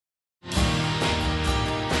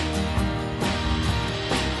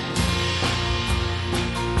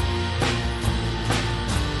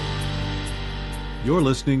You're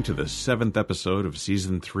listening to the 7th episode of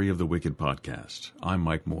Season 3 of the Wicked Podcast. I'm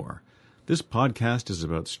Mike Moore. This podcast is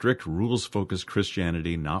about strict, rules-focused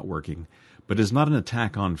Christianity not working, but is not an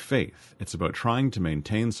attack on faith. It's about trying to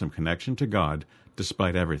maintain some connection to God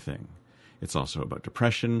despite everything. It's also about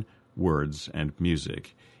depression, words, and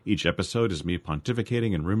music. Each episode is me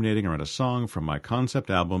pontificating and ruminating around a song from my concept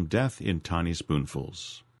album, Death in Tiny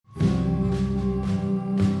Spoonfuls.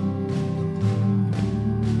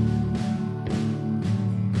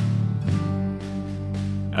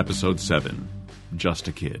 Episode 7, Just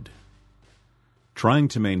a Kid. Trying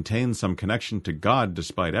to maintain some connection to God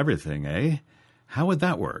despite everything, eh? How would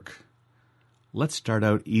that work? Let's start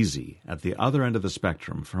out easy, at the other end of the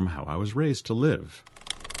spectrum from how I was raised to live.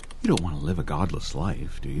 You don't want to live a godless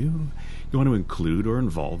life, do you? You want to include or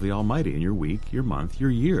involve the Almighty in your week, your month,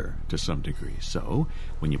 your year, to some degree. So,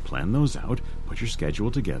 when you plan those out, put your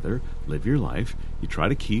schedule together, live your life, you try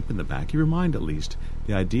to keep, in the back of your mind at least,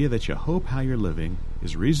 the idea that you hope how you're living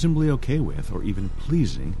is reasonably okay with or even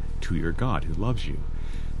pleasing to your God who loves you.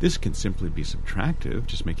 This can simply be subtractive,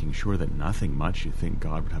 just making sure that nothing much you think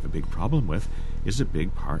God would have a big problem with is a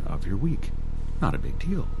big part of your week. Not a big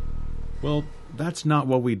deal. Well, that's not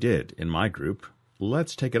what we did in my group.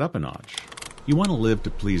 Let's take it up a notch. You want to live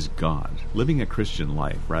to please God, living a Christian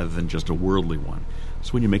life rather than just a worldly one.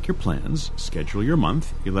 So when you make your plans, schedule your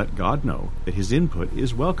month, you let God know that His input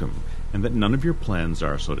is welcome, and that none of your plans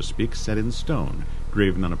are, so to speak, set in stone,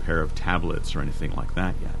 graven on a pair of tablets or anything like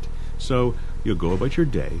that yet. So you'll go about your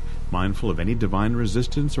day, mindful of any divine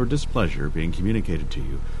resistance or displeasure being communicated to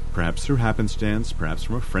you, perhaps through happenstance, perhaps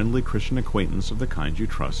from a friendly Christian acquaintance of the kind you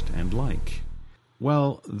trust and like.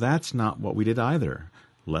 Well, that's not what we did either.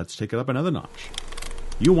 Let's take it up another notch.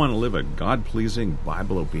 You want to live a God-pleasing,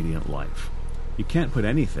 Bible-obedient life. You can't put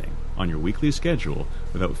anything on your weekly schedule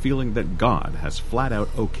without feeling that God has flat-out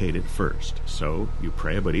okayed it first. So you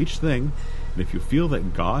pray about each thing, and if you feel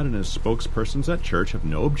that God and His spokespersons at church have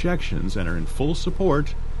no objections and are in full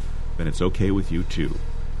support, then it's okay with you too.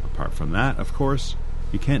 Apart from that, of course,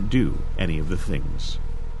 you can't do any of the things.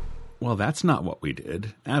 Well, that's not what we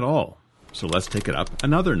did at all. So let's take it up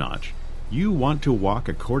another notch. You want to walk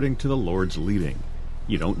according to the Lord's leading.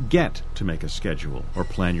 You don't get to make a schedule or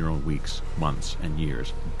plan your own weeks, months, and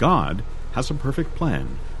years. God has a perfect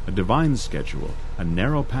plan, a divine schedule, a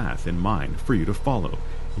narrow path in mind for you to follow.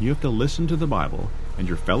 And you have to listen to the Bible and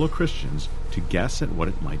your fellow Christians to guess at what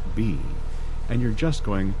it might be. And you're just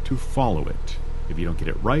going to follow it. If you don't get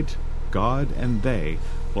it right, God and they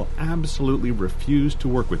will absolutely refuse to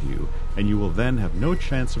work with you, and you will then have no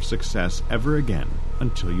chance of success ever again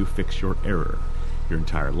until you fix your error. Your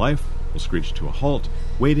entire life will screech to a halt,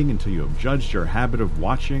 waiting until you have judged your habit of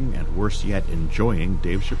watching, and worse yet, enjoying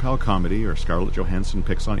Dave Chappelle comedy or Scarlett Johansson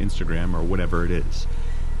pics on Instagram or whatever it is.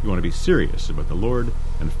 You want to be serious about the Lord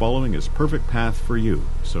and following His perfect path for you,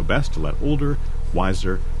 so best to let older,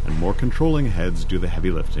 wiser, and more controlling heads do the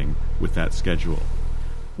heavy lifting with that schedule.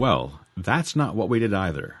 Well, that's not what we did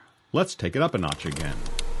either. Let's take it up a notch again.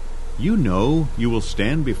 You know you will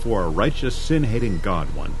stand before a righteous, sin-hating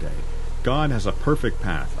God one day. God has a perfect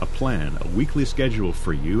path, a plan, a weekly schedule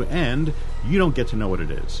for you, and you don't get to know what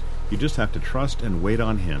it is. You just have to trust and wait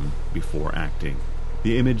on Him before acting.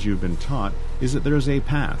 The image you've been taught is that there is a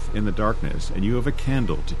path in the darkness, and you have a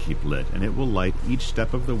candle to keep lit, and it will light each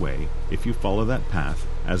step of the way if you follow that path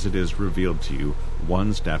as it is revealed to you,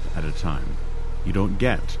 one step at a time. You don't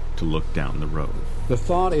get to look down the road. The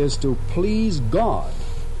thought is to please God,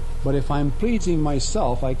 but if I'm pleasing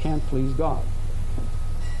myself, I can't please God.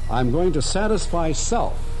 I'm going to satisfy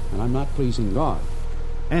self, and I'm not pleasing God.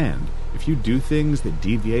 And if you do things that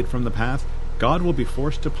deviate from the path, God will be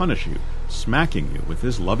forced to punish you, smacking you with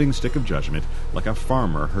His loving stick of judgment like a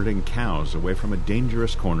farmer herding cows away from a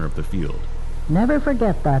dangerous corner of the field. Never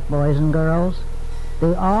forget that, boys and girls.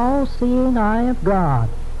 The all-seeing eye of God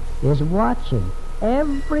is watching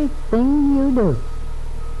everything you do.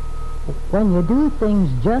 When you do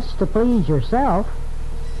things just to please yourself,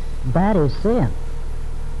 that is sin.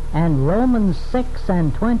 And Romans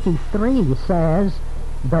 6:23 says,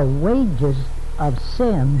 the wages of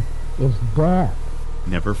sin is death.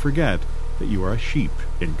 Never forget that you are a sheep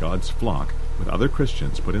in God's flock with other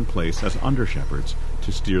Christians put in place as under-shepherds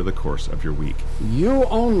to steer the course of your week. You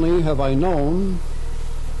only have I known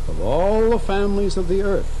of all the families of the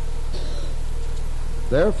earth.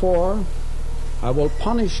 Therefore, I will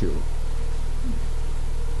punish you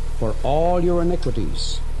for all your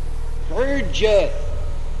iniquities. Purgeth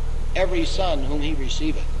every son whom He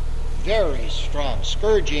receiveth. Very strong.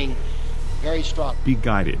 Scourging, very strong. Be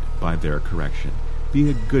guided by their correction. Be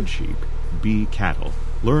a good sheep. Be cattle.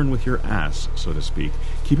 Learn with your ass, so to speak.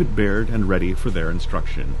 Keep it bared and ready for their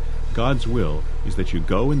instruction. God's will is that you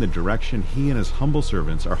go in the direction He and His humble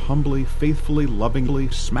servants are humbly, faithfully, lovingly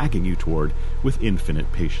smacking you toward with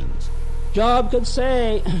infinite patience. Job could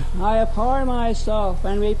say, I abhor myself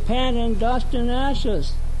and repent in dust and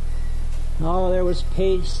ashes. Oh, there was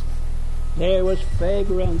peace, there was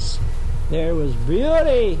fragrance, there was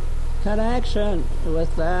beauty, connection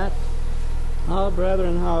with that. Oh,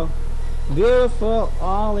 brethren, how beautiful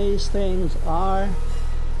all these things are.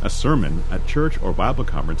 A sermon at church or Bible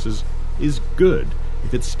conferences is good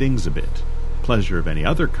if it stings a bit. Pleasure of any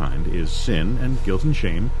other kind is sin, and guilt and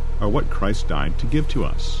shame are what Christ died to give to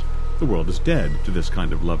us. The world is dead to this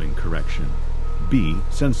kind of loving correction. Be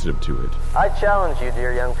sensitive to it. I challenge you,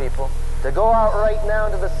 dear young people, to go out right now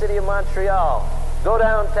to the city of Montreal. Go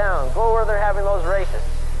downtown. Go where they're having those races.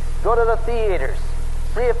 Go to the theaters.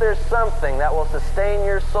 See if there's something that will sustain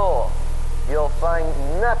your soul. You'll find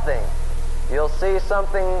nothing. You'll see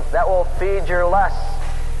something that will feed your lust,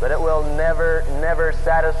 but it will never, never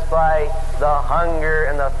satisfy the hunger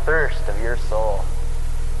and the thirst of your soul.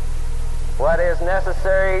 What is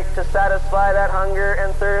necessary to satisfy that hunger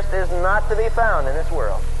and thirst is not to be found in this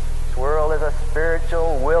world. This world is a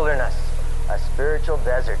spiritual wilderness, a spiritual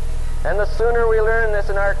desert. And the sooner we learn this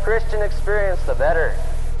in our Christian experience, the better.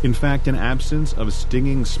 In fact, an absence of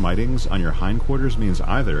stinging smitings on your hindquarters means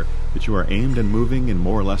either that you are aimed and moving in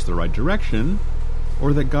more or less the right direction,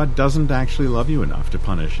 or that God doesn't actually love you enough to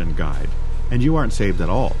punish and guide, and you aren't saved at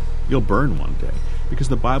all. You'll burn one day, because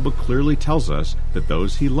the Bible clearly tells us that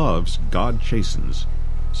those He loves, God chastens.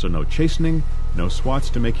 So no chastening, no swats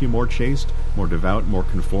to make you more chaste, more devout, more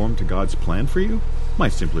conformed to God's plan for you,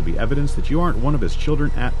 might simply be evidence that you aren't one of His children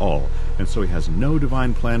at all, and so He has no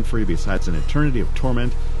divine plan for you besides an eternity of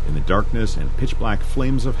torment in the darkness and pitch-black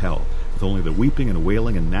flames of hell, with only the weeping and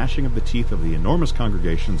wailing and gnashing of the teeth of the enormous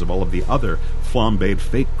congregations of all of the other flambéed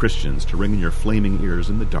fake Christians to ring in your flaming ears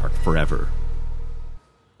in the dark forever.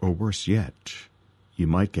 Or worse yet, you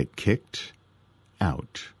might get kicked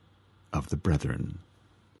out of the brethren.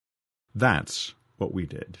 That's what we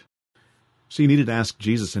did. So you needed to ask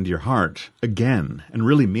Jesus into your heart again, and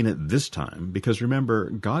really mean it this time, because remember,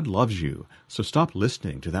 God loves you, so stop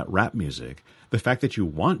listening to that rap music. The fact that you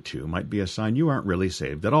want to might be a sign you aren't really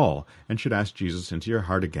saved at all, and should ask Jesus into your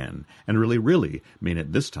heart again, and really, really mean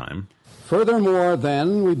it this time. Furthermore,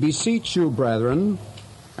 then, we beseech you, brethren,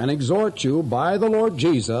 and exhort you by the Lord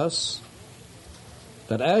Jesus,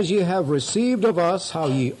 that as ye have received of us how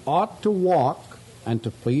ye ought to walk and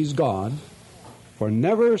to please God, for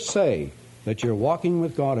never say that you're walking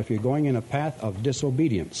with God if you're going in a path of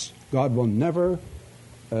disobedience. God will never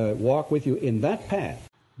walk with you in that path.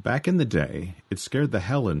 Back in the day, it scared the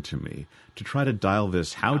hell into me to try to dial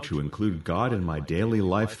this how to include God in my daily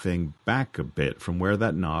life thing back a bit from where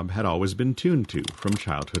that knob had always been tuned to from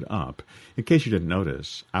childhood up. In case you didn't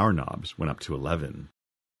notice, our knobs went up to 11.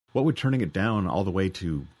 What would turning it down all the way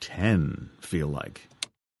to 10 feel like?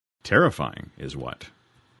 Terrifying is what.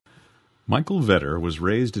 Michael Vetter was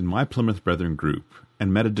raised in my Plymouth Brethren group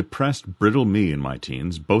and met a depressed, brittle me in my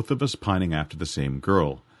teens, both of us pining after the same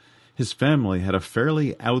girl. His family had a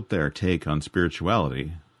fairly out-there take on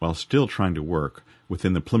spirituality while still trying to work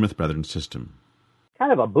within the Plymouth Brethren system.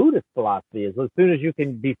 Kind of a Buddhist philosophy is as soon as you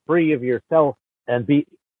can be free of yourself and be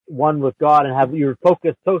one with God and have your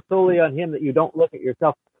focus so solely on Him that you don't look at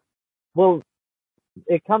yourself, well,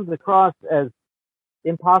 it comes across as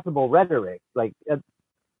impossible rhetoric. Like,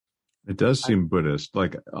 it does seem Buddhist.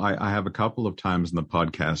 Like, I have a couple of times in the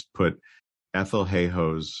podcast put Ethel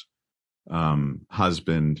Hayhoe's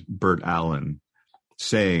husband, Bert Allen,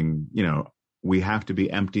 saying, we have to be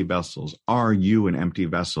empty vessels. Are you an empty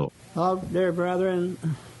vessel? Oh, dear brethren,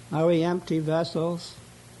 are we empty vessels?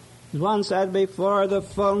 As one said before, the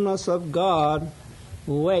fullness of God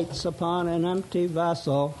waits upon an empty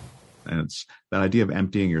vessel. And it's that idea of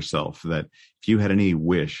emptying yourself, that if you had any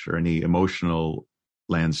wish or any emotional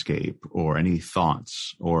landscape or any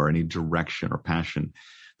thoughts or any direction or passion,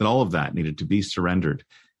 that all of that needed to be surrendered.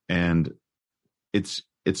 And it's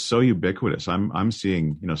so ubiquitous. I'm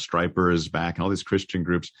seeing, Stryper is back and all these Christian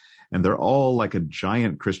groups, and they're all like a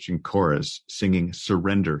giant Christian chorus singing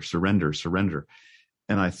surrender, surrender, surrender.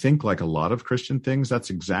 And I think, like a lot of Christian things, that's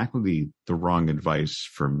exactly the wrong advice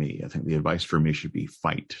for me. I think the advice for me should be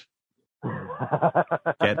fight.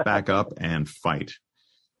 Get back up and fight.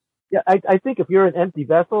 Yeah, I think if you're an empty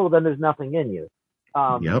vessel, then there's nothing in you.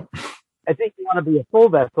 Yep. I think you want to be a full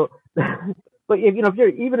vessel. But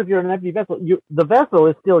if you're an empty vessel, the vessel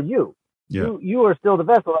is still you. Yeah. You are still the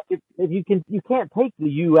vessel. If you can't take the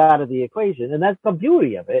you out of the equation, and that's the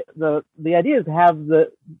beauty of it. The idea is to have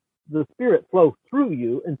the Spirit flow through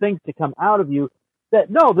you and things to come out of you that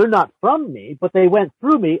no, they're not from me, but they went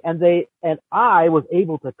through me, and I was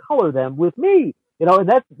able to color them with me. And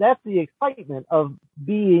that's the excitement of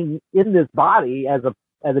being in this body as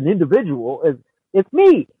an individual. It's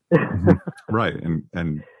me. Right.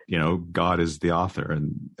 And God is the author.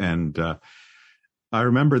 And I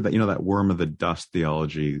remember that, that worm of the dust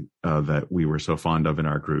theology that we were so fond of in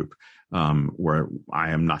our group, where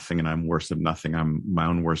I am nothing and I'm worse than nothing. I'm my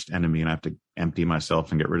own worst enemy, and I have to empty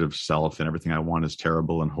myself and get rid of self, and everything I want is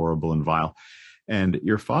terrible and horrible and vile. And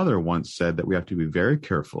your father once said that we have to be very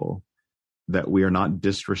careful that we are not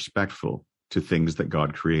disrespectful to things that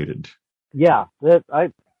God created. Yeah,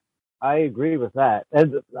 I agree with that.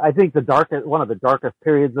 And I think one of the darkest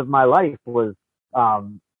periods of my life was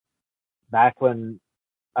back when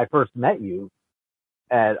I first met you,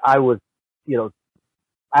 and I was,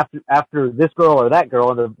 after this girl or that girl,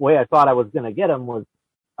 and the way I thought I was going to get them was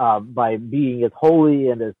by being as holy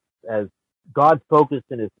and as God-focused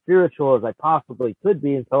and as spiritual as I possibly could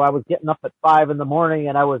be. And so I was getting up at 5 a.m,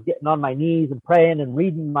 and I was getting on my knees and praying and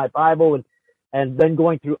reading my Bible, and then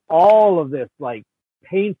going through all of this like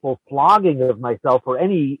painful flogging of myself for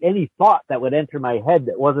any thought that would enter my head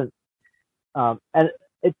that wasn't, and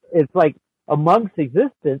it's like amongst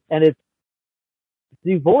existence, and it's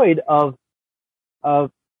devoid of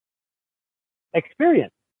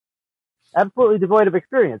experience, absolutely devoid of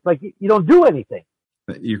experience. Like you don't do anything.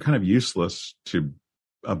 You're kind of useless to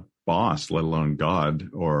a boss, let alone God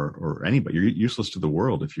or anybody. You're useless to the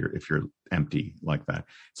world if you're empty like that.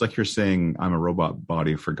 It's like you're saying, I'm a robot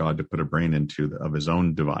body for God to put a brain into of his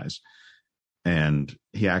own device. And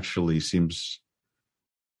he actually seems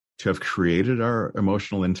to have created our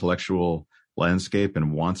emotional, intellectual landscape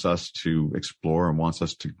and wants us to explore and wants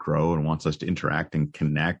us to grow and wants us to interact and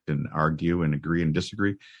connect and argue and agree and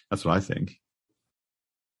disagree. That's what I think.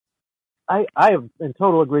 I am in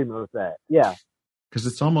total agreement with that. Yeah. Because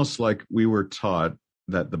it's almost like we were taught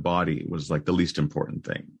that the body was like the least important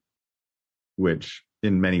thing, which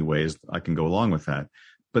in many ways I can go along with that.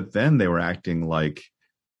 But then they were acting like,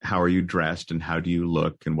 how are you dressed and how do you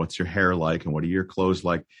look and what's your hair like and what are your clothes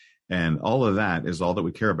like? And all of that is all that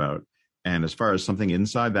we care about. And as far as something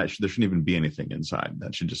inside, there shouldn't even be anything inside.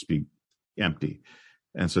 That should just be empty.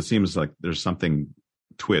 And so it seems like there's something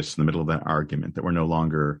twist in the middle of that argument, that we're no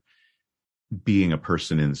longer being a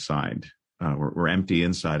person inside. We're empty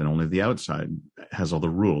inside, and only the outside has all the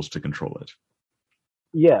rules to control it.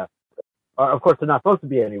 Yeah. Of course, there's not supposed to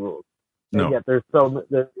be any rules. No. And yet there's so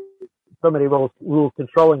many rules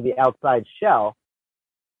controlling the outside shell.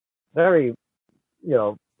 Very,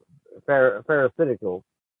 pharisaical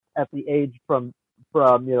at the age from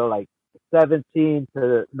like 17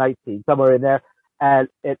 to 19, somewhere in there. And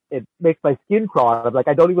it makes my skin crawl. I'm like,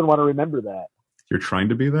 I don't even want to remember that. You're trying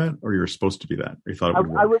to be that, or you're supposed to be that? Or you thought it would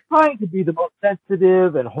work? I was trying to be the most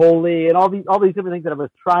sensitive and holy and all these different things that I was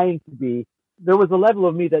trying to be. There was a level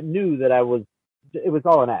of me that knew that it was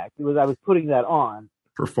all an act. I was putting that on.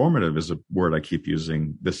 Performative is a word I keep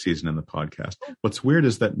using this season in the podcast. What's weird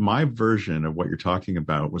is that my version of what you're talking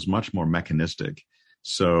about was much more mechanistic.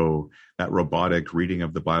 So that robotic reading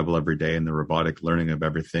of the Bible every day and the robotic learning of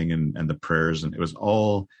everything and the prayers, and it was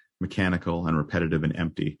all mechanical and repetitive and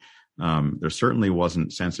empty. There certainly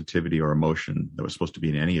wasn't sensitivity or emotion that was supposed to be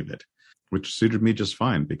in any of it, which suited me just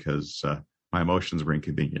fine because my emotions were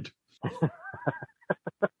inconvenient.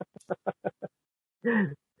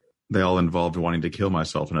 They all involved wanting to kill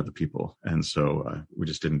myself and other people. And so we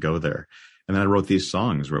just didn't go there. And then I wrote these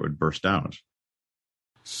songs where it would burst out.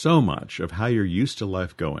 So much of how you're used to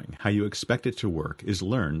life going, how you expect it to work, is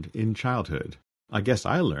learned in childhood. I guess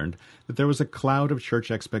I learned that there was a cloud of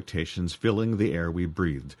church expectations filling the air we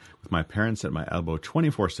breathed, with my parents at my elbow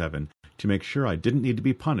 24/7 to make sure I didn't need to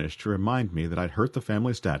be punished to remind me that I'd hurt the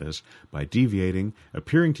family status by deviating,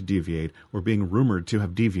 appearing to deviate, or being rumored to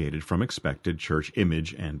have deviated from expected church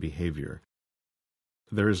image and behavior.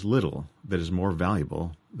 There is little that is more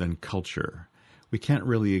valuable than culture. We can't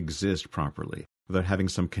really exist properly without having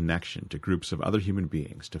some connection to groups of other human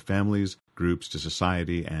beings, to families, groups, to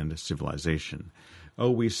society, and civilization.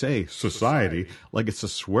 Oh, we say society like it's a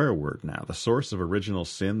swear word now, the source of original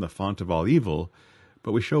sin, the font of all evil,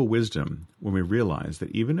 but we show wisdom when we realize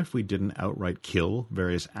that even if we didn't outright kill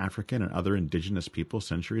various African and other indigenous people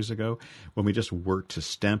centuries ago, when we just worked to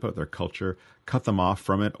stamp out their culture, cut them off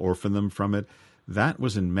from it, orphan them from it, that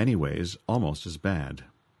was in many ways almost as bad.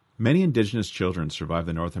 Many indigenous children survived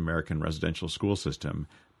the North American residential school system,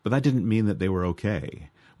 but that didn't mean that they were okay.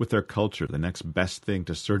 With their culture the next best thing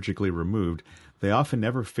to surgically removed, they often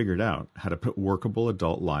never figured out how to put workable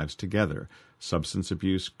adult lives together. Substance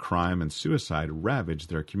abuse, crime, and suicide ravaged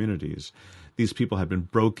their communities. These people had been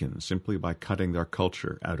broken simply by cutting their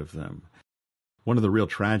culture out of them. One of the real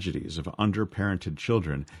tragedies of underparented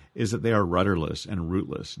children is that they are rudderless and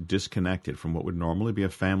rootless, disconnected from what would normally be a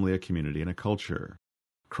family, a community, and a culture.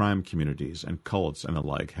 Crime communities and cults and the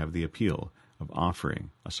like have the appeal of offering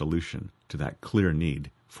a solution to that clear need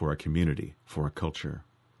for a community, for a culture.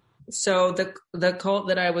 So the cult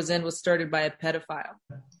that I was in was started by a pedophile.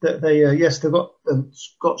 Yes, they've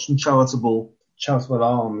got some charitable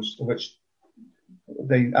arms, which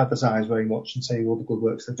they advertise very much and say all the good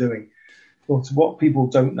works they're doing. But what people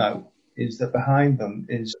don't know is that behind them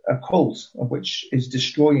is a cult which is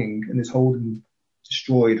destroying and is holding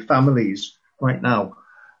destroyed families right now,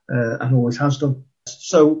 and always has done.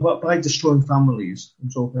 So by destroying families,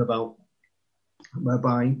 I'm talking about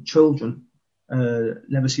whereby children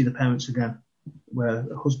never see the parents again, where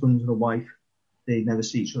a husband and a wife, they never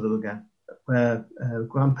see each other again, where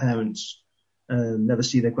grandparents never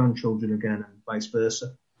see their grandchildren again, and vice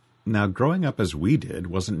versa. Now, growing up as we did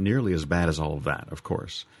wasn't nearly as bad as all of that, of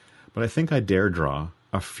course. But I think I dare draw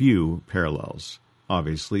a few parallels.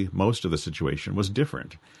 Obviously, most of the situation was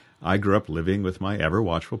different. I grew up living with my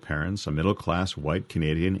ever-watchful parents, a middle-class, white,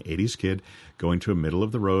 Canadian, 80s kid, going to a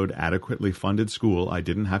middle-of-the-road, adequately funded school I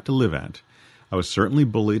didn't have to live at. I was certainly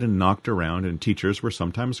bullied and knocked around, and teachers were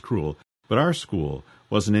sometimes cruel, but our school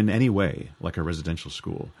wasn't in any way like a residential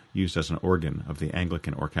school, used as an organ of the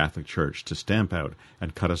Anglican or Catholic Church to stamp out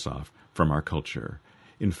and cut us off from our culture.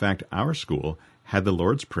 In fact, our school had the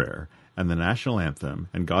Lord's Prayer and the national anthem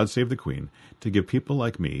and God Save the Queen to give people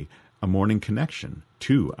like me a morning connection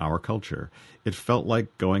to our culture. It felt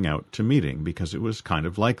like going out to meeting because it was kind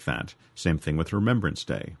of like that. Same thing with Remembrance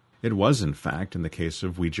Day. It was, in fact, in the case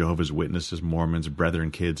of we Jehovah's Witnesses, Mormons, Brethren,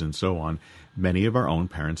 kids, and so on, many of our own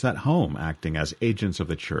parents at home acting as agents of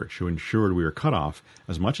the church who ensured we were cut off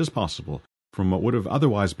as much as possible from what would have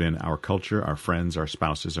otherwise been our culture, our friends, our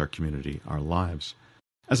spouses, our community, our lives.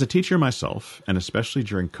 As a teacher myself, and especially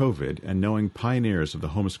during COVID, and knowing pioneers of the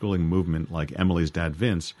homeschooling movement like Emily's dad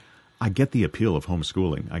Vince, I get the appeal of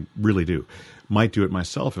homeschooling. I really do. Might do it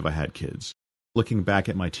myself if I had kids. Looking back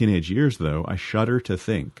at my teenage years, though, I shudder to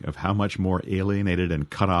think of how much more alienated and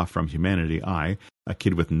cut off from humanity I, a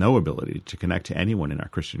kid with no ability to connect to anyone in our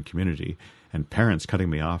Christian community, and parents cutting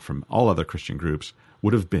me off from all other Christian groups,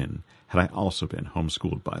 would have been had I also been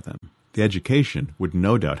homeschooled by them. The education would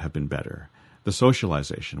no doubt have been better. The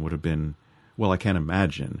socialization would have been, well, I can't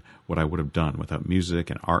imagine what I would have done without music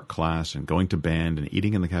and art class and going to band and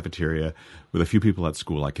eating in the cafeteria with a few people at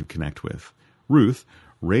school I could connect with. Ruth,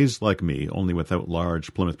 raised like me, only without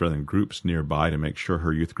large Plymouth Brethren groups nearby to make sure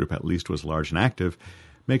her youth group at least was large and active,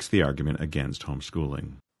 makes the argument against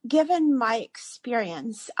homeschooling. Given my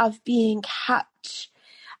experience of being kept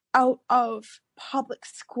out of public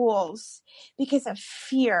schools because of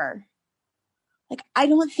fear, I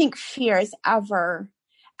don't think fear is ever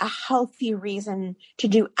a healthy reason to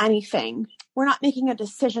do anything. We're not making a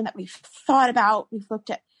decision that we've thought about. We've looked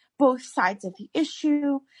at both sides of the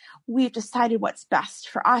issue. We've decided what's best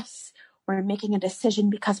for us. We're making a decision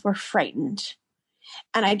because we're frightened.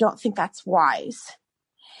 And I don't think that's wise.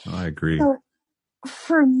 I agree. So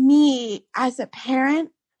for me, as a parent,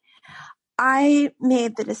 I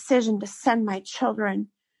made the decision to send my children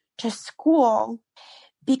to school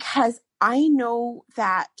because I know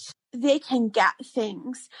that they can get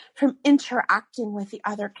things from interacting with the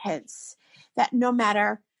other kids, that no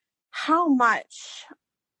matter how much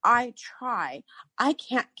I try, I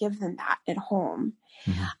can't give them that at home.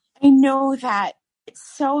 Mm-hmm. I know that it's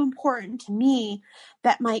so important to me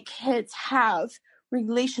that my kids have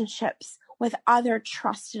relationships with other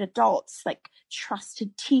trusted adults, like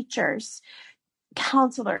trusted teachers,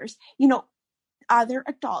 counselors, other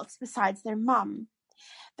adults besides their mom,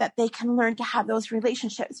 that they can learn to have those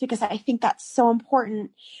relationships, because I think that's so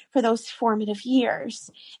important for those formative years.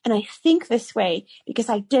 And I think this way because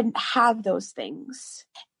I didn't have those things.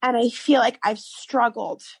 And I feel like I've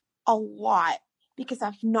struggled a lot because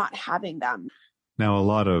of not having them. Now, a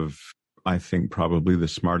lot of, I think, probably the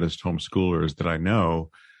smartest homeschoolers that I know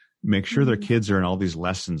make sure their kids are in all these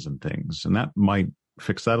lessons and things. And that might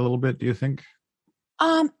fix that a little bit, do you think?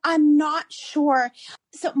 I'm not sure.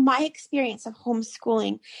 So my experience of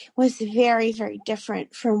homeschooling was very, very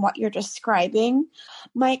different from what you're describing.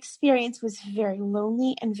 My experience was very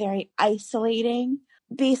lonely and very isolating.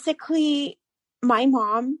 Basically, my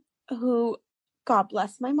mom, who, God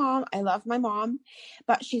bless my mom, I love my mom,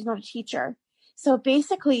 but she's not a teacher. So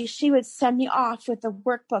basically, she would send me off with the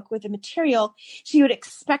workbook, with the material. She would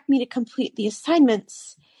expect me to complete the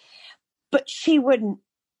assignments, but she wouldn't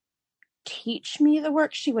teach me the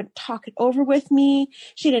work. She wouldn't talk it over with me.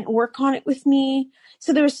 She didn't work on it with me.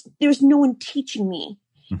 So there was no one teaching me.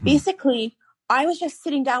 Mm-hmm. Basically, I was just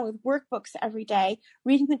sitting down with workbooks every day,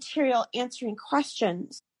 reading material, answering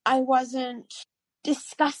questions. I wasn't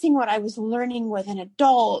discussing what I was learning with an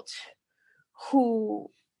adult who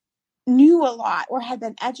knew a lot or had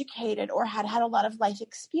been educated or had had a lot of life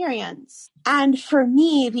experience. And for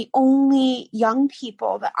me, the only young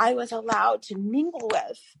people that I was allowed to mingle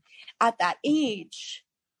with at that age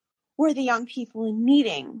were the young people in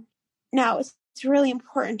meeting. Now, it's really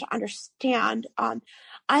important to understand,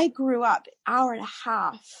 I grew up an hour and a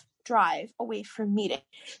half drive away from meeting.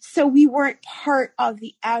 So we weren't part of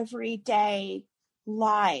the everyday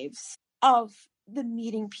lives of the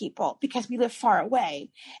meeting people because we lived far away.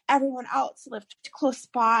 Everyone else lived close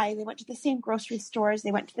by. They went to the same grocery stores.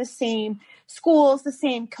 They went to the same schools, the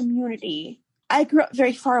same community. I grew up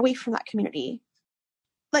very far away from that community.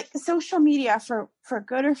 Like social media, for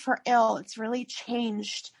good or for ill, it's really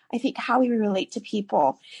changed, I think, how we relate to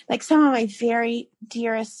people. Like some of my very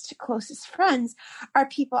dearest, closest friends are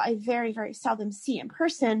people I very, very seldom see in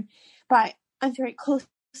person, but I'm very close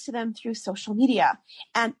to them through social media,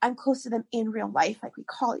 and I'm close to them in real life. Like we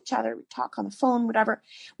call each other, we talk on the phone, whatever,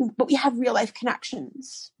 but we have real life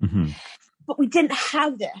connections. Mm-hmm. But we didn't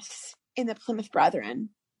have this in the Plymouth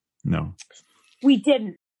Brethren. No, we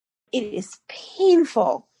didn't. It is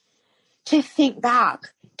painful to think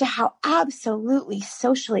back to how absolutely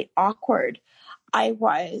socially awkward I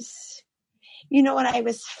was. You know, when I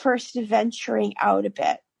was first venturing out a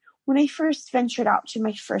bit, when I first ventured out to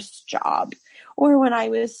my first job, or when I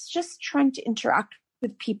was just trying to interact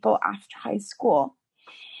with people after high school.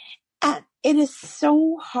 And it is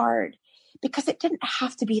so hard because it didn't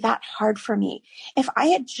have to be that hard for me. If I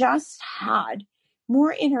had just had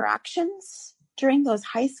more interactions during those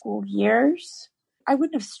high school years, I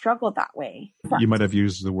wouldn't have struggled that way. You might have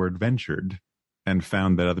used the word ventured and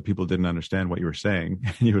found that other people didn't understand what you were saying.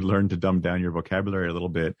 You would learn to dumb down your vocabulary a little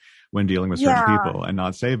bit when dealing with certain people and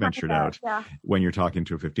not say ventured out. Yeah. When you're talking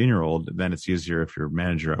to a 15-year-old, then it's easier if your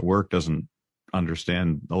manager at work doesn't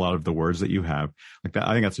understand a lot of the words that you have. Like that,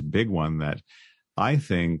 I think that's a big one. That I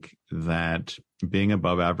think that being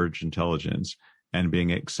above average intelligence and being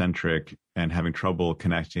eccentric and having trouble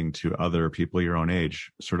connecting to other people your own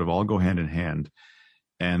age sort of all go hand in hand.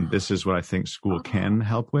 And this is what I think school can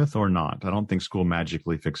help with or not. I don't think school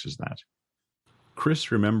magically fixes that.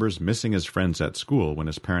 Chris remembers missing his friends at school when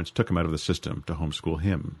his parents took him out of the system to homeschool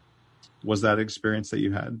him. Was that experience that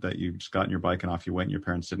you had, that you just got on your bike and off you went and your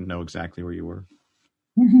parents didn't know exactly where you were?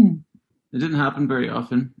 It didn't happen very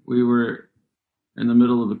often. We were in the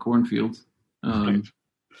middle of a cornfield. Right.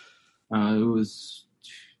 It was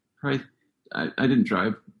probably, I didn't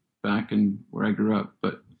drive back in where I grew up,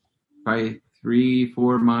 but probably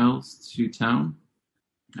 3-4 miles to town.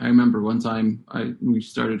 I remember one time we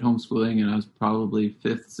started homeschooling and I was probably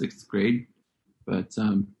 5th, 6th grade, but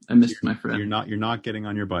I missed my friend. You're not getting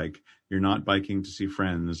on your bike. You're not biking to see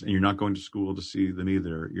friends, and you're not going to school to see them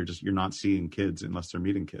either. You're not seeing kids unless they're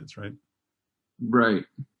meeting kids, right? Right.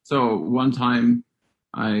 So one time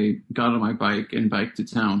I got on my bike and biked to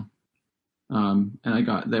town. And I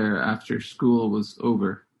got there after school was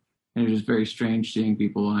over. And it was very strange seeing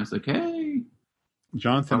people. And I was like, hey.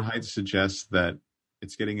 Jonathan Haidt suggests that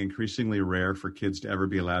it's getting increasingly rare for kids to ever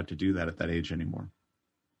be allowed to do that at that age anymore.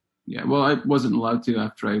 Yeah, well, I wasn't allowed to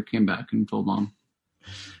after I came back and told Mom.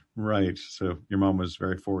 Right. So your mom was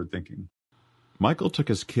very forward-thinking. Michael took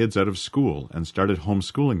his kids out of school and started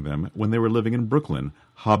homeschooling them when they were living in Brooklyn,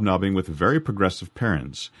 hobnobbing with very progressive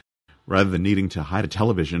parents. Rather than needing to hide a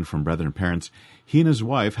television from Brethren parents, he and his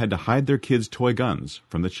wife had to hide their kids' toy guns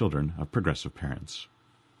from the children of progressive parents.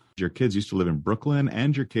 Your kids used to live in Brooklyn,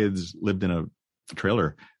 and your kids lived in a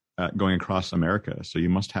trailer going across America. So you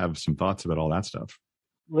must have some thoughts about all that stuff.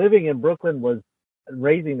 Living in Brooklyn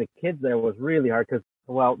raising the kids there was really hard because,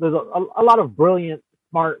 well, there's a lot of brilliant,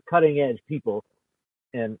 smart, cutting-edge people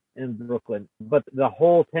in Brooklyn, but the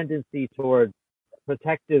whole tendency towards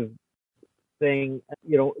protective thing,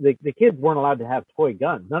 you know, the kids weren't allowed to have toy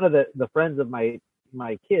guns. None of the friends of my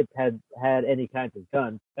kids had any kinds of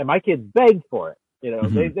guns, and my kids begged for it. You know,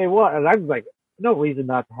 they want, and I was like, no reason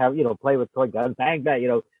not to have, you know, play with toy guns, bang, bang. You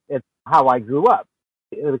know, it's how I grew up.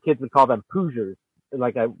 The kids would call them Hoosiers.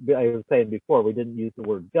 Like I was saying before, we didn't use the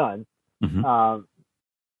word gun. Mm-hmm.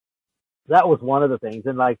 That was one of the things,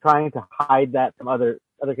 and like trying to hide that from other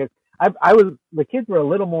kids. The kids were a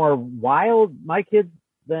little more wild. My kids,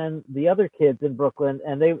 than the other kids in Brooklyn,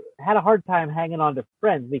 and they had a hard time hanging on to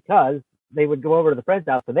friends because they would go over to the friend's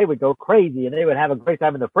house and they would go crazy and they would have a great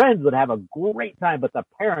time and the friends would have a great time, but the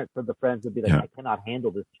parents of the friends would be like, I cannot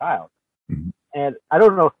handle this child. Mm-hmm. And I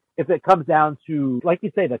don't know if it comes down to, like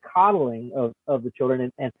you say, the coddling of the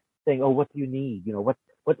children and saying, oh, what do you need? You know,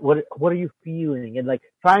 what are you feeling? And like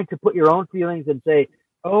trying to put your own feelings and say,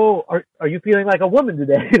 oh, are you feeling like a woman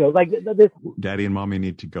today? You know, like this. Daddy and mommy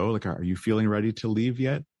need to go. Like, are you feeling ready to leave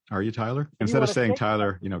yet? Are you, Tyler? Instead of saying,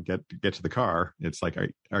 Tyler, you know, get to the car, it's like,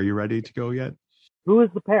 are you ready to go yet? Who is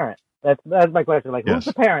the parent? That's my question. Like, who's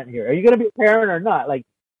the parent here? Are you going to be a parent or not? Like,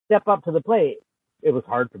 step up to the plate. It was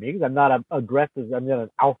hard for me because I'm not an aggressive, I'm not an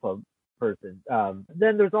alpha person.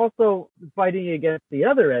 Then there's also fighting against the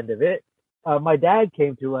other end of it. My dad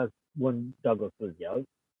came to us when Douglas was young,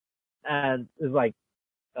 and it was like,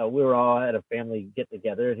 we were all at a family get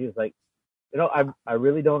together, and he was like, you know, I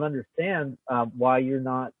really don't understand why you're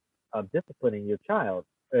not disciplining your child,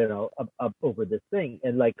 you know, over this thing,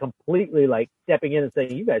 and like completely like stepping in and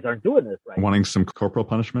saying, you guys aren't doing this right. Wanting some corporal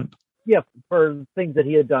punishment? Yeah, for things that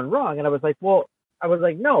he had done wrong. And I was like,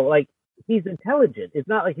 no, like he's intelligent. It's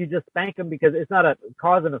not like you just spank him because it's not a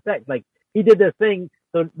cause and effect. Like he did this thing,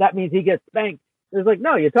 so that means he gets spanked. It's like,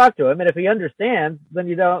 no, you talk to him, and if he understands, then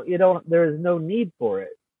you don't, there's no need for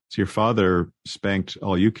it. So your father spanked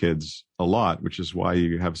all you kids a lot, which is why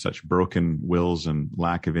you have such broken wills and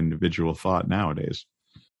lack of individual thought nowadays.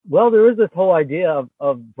 Well, there is this whole idea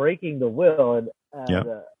of breaking the will, and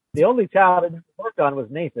the only child I worked on was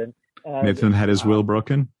Nathan. Nathan had his will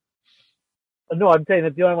broken? No, I'm saying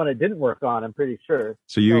that's the only one I didn't work on, I'm pretty sure.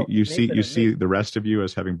 So you see the rest of you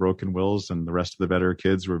as having broken wills, and the rest of the better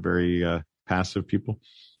kids were very passive people?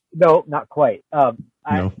 No, not quite. No.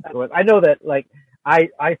 I know that, like,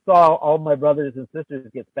 I saw all my brothers and sisters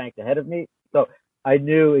get spanked ahead of me, so I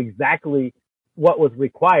knew exactly what was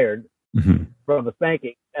required from a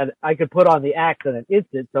spanking, and I could put on the axe in an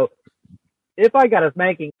instant. So if I got a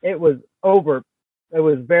spanking, it was over. It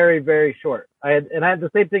was very, very short. I had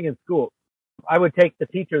the same thing in school. I would take the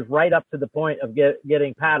teachers right up to the point of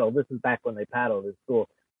getting paddled. This is back when they paddled in school,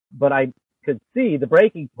 but I could see the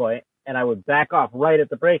breaking point, and I would back off right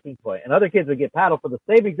at the breaking point. And other kids would get paddled for the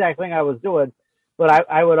same exact thing I was doing. But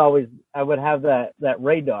I would have that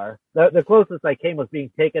radar. The closest I came was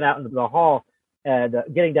being taken out into the hall and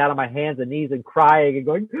getting down on my hands and knees and crying and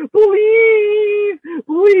going, please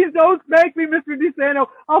don't spank me, Mr. DeSanto.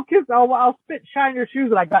 I'll spit shine your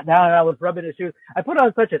shoes. And I got down and I was rubbing his shoes. I put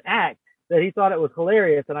on such an act that he thought it was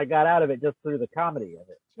hilarious, and I got out of it just through the comedy of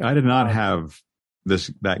it. I did not have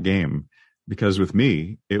that game, because with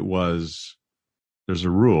me it was, there's a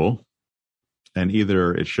rule. And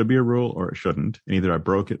either it should be a rule or it shouldn't. And either I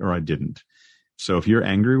broke it or I didn't. So if you're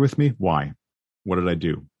angry with me, why? What did I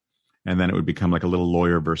do? And then it would become like a little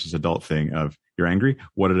lawyer versus adult thing of, you're angry?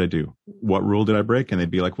 What did I do? What rule did I break? And they'd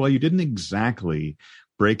be like, well, you didn't exactly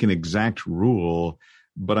break an exact rule,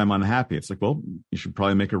 but I'm unhappy. It's like, well, you should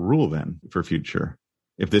probably make a rule then for future.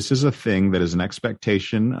 If this is a thing that is an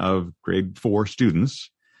expectation of grade 4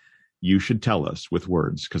 students, you should tell us with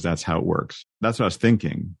words, because that's how it works. That's what I was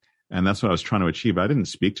thinking. And that's what I was trying to achieve. I didn't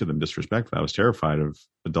speak to them disrespectfully. I was terrified of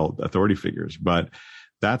adult authority figures, but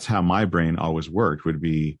that's how my brain always worked, would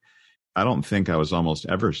be, I don't think I was almost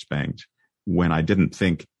ever spanked when I didn't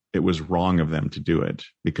think it was wrong of them to do it,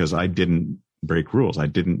 because I didn't break rules. I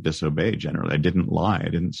didn't disobey generally. I didn't lie. I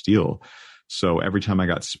didn't steal. So every time I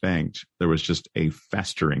got spanked, there was just a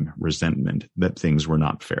festering resentment that things were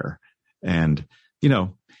not fair. And, you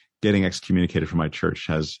know, getting excommunicated from my church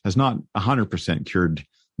has not 100% cured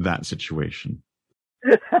that situation.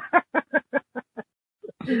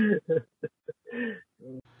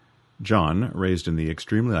 John, raised in the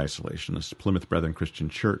extremely isolationist Plymouth Brethren Christian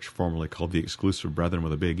Church, formerly called the Exclusive Brethren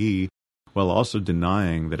with a big E, while also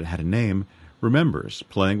denying that it had a name, remembers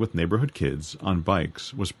playing with neighborhood kids on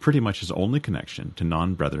bikes was pretty much his only connection to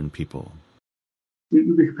non-brethren people.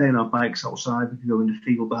 We'd be playing our bikes outside. We could go in the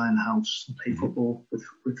field behind the house and play football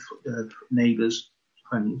with neighbours.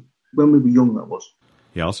 And when we were young, that was.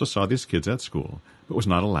 He also saw these kids at school, but was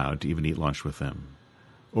not allowed to even eat lunch with them.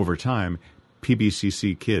 Over time,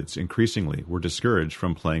 PBCC kids increasingly were discouraged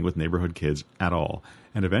from playing with neighborhood kids at all,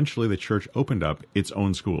 and eventually the church opened up its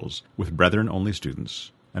own schools with brethren-only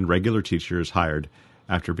students and regular teachers hired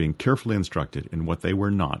after being carefully instructed in what they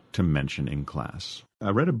were not to mention in class. I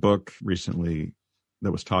read a book recently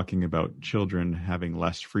that was talking about children having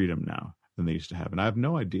less freedom now than they used to have, and I have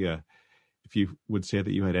no idea if you would say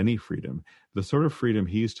that you had any freedom. The sort of freedom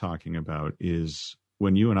he's talking about is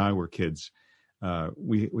when you and I were kids,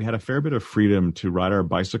 we had a fair bit of freedom to ride our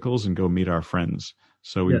bicycles and go meet our friends.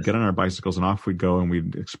 So we'd get on our bicycles and off we'd go, and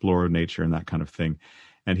we'd explore nature and that kind of thing.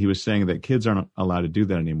 And he was saying that kids aren't allowed to do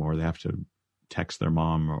that anymore. They have to text their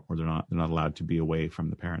mom, or they're not allowed to be away from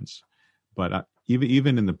the parents. But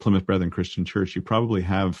even in the Plymouth Brethren Christian Church, you probably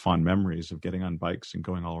have fond memories of getting on bikes and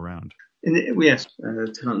going all around. Yes, to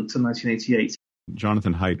 1988.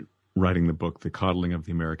 Jonathan Haidt, writing the book The Coddling of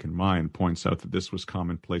the American Mind, points out that this was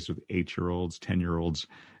commonplace with 8-year-olds, 10-year-olds,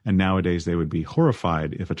 and nowadays they would be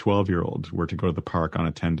horrified if a 12-year-old were to go to the park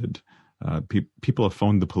unattended. People have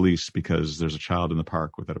phoned the police because there's a child in the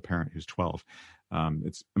park without a parent who's 12.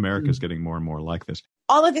 America's getting more and more like this.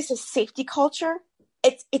 All of this is safety culture.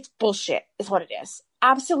 It's bullshit is what it is.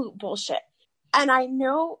 Absolute bullshit. And I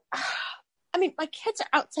know, my kids are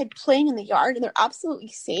outside playing in the yard and they're absolutely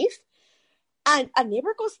safe. And a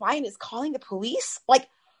neighbor goes by and is calling the police. Like,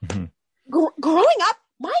 growing up,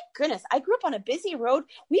 my goodness, I grew up on a busy road.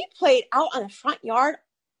 We played out on the front yard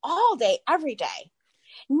all day, every day.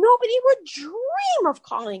 Nobody would dream of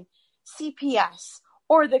calling CPS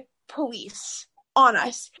or the police on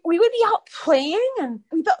us. We would be out playing, and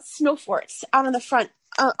we built snow forts out on the front,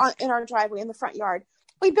 in our driveway in the front yard.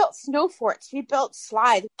 We built snow forts. We built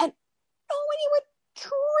slides, and nobody would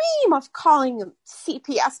dream of calling them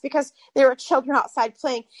CPS because there were children outside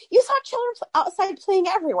playing. You saw children outside playing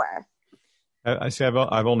everywhere. I say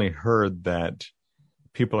I've only heard that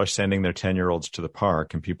people are sending their 10-year-olds to the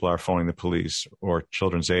park and people are phoning the police or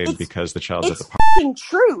Children's Aid because the child's at the park. It's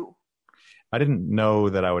true. I didn't know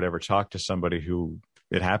that I would ever talk to somebody who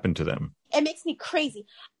it happened to them. It makes me crazy.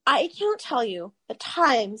 I can't tell you the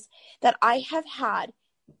times that I have had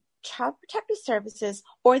Child Protective Services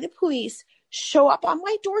or the police show up on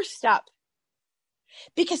my doorstep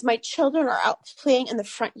because my children are out playing in the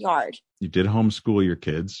front yard. You did homeschool your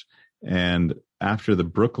kids, and after the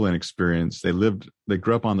Brooklyn experience, they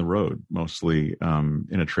grew up on the road, mostly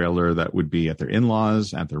in a trailer that would be at their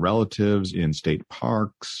in-laws, at their relatives, in state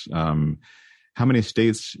parks. How many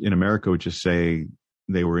states in America would you say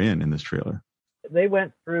they were in this trailer? They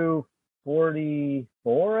went through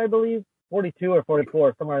 44, I believe, 42 or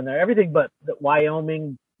 44, somewhere in there. Everything but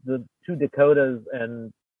Wyoming, the 2 Dakotas,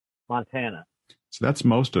 and Montana. So that's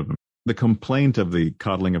most of them. The complaint of the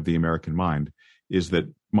coddling of the American mind is that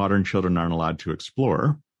modern children aren't allowed to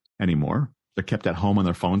explore anymore. They're kept at home on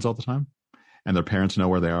their phones all the time, and their parents know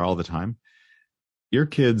where they are all the time. Your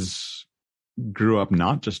kids grew up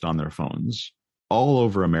not just on their phones, all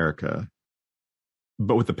over America,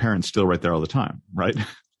 but with the parents still right there all the time, right?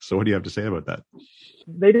 So what do you have to say about that?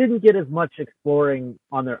 They didn't get as much exploring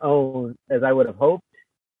on their own as I would have hoped.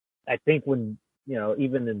 I think when,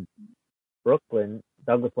 even in Brooklyn,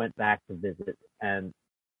 Douglas went back to visit, and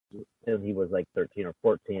he was like 13 or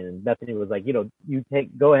 14, and Bethany was like, you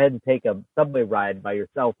go ahead and take a subway ride by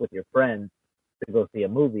yourself with your friends to go see a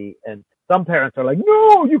movie. And some parents are like,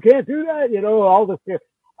 no, you can't do that, all this fear.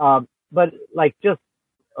 But like just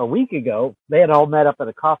a week ago, they had all met up at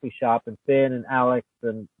a coffee shop, and Finn and Alex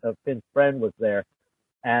and Finn's friend was there,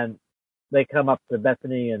 and they come up to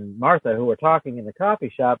Bethany and Martha, who were talking in the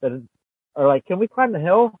coffee shop, and are like, can we climb the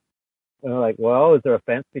hill? And they're like, well, is there a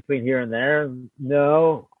fence between here and there? And,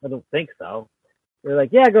 no, I don't think so. They're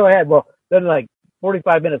like, yeah, go ahead. Well, then like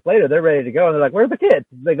 45 minutes later, they're ready to go. And they're like, where's the kids?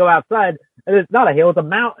 They go outside, and it's not a hill, it's a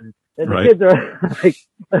mountain. And the kids are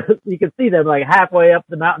like, you can see them like halfway up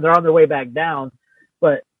the mountain. They're on their way back down.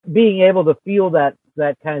 But being able to feel that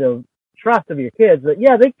kind of trust of your kids that,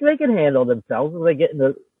 yeah, they can handle themselves when they get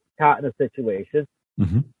caught in a situation.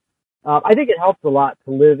 Mm-hmm. I think it helps a lot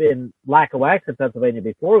to live in Lackawaxen, Pennsylvania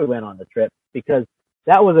before we went on the trip, because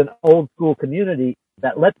that was an old school community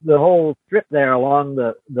that let the whole strip there along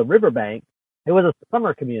the riverbank. It was a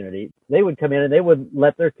summer community. They would come in and they would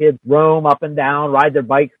let their kids roam up and down, ride their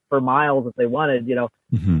bikes for miles if they wanted, just,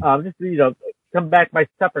 come back by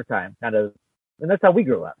supper time kind of. And that's how we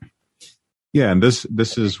grew up. Yeah, and this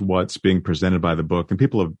is what's being presented by the book, and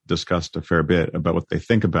people have discussed a fair bit about what they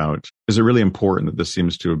think about. Is it really important that this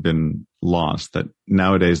seems to have been lost, that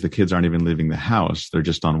nowadays the kids aren't even leaving the house, they're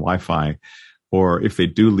just on Wi-Fi, or if they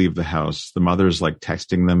do leave the house, the mother's like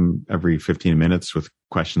texting them every 15 minutes with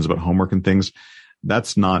questions about homework and things.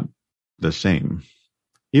 That's not the same.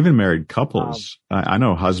 Even married couples, I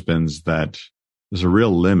know husbands that there's a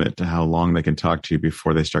real limit to how long they can talk to you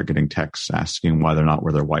before they start getting texts asking why they're not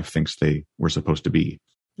where their wife thinks they were supposed to be.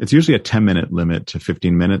 It's usually a 10-minute limit to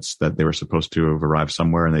 15 minutes that they were supposed to have arrived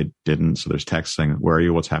somewhere and they didn't. So there's texts saying, where are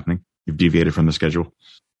you? What's happening? You've deviated from the schedule.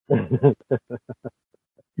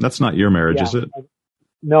 That's not your marriage, is it?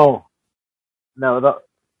 No.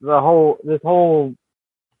 This whole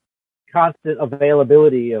constant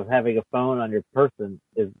availability of having a phone on your person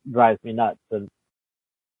drives me nuts. And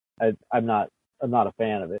I'm not not a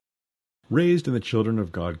fan of it. Raised in the Children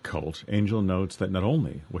of God cult, Angel notes that not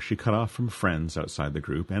only was she cut off from friends outside the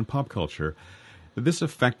group and pop culture, that this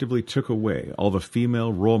effectively took away all the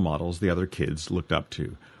female role models the other kids looked up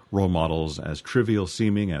to. Role models as trivial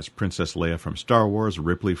seeming as Princess Leia from Star Wars,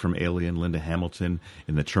 Ripley from Alien, Linda Hamilton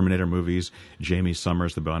in the Terminator movies, Jamie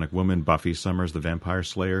Summers, the Bionic Woman, Buffy Summers, the Vampire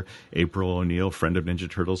Slayer, April O'Neil, friend of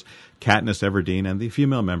Ninja Turtles, Katniss Everdeen, and the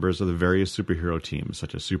female members of the various superhero teams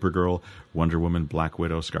such as Supergirl, Wonder Woman, Black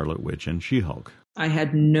Widow, Scarlet Witch, and She-Hulk. I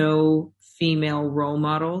had no female role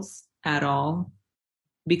models at all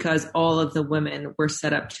because all of the women were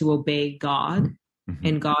set up to obey God,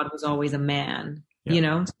 and God was always a man. Yeah. You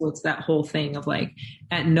know, so it's that whole thing of like,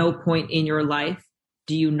 at no point in your life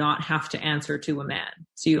do you not have to answer to a man.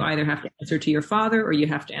 So you either have to answer to your father, or you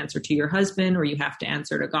have to answer to your husband, or you have to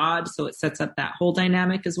answer to God. So it sets up that whole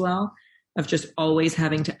dynamic as well of just always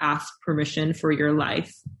having to ask permission for your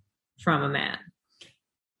life from a man.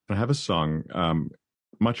 I have a song,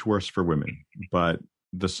 much worse for women, but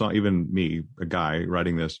the song, even me, a guy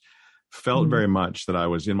writing this, felt very much that I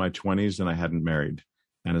was in my 20s and I hadn't married.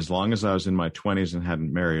 And as long as I was in my 20s and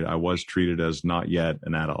hadn't married, I was treated as not yet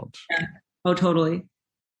an adult. Yeah. Oh, totally.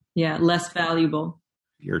 Yeah, less valuable.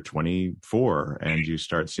 You're 24 and you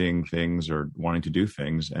start seeing things or wanting to do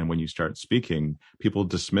things. And when you start speaking, people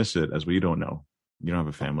dismiss it as, well, you don't know. You don't have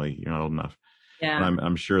a family. You're not old enough. Yeah. And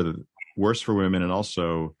I'm sure that worse for women, and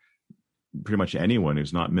also pretty much anyone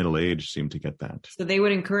who's not middle-aged seemed to get that. So they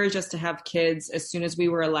would encourage us to have kids as soon as we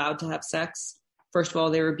were allowed to have sex. First of all,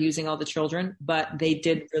 they were abusing all the children, but they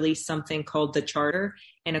did release something called the Charter.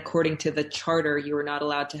 And according to the Charter, you were not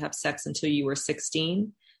allowed to have sex until you were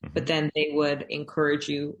 16. But then they would encourage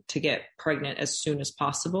you to get pregnant as soon as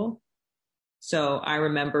possible. So I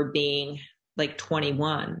remember being like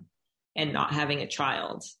 21 and not having a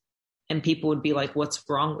child. And people would be like, what's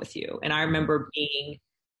wrong with you? And I remember being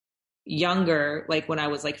younger, like when I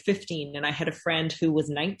was like 15, and I had a friend who was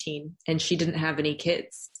 19 and she didn't have any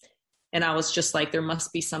kids. And I was just like, there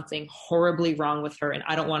must be something horribly wrong with her. And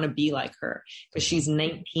I don't want to be like her because she's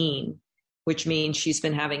 19, which means she's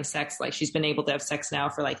been having sex. Like she's been able to have sex now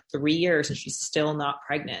for like 3 years and she's still not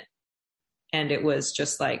pregnant. And it was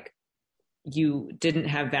just like, you didn't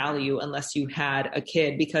have value unless you had a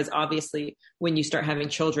kid, because obviously when you start having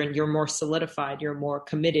children, you're more solidified, you're more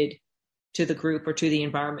committed to the group or to the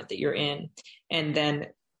environment that you're in. And then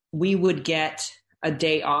we would get a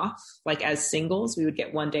day off, like as singles, we would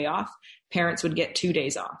get 1 day off. Parents would get 2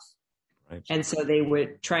 days off. Right. And so they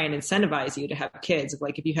would try and incentivize you to have kids.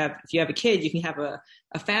 Like if you have a kid, you can have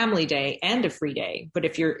a family day and a free day. But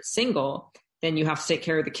if you're single, then you have to take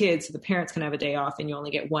care of the kids. So the parents can have a day off and you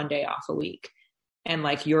only get 1 day off a week. And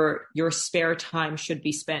like your spare time should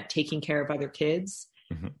be spent taking care of other kids,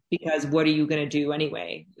 because what are you going to do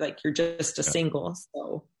anyway? Like you're just a single.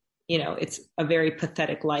 So you know, it's a very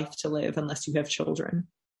pathetic life to live unless you have children.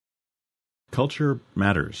 Culture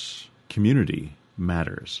matters. Community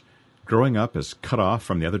matters. Growing up as cut off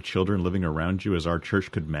from the other children living around you as our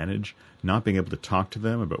church could manage, not being able to talk to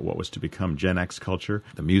them about what was to become Gen X culture,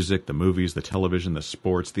 the music, the movies, the television, the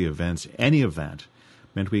sports, the events, any of that,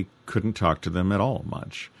 meant we couldn't talk to them at all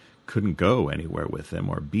much, couldn't go anywhere with them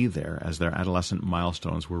or be there as their adolescent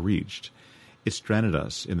milestones were reached. It stranded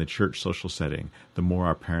us in the church social setting the more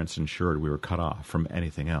our parents ensured we were cut off from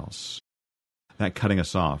anything else. That cutting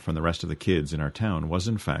us off from the rest of the kids in our town was,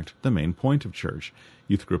 in fact, the main point of church,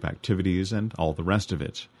 youth group activities, and all the rest of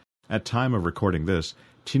it. At time of recording this,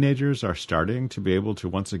 teenagers are starting to be able to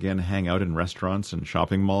once again hang out in restaurants and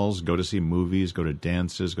shopping malls, go to see movies, go to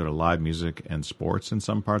dances, go to live music and sports in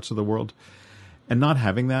some parts of the world. And not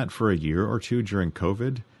having that for a year or two during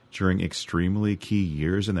COVID, during extremely key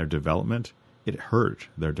years in their development, it hurt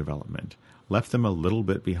their development, left them a little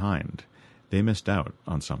bit behind. They missed out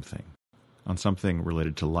on something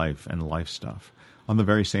related to life and life stuff, on the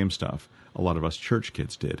very same stuff a lot of us church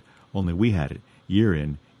kids did, only we had it year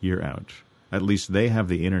in, year out. At least they have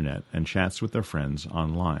the internet and chats with their friends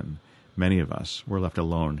online. Many of us were left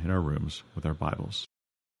alone in our rooms with our Bibles.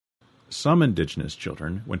 Some Indigenous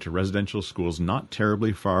children went to residential schools not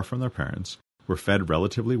terribly far from their parents, were fed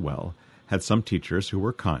relatively well, had some teachers who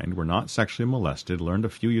were kind, were not sexually molested, learned a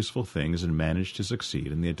few useful things, and managed to succeed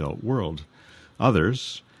in the adult world.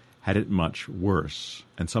 Others had it much worse,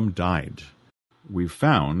 and some died. We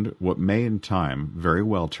found what may in time very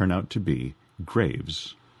well turn out to be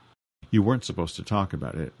graves. You weren't supposed to talk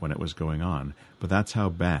about it when it was going on, but that's how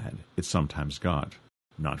bad it sometimes got.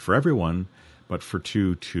 Not for everyone, but for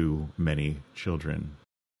too many children.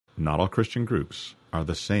 Not all Christian groups are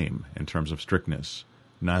the same in terms of strictness.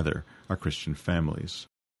 Neither are Christian families.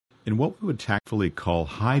 In what we would tactfully call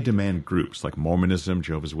high-demand groups like Mormonism,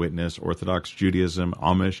 Jehovah's Witness, Orthodox Judaism,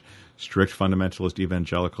 Amish, strict fundamentalist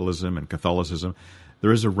evangelicalism, and Catholicism,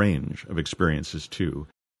 there is a range of experiences too.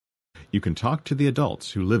 You can talk to the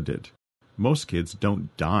adults who lived it. Most kids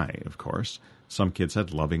don't die, of course. Some kids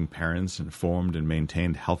had loving parents and formed and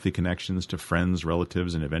maintained healthy connections to friends,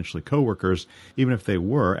 relatives, and eventually coworkers, even if they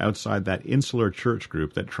were outside that insular church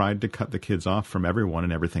group that tried to cut the kids off from everyone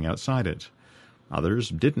and everything outside it. Others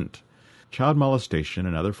didn't. Child molestation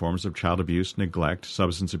and other forms of child abuse, neglect,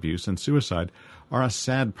 substance abuse, and suicide are a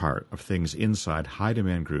sad part of things inside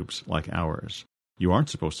high-demand groups like ours. You aren't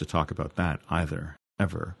supposed to talk about that either,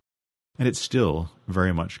 ever. And it's still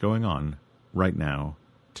very much going on right now,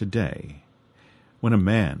 today. When a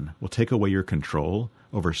man will take away your control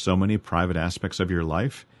over so many private aspects of your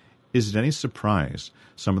life, is it any surprise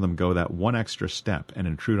some of them go that one extra step and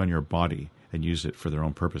intrude on your body and use it for their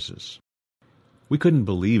own purposes? We couldn't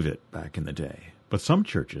believe it back in the day, but some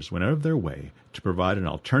churches went out of their way to provide an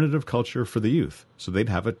alternative culture for the youth, so they'd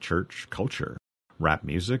have a church culture. Rap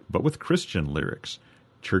music, but with Christian lyrics.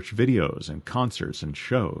 Church videos and concerts and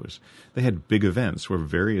shows. They had big events where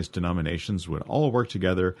various denominations would all work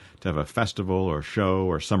together to have a festival or show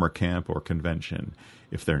or summer camp or convention.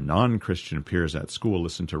 If their non-Christian peers at school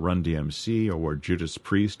listened to Run DMC or wore Judas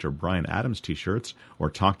Priest or Bryan Adams t-shirts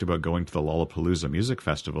or talked about going to the Lollapalooza Music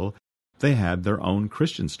Festival, they had their own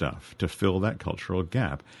Christian stuff to fill that cultural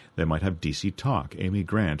gap. They might have DC Talk, Amy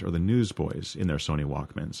Grant, or the Newsboys in their Sony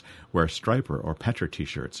Walkmans, wear Striper or Petra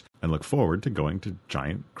t-shirts, and look forward to going to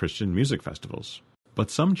giant Christian music festivals.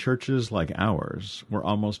 But some churches like ours were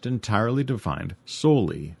almost entirely defined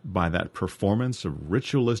solely by that performance of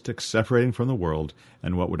ritualistic separating from the world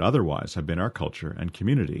and what would otherwise have been our culture and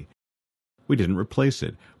community. We didn't replace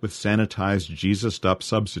it with sanitized, Jesus-up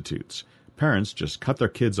substitutes. Parents just cut their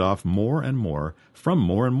kids off more and more from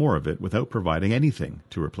more and more of it without providing anything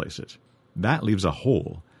to replace it. That leaves a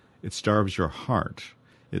hole. It starves your heart.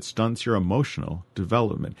 It stunts your emotional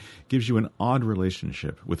development, gives you an odd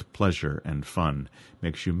relationship with pleasure and fun,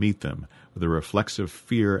 makes you meet them with a reflexive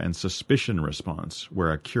fear and suspicion response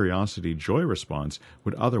where a curiosity-joy response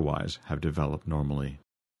would otherwise have developed normally.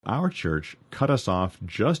 Our church cut us off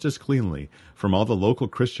just as cleanly from all the local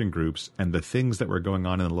Christian groups and the things that were going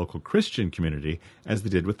on in the local Christian community as they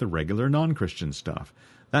did with the regular non-Christian stuff.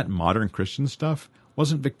 That modern Christian stuff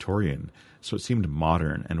wasn't Victorian, so it seemed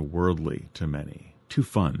modern and worldly to many, too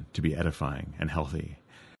fun to be edifying and healthy.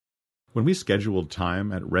 When we scheduled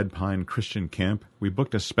time at Red Pine Christian Camp, we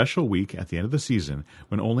booked a special week at the end of the season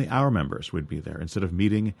when only our members would be there instead of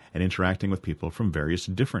meeting and interacting with people from various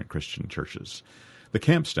different Christian churches. The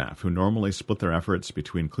camp staff, who normally split their efforts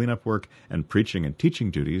between cleanup work and preaching and teaching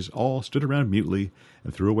duties, all stood around mutely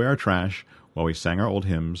and threw away our trash while we sang our old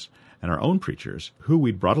hymns, and our own preachers, who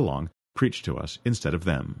we'd brought along, preached to us instead of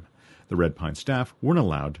them. The Red Pine staff weren't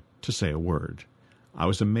allowed to say a word. I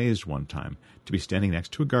was amazed one time to be standing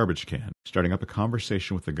next to a garbage can, starting up a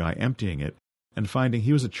conversation with the guy emptying it, and finding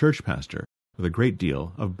he was a church pastor with a great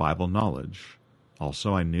deal of Bible knowledge.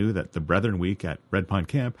 Also, I knew that the Brethren Week at Red Pine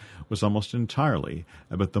Camp was almost entirely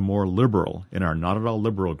about the more liberal in our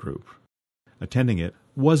not-at-all-liberal group. Attending it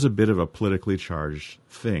was a bit of a politically charged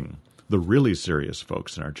thing. The really serious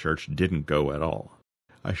folks in our church didn't go at all.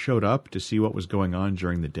 I showed up to see what was going on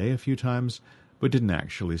during the day a few times, but didn't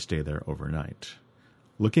actually stay there overnight.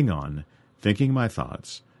 Looking on, thinking my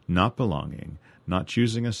thoughts, not belonging, not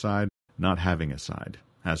choosing a side, not having a side,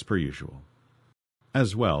 as per usual.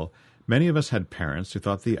 As well, many of us had parents who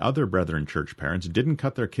thought the other Brethren church parents didn't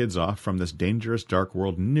cut their kids off from this dangerous dark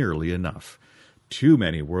world nearly enough. Too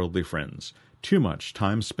many worldly friends, too much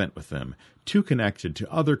time spent with them, too connected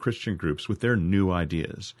to other Christian groups with their new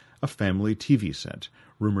ideas, a family TV set,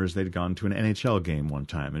 rumors they'd gone to an NHL game one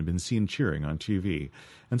time and been seen cheering on TV.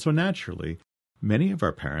 And so naturally, many of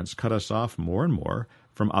our parents cut us off more and more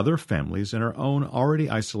from other families in our own already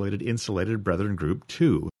isolated, insulated Brethren group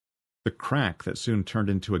too. The crack that soon turned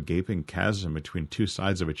into a gaping chasm between two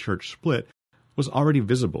sides of a church split was already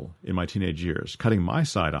visible in my teenage years, cutting my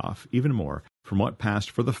side off even more from what passed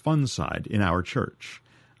for the fun side in our church.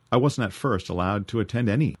 I wasn't at first allowed to attend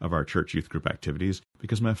any of our church youth group activities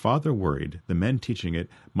because my father worried the men teaching it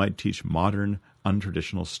might teach modern,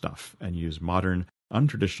 untraditional stuff and use modern,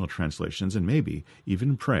 untraditional translations and maybe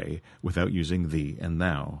even pray without using thee and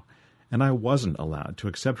thou. And I wasn't allowed to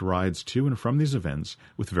accept rides to and from these events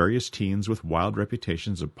with various teens with wild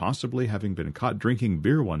reputations of possibly having been caught drinking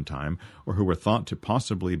beer one time or who were thought to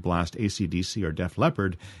possibly blast AC/DC or Def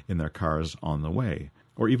Leppard in their cars on the way,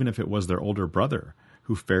 or even if it was their older brother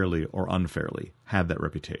who fairly or unfairly had that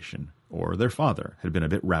reputation, or their father had been a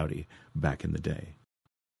bit rowdy back in the day.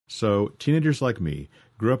 So teenagers like me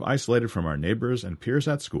grew up isolated from our neighbors and peers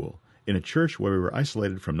at school, in a church where we were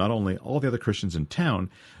isolated from not only all the other Christians in town,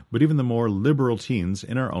 but even the more liberal teens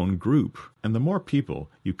in our own group. And the more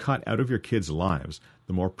people you cut out of your kids' lives,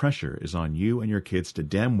 the more pressure is on you and your kids to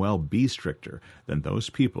damn well be stricter than those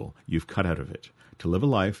people you've cut out of it, to live a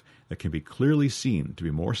life that can be clearly seen to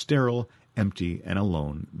be more sterile, empty, and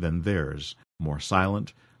alone than theirs, more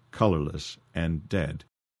silent, colorless, and dead.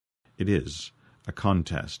 It is a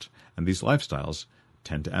contest, and these lifestyles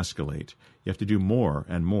tend to escalate. You have to do more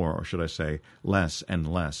and more, or should I say, less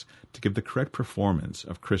and less, to give the correct performance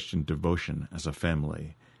of Christian devotion as a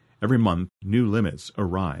family. Every month, new limits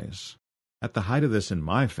arise. At the height of this in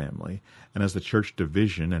my family, and as the church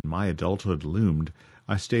division and my adulthood loomed,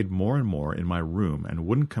 I stayed more and more in my room and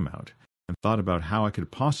wouldn't come out, and thought about how I could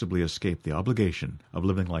possibly escape the obligation of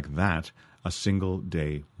living like that a single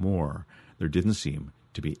day more. There didn't seem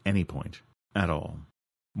to be any point at all.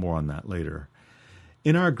 More on that later.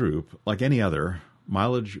 In our group, like any other,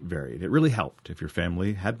 mileage varied. It really helped if your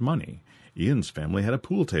family had money. Ian's family had a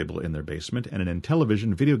pool table in their basement and an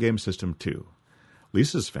Intellivision video game system too.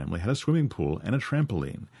 Lisa's family had a swimming pool and a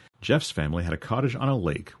trampoline. Jeff's family had a cottage on a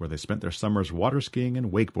lake where they spent their summers water skiing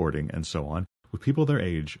and wakeboarding and so on, with people their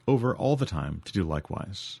age over all the time to do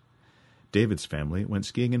likewise. David's family went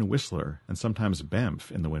skiing in Whistler and sometimes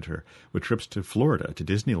Banff in the winter, with trips to Florida, to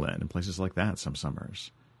Disneyland, and places like that some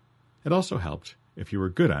summers. It also helped if you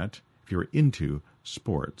were into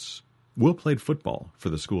sports. Will played football for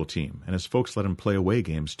the school team, and his folks let him play away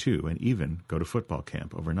games too, and even go to football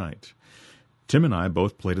camp overnight. Tim and I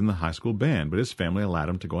both played in the high school band, but his family allowed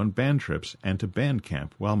him to go on band trips and to band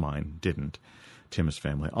camp, while mine didn't. Tim's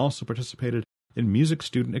family also participated in music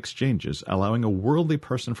student exchanges, allowing a worldly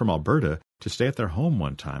person from Alberta to stay at their home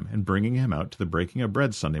one time and bringing him out to the breaking of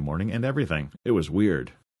bread Sunday morning and everything. It was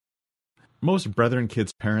weird. Most Brethren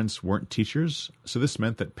kids' parents weren't teachers, so this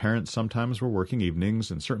meant that parents sometimes were working evenings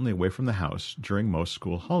and certainly away from the house during most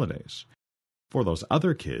school holidays. For those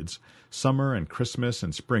other kids, summer and Christmas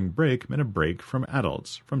and spring break meant a break from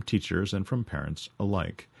adults, from teachers, and from parents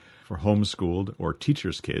alike. For homeschooled or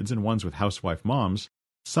teachers' kids and ones with housewife moms,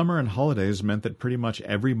 summer and holidays meant that pretty much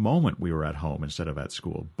every moment we were at home instead of at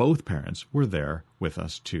school, both parents were there with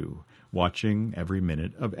us too, watching every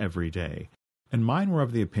minute of every day. And mine were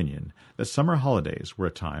of the opinion that summer holidays were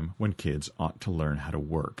a time when kids ought to learn how to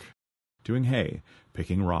work. Doing hay,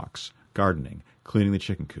 picking rocks, gardening, cleaning the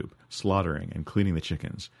chicken coop, slaughtering and cleaning the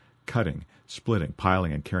chickens, cutting, splitting,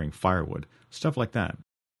 piling and carrying firewood, stuff like that.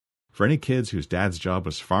 For any kids whose dad's job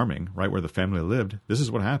was farming right where the family lived, this is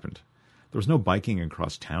what happened. There was no biking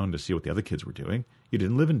across town to see what the other kids were doing. You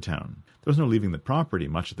didn't live in town. There was no leaving the property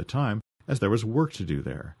much at the time, as there was work to do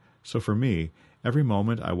there. So for me, every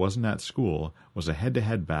moment I wasn't at school was a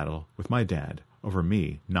head-to-head battle with my dad over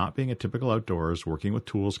me not being a typical outdoors, working with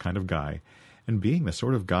tools kind of guy, and being the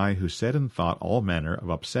sort of guy who said and thought all manner of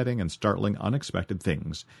upsetting and startling unexpected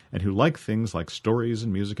things, and who liked things like stories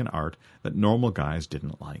and music and art that normal guys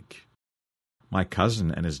didn't like. My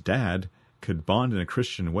cousin and his dad could bond in a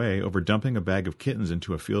Christian way over dumping a bag of kittens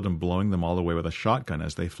into a field and blowing them all away with a shotgun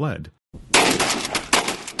as they fled.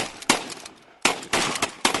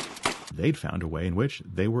 They'd found a way in which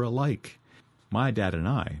they were alike. My dad and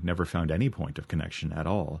I never found any point of connection at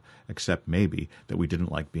all, except maybe that we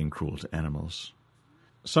didn't like being cruel to animals.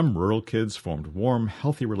 Some rural kids formed warm,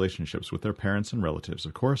 healthy relationships with their parents and relatives,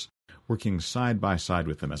 of course, working side by side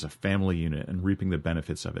with them as a family unit and reaping the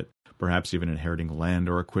benefits of it, perhaps even inheriting land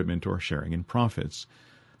or equipment or sharing in profits.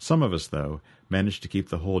 Some of us, though, managed to keep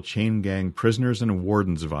the whole chain gang prisoners and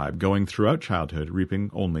wardens vibe going throughout childhood,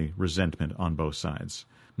 reaping only resentment on both sides.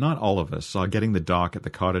 Not all of us saw getting the dock at the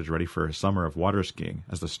cottage ready for a summer of water skiing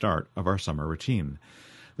as the start of our summer routine.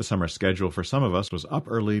 The summer schedule for some of us was up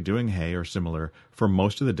early doing hay or similar for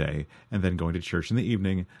most of the day and then going to church in the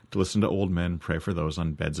evening to listen to old men pray for those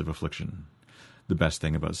on beds of affliction. The best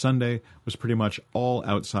thing about Sunday was pretty much all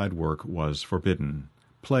outside work was forbidden.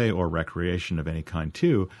 Play or recreation of any kind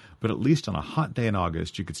too, but at least on a hot day in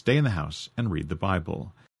August you could stay in the house and read the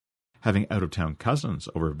Bible. Having out-of-town cousins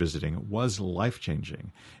over visiting was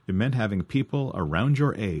life-changing. It meant having people around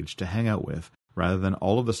your age to hang out with, rather than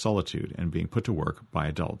all of the solitude and being put to work by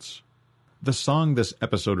adults. The song this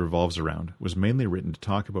episode revolves around was mainly written to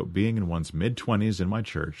talk about being in one's mid-20s in my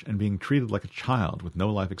church and being treated like a child with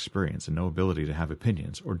no life experience and no ability to have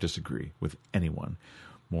opinions or disagree with anyone.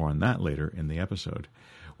 More on that later in the episode.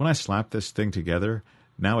 When I slapped this thing together,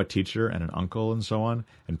 now a teacher and an uncle and so on,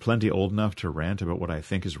 and plenty old enough to rant about what I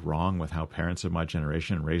think is wrong with how parents of my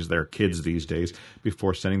generation raise their kids these days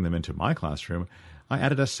before sending them into my classroom, I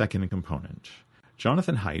added a second component.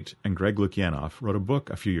 Jonathan Haidt and Greg Lukianoff wrote a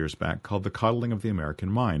book a few years back called The Coddling of the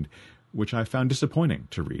American Mind, which I found disappointing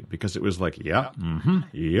to read because it was like, yep.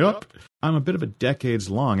 I'm a bit of a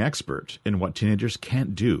decades-long expert in what teenagers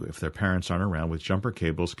can't do if their parents aren't around with jumper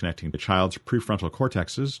cables connecting the child's prefrontal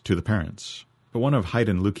cortexes to the parents. But one of Haidt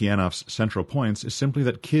and Lukianoff's central points is simply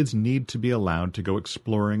that kids need to be allowed to go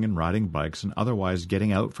exploring and riding bikes and otherwise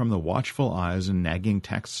getting out from the watchful eyes and nagging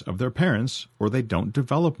texts of their parents, or they don't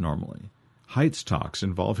develop normally. Haidt's talks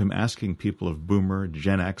involve him asking people of Boomer,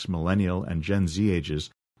 Gen X, Millennial, and Gen Z ages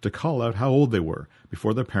to call out how old they were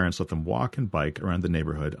before their parents let them walk and bike around the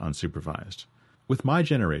neighborhood unsupervised. With my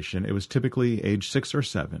generation, it was typically age 6 or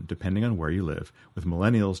 7, depending on where you live, with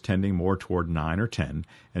millennials tending more toward 9 or 10,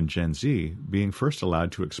 and Gen Z being first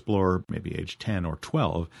allowed to explore maybe age 10 or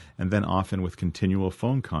 12, and then often with continual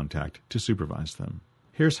phone contact to supervise them.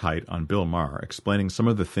 Here's Haidt on Bill Maher explaining some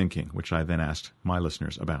of the thinking, which I then asked my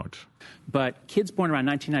listeners about. But kids born around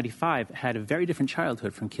 1995 had a very different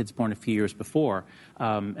childhood from kids born a few years before.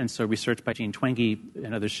 And so research by Gene Twenge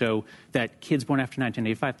and others show that kids born after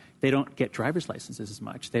 1985, they don't get driver's licenses as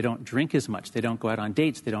much. They don't drink as much. They don't go out on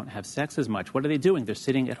dates. They don't have sex as much. What are they doing? They're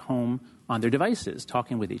sitting at home on their devices,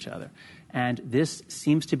 talking with each other. And this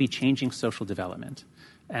seems to be changing social development.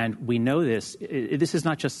 And we know this. This is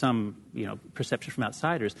not just some, perception from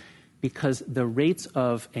outsiders, because the rates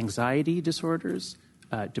of anxiety disorders,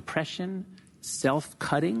 depression,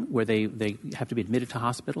 self-cutting, where they have to be admitted to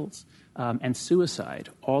hospitals, and suicide,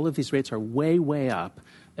 all of these rates are way, way up,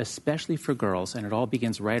 especially for girls, and it all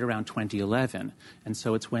begins right around 2011. And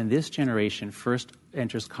so it's when this generation first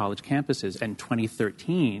enters college campuses, and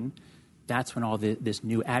 2013, that's when all this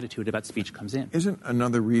new attitude about speech comes in. Isn't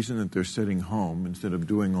another reason that they're sitting home instead of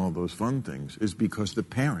doing all those fun things is because the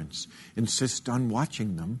parents insist on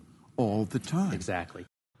watching them all the time? Exactly.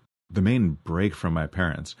 The main break from my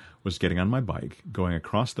parents was getting on my bike, going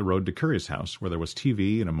across the road to Curry's house, where there was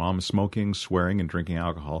TV and a mom smoking, swearing, and drinking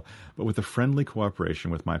alcohol, but with a friendly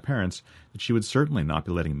cooperation with my parents that she would certainly not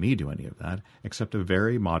be letting me do any of that, except a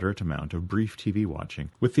very moderate amount of brief TV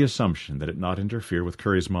watching, with the assumption that it not interfere with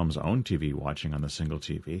Curry's mom's own TV watching on the single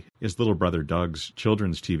TV, his little brother Doug's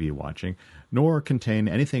children's TV watching, nor contain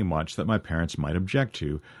anything much that my parents might object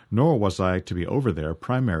to, nor was I to be over there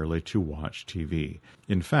primarily to watch TV.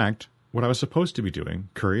 In fact, what I was supposed to be doing,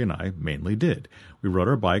 Curry and I mainly did. We rode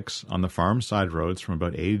our bikes on the farm side roads from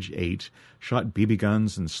about age 8, shot BB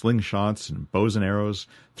guns and slingshots and bows and arrows,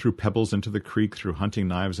 threw pebbles into the creek, threw hunting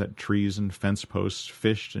knives at trees and fence posts,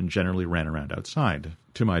 fished, and generally ran around outside.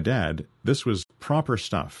 To my dad, this was proper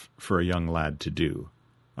stuff for a young lad to do.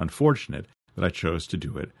 Unfortunate that I chose to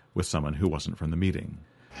do it with someone who wasn't from the meeting.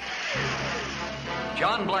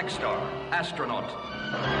 John Blackstar, astronaut.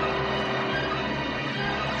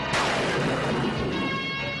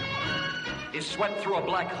 Is swept through a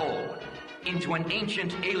black hole into an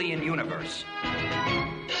ancient alien universe.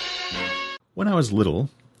 When I was little,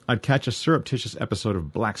 I'd catch a surreptitious episode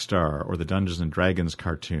of Black Star or the Dungeons & Dragons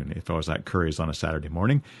cartoon if I was at Curry's on a Saturday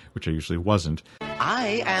morning, which I usually wasn't.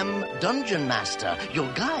 I am Dungeon Master,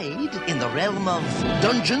 your guide in the realm of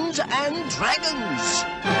Dungeons and Dragons.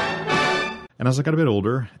 And as I got a bit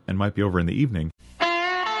older and might be over in the evening,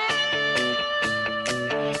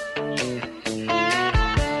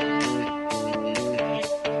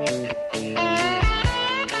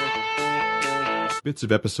 bits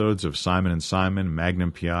of episodes of Simon & Simon,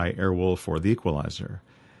 Magnum P.I., Airwolf, or The Equalizer.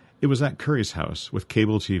 It was at Curry's house with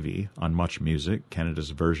cable TV on Much Music,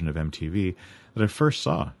 Canada's version of MTV, that I first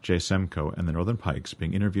saw Jay Semko and the Northern Pikes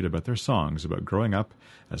being interviewed about their songs about growing up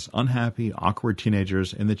as unhappy, awkward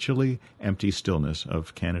teenagers in the chilly, empty stillness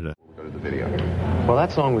of Canada. Go to the video. Well,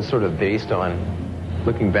 that song was sort of based on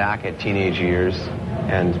looking back at teenage years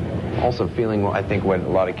and also feeling, I think, what a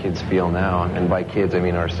lot of kids feel now. And by kids, I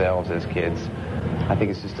mean ourselves as kids. I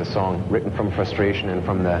think it's just a song written from frustration and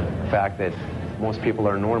from the fact that most people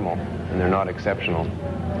are normal and they're not exceptional.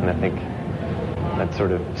 And I think that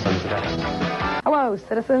sort of sums it up. Hello,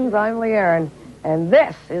 citizens. I'm Lee Aaron, and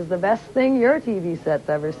this is the best thing your TV set's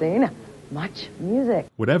ever seen. Much Music.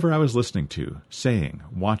 Whatever I was listening to, saying,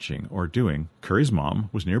 watching, or doing, Curry's mom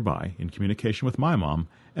was nearby in communication with my mom,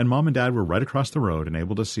 and Mom and Dad were right across the road and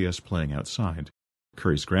able to see us playing outside.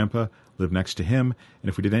 Curry's grandpa lived next to him, and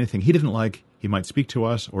if we did anything he didn't like, he might speak to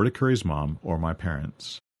us or to Curry's mom or my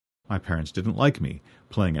parents. My parents didn't like me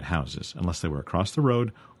playing at houses unless they were across the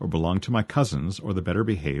road or belonged to my cousins or the better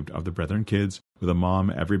behaved of the brethren kids with a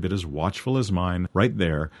mom every bit as watchful as mine right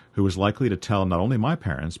there who was likely to tell not only my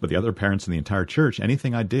parents but the other parents in the entire church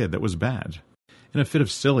anything I did that was bad. In a fit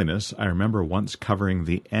of silliness, I remember once covering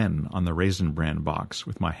the N on the Raisin Bran box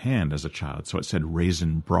with my hand as a child so it said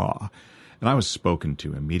Raisin Bra. and I was spoken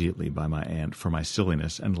to immediately by my aunt for my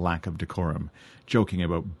silliness and lack of decorum. Joking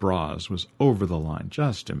about bras was over the line,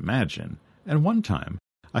 just imagine. And one time,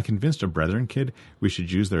 I convinced a Brethren kid we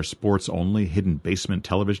should use their sports-only hidden basement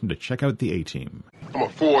television to check out the A-Team. I'm gonna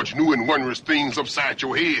forge new and wondrous things upside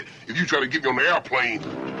your head if you try to get me on the airplane.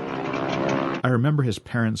 I remember his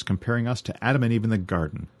parents comparing us to Adam and Eve in the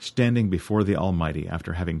garden, standing before the Almighty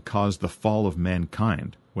after having caused the fall of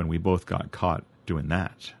mankind when we both got caught doing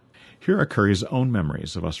that. Here are Curry's own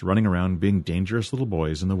memories of us running around being dangerous little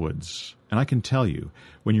boys in the woods. And I can tell you,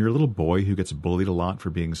 when you're a little boy who gets bullied a lot for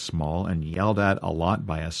being small and yelled at a lot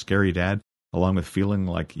by a scary dad, along with feeling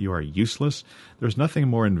like you are useless, there's nothing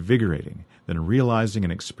more invigorating than realizing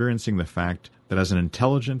and experiencing the fact that as an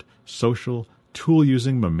intelligent, social,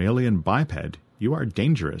 tool-using mammalian biped, you are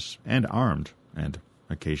dangerous and armed and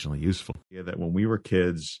occasionally useful. That when we were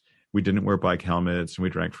kids, we didn't wear bike helmets and we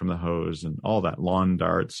drank from the hose and all that, lawn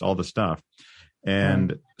darts, all the stuff.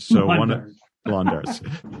 And so lawn darts.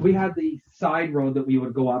 We had the side road that we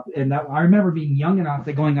would go up, and that I remember being young enough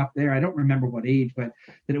that going up there, I don't remember what age, but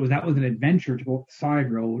that was an adventure to go up the side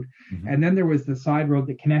road. Mm-hmm. And then there was the side road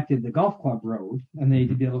that connected the golf club road, and then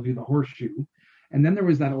you'd be able to do the horseshoe. And then there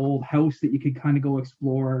was that old house that you could kind of go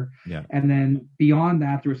explore. Yeah. And then beyond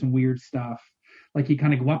that, there was some weird stuff. Like you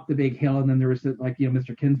kind of go up the big hill, and then there was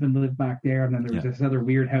Mr. Kinsman lived back there, and then there was this other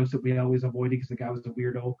weird house that we always avoided because the guy was a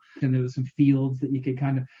weirdo. And there was some fields that you could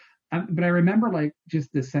kind of. But I remember like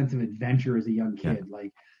just the sense of adventure as a young kid,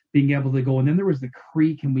 like being able to go. And then there was the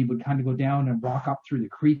creek, and we would kind of go down and walk up through the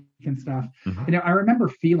creek and stuff. Mm-hmm. And I remember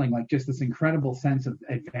feeling like just this incredible sense of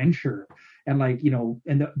adventure, and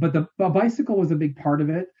but the bicycle was a big part of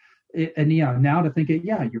it. Now to think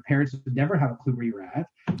your parents would never have a clue where you're at.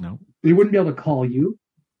 No, they wouldn't be able to call you.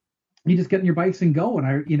 You just get on your bikes and go,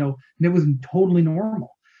 and it was totally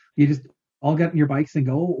normal. You just all get on your bikes and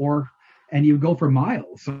go, and you go for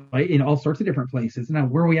miles, right, in all sorts of different places. Now,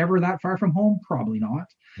 were we ever that far from home? Probably not.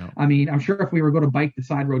 No. I mean, I'm sure if we were going to bike the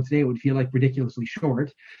side road today, it would feel like ridiculously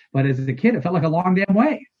short. But as a kid, it felt like a long damn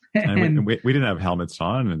way. And we didn't have helmets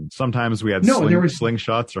on, and sometimes we had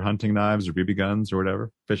slingshots or hunting knives or BB guns or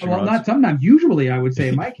whatever. Fishing rods. Not sometimes. Usually, I would say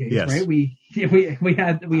in my case, yes. Right? We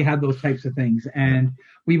had those types of things, and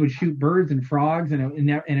we would shoot birds and frogs, and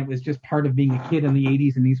it was just part of being a kid in the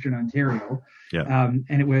 80s in Eastern Ontario. Yeah.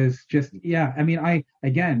 And it was just I mean,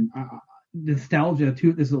 nostalgia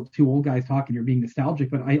too. This is two old guys talking. You're being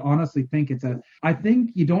nostalgic, but I honestly think I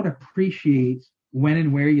think you don't appreciate when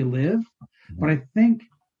and where you live, but I think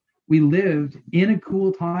we lived in a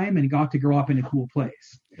cool time and got to grow up in a cool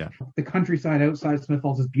place. Yeah. The countryside outside Smith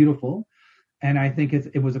Falls is beautiful, and I think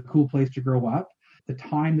it was a cool place to grow up. The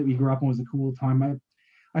time that we grew up in was a cool time.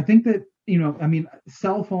 I think that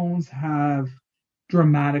cell phones have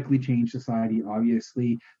dramatically changed society.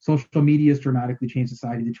 Obviously, social media has dramatically changed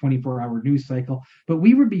society. The 24-hour news cycle, but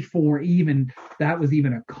we were before even that was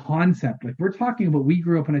even a concept. Like we're talking about, we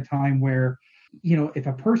grew up in a time where, if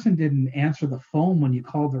a person didn't answer the phone when you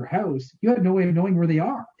called their house, you had no way of knowing where they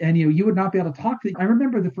are. And, you would not be able to talk to them. I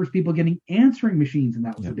remember the first people getting answering machines, and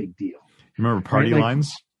that was a big deal. You remember party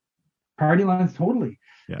lines? Party lines, totally.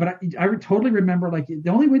 Yeah. But I totally remember, like, the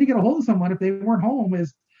only way to get a hold of someone if they weren't home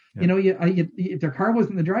is, if their car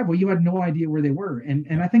wasn't in the driveway, you had no idea where they were.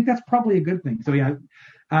 And I think that's probably a good thing. So,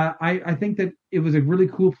 I think that it was a really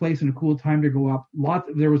cool place and a cool time to go up.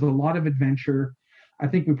 There was a lot of adventure. I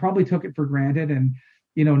think we probably took it for granted. And,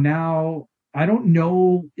 now I don't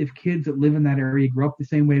know if kids that live in that area grew up the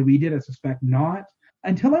same way we did. I suspect not.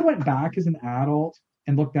 Until I went back as an adult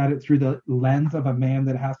and looked at it through the lens of a man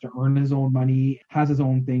that has to earn his own money, has his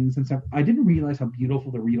own things and stuff, I didn't realize how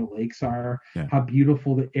beautiful the Rideau Lakes are, how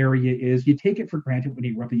beautiful the area is. You take it for granted when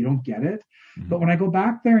you grow up and you don't get it. Mm-hmm. But when I go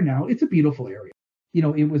back there now, it's a beautiful area.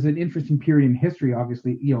 It was an interesting period in history,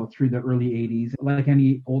 obviously, through the early 80s. Like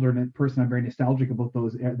any older person, I'm very nostalgic about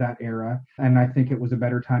that era. And I think it was a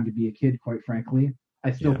better time to be a kid, quite frankly.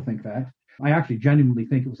 I still think that. I actually genuinely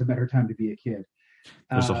think it was a better time to be a kid.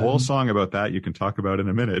 There's a whole song about that you can talk about in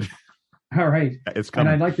a minute. All right. It's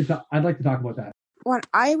coming. And I'd like to talk about that. When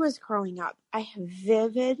I was growing up, I have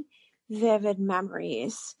vivid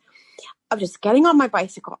memories of just getting on my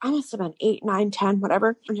bicycle. I must have been 8, 9, 10,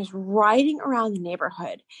 whatever, and just riding around the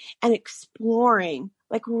neighborhood and exploring,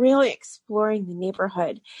 like really exploring the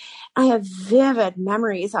neighborhood. I have vivid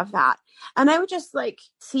memories of that. And I would just like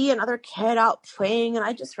see another kid out playing, and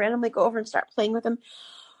I just randomly go over and start playing with him.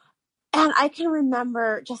 And I can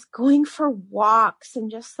remember just going for walks and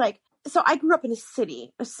just like, so I grew up in a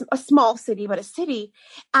city, a small city, but a city.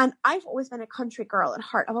 And I've always been a country girl at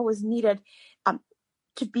heart. I've always needed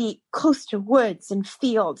to be close to woods and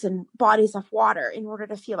fields and bodies of water in order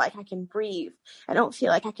to feel like I can breathe. I don't feel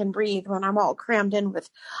like I can breathe when I'm all crammed in with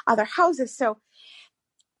other houses. So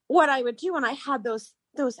what I would do when I had those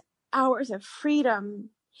hours of freedom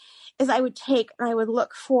is I would take and I would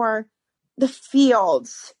look for the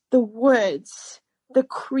fields, the woods, the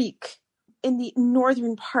creek in the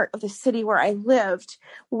northern part of the city where I lived,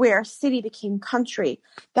 where city became country.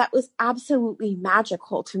 That was absolutely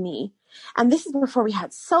magical to me. And this is before we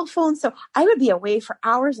had cell phones. So I would be away for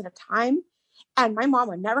hours at a time, and my mom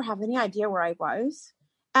would never have any idea where I was.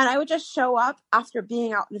 And I would just show up after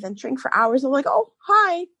being out and adventuring for hours. I'm like, oh,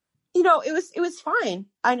 hi. You know, it was fine.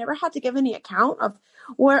 I never had to give any account of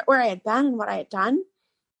where I had been and what I had done.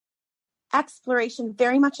 Exploration,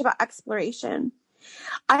 very much about exploration.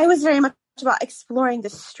 I was very much about exploring the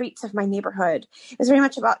streets of my neighborhood. It was very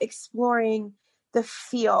much about exploring the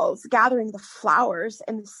fields, gathering the flowers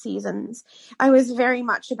and the seasons. I was very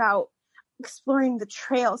much about exploring the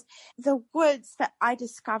trails, the woods that I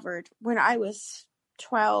discovered when I was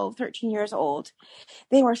 12, 13 years old.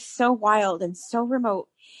 They were so wild and so remote,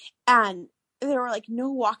 and there were like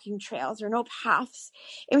no walking trails or no paths.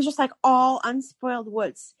 It was just like all unspoiled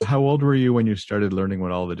woods. How old were you when you started learning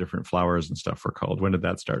what all the different flowers and stuff were called? When did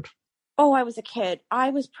that start? Oh, I was a kid.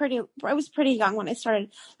 I was pretty young when I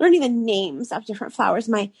started learning the names of different flowers.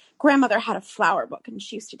 My grandmother had a flower book, and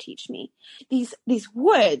she used to teach me these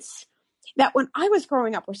woods that when I was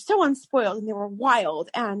growing up were so unspoiled, and they were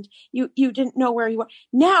wild, and you didn't know where you were.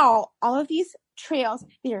 Now, all of these trails,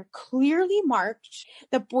 they are clearly marked.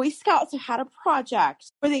 The Boy Scouts have had a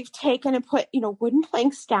project where they've taken and put, wooden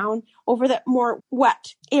planks down over the more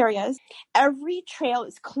wet areas. Every trail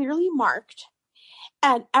is clearly marked.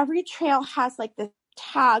 And every trail has like the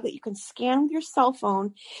tag that you can scan with your cell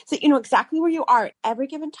phone so that you know exactly where you are at every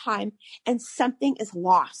given time, and something is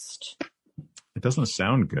lost. It doesn't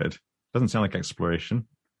sound good. It doesn't sound like exploration.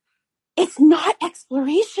 It's not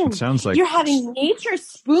exploration. It sounds like you're having nature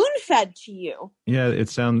spoon-fed to you. Yeah, it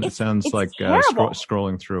sounds like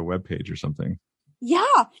scrolling through a web page or something.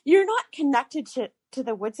 Yeah, you're not connected to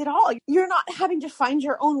the woods at all. You're not having to find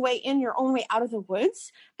your own way in, your own way out of the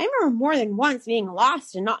woods. I remember more than once being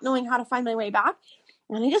lost and not knowing how to find my way back.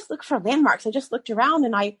 And I just looked for landmarks. I just looked around,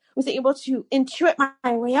 and I was able to intuit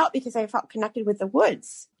my way out because I felt connected with the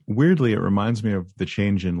woods. Weirdly, it reminds me of the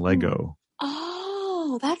change in Lego.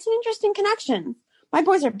 Oh, that's an interesting connection. My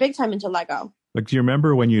boys are big time into Lego. Like, do you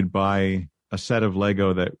remember when you'd buy a set of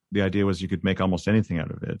Lego that the idea was you could make almost anything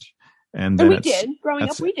out of it? And then we did. Growing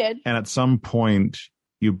up, we did. And at some point,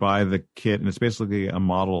 you buy the kit, and it's basically a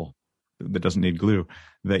model that doesn't need glue,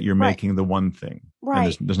 that you're making the one thing.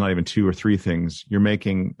 Right. And there's not even two or three things. You're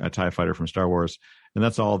making a TIE fighter from Star Wars, and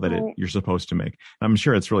that's all that you're supposed to make. And I'm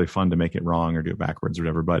sure it's really fun to make it wrong or do it backwards or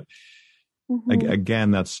whatever, but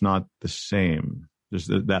again, that's not the same. There's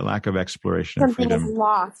that lack of exploration and freedom. Something is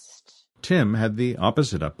lost. Tim had the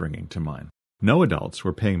opposite upbringing to mine. No adults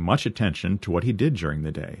were paying much attention to what he did during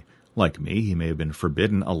the day. Like me, he may have been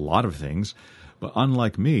forbidden a lot of things, but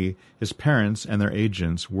unlike me, his parents and their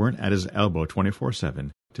agents weren't at his elbow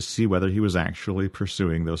 24/7 to see whether he was actually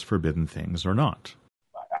pursuing those forbidden things or not.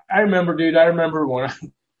 I remember when I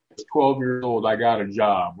was 12 years old, I got a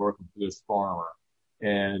job working for this farmer,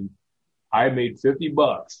 and I made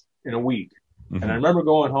 $50 in a week. And I remember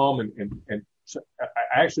going home and I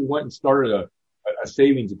actually went and started a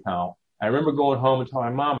savings account. I remember going home and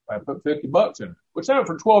telling my mom I put $50 in it, which for a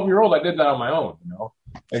 12-year-old, I did that on my own,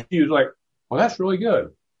 And she was like, well, that's really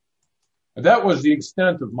good. And that was the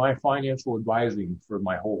extent of my financial advising from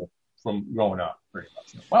growing up, pretty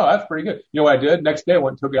much. Wow, that's pretty good. You know what I did? Next day I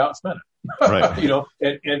went and took it out and spent it. Right.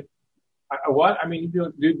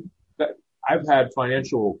 I've had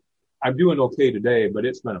I'm doing okay today, but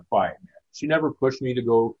it's been a fight, man. She never pushed me to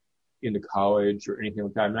go into college or anything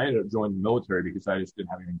like that. And I ended up joining the military because I just didn't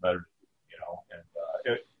have anything better to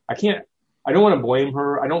do, and I don't want to blame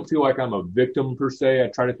her. I don't feel like I'm a victim per se. I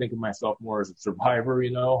try to think of myself more as a survivor,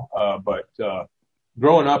 but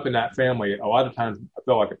growing up in that family, a lot of times I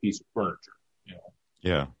felt like a piece of furniture,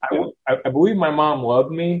 Yeah. I believe my mom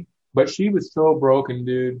loved me, but she was so broken,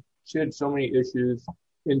 dude. She had so many issues.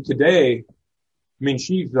 And today,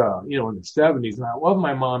 she's, in the 70s, and I love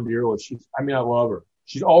my mom dearly. I love her.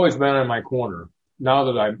 She's always been in my corner. Now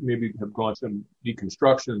that I maybe have gone some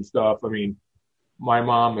deconstruction and stuff, my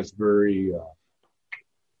mom is very,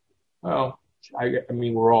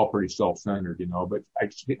 we're all pretty self-centered, but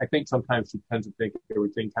I think sometimes she tends to think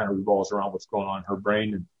everything kind of revolves around what's going on in her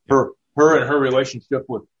brain and her and her relationship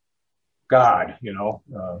with God,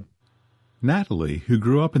 Natalie, who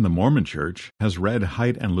grew up in the Mormon church, has read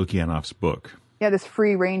Haidt and Lukianoff's book. Yeah, this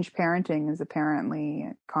free-range parenting is apparently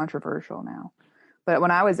controversial now. But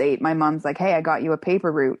when I was 8, my mom's like, hey, I got you a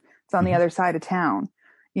paper route. It's on the other side of town.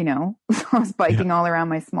 You know, so I was biking all around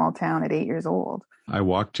my small town at 8 years old. I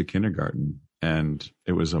walked to kindergarten, and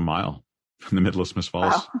it was a mile from the middle of Smith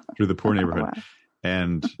Falls through the poor neighborhood. Wow.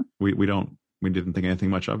 And we didn't think anything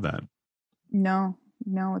much of that. No,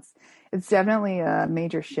 it's definitely a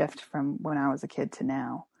major shift from when I was a kid to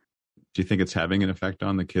now. Do you think it's having an effect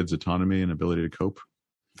on the kids' autonomy and ability to cope?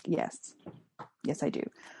 Yes, I do.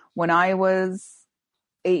 When I was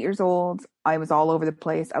 8 years old, I was all over the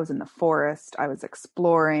place. I was in the forest. I was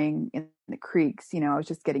exploring in the creeks. You know, I was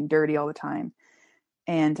just getting dirty all the time.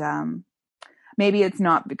 And maybe it's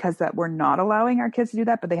not because that we're not allowing our kids to do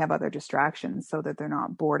that, but they have other distractions so that they're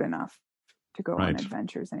not bored enough to go on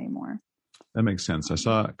adventures anymore. That makes sense. I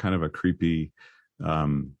saw kind of a creepy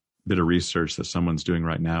bit of research that someone's doing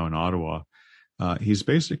right now in Ottawa. He's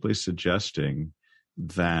basically suggesting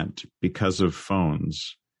that because of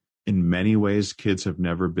phones, in many ways, kids have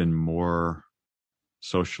never been more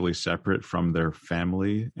socially separate from their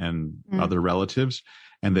family and other relatives,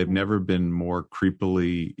 and they've never been more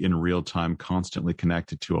creepily in real time, constantly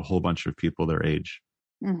connected to a whole bunch of people their age.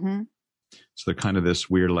 Mm-hmm. So they're kind of this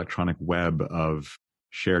weird electronic web of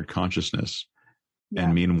shared consciousness. Yeah.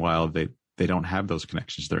 And meanwhile, they don't have those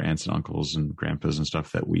connections to their aunts and uncles and grandpas and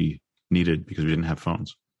stuff that we needed because we didn't have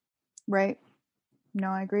phones. Right. No,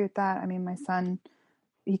 I agree with that. I mean, my son,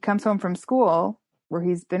 he comes home from school where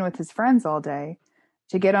he's been with his friends all day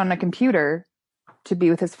to get on a computer to be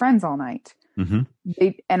with his friends all night. Mm-hmm.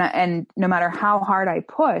 And no matter how hard I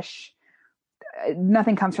push,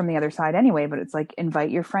 nothing comes from the other side anyway, but it's like,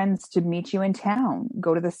 invite your friends to meet you in town,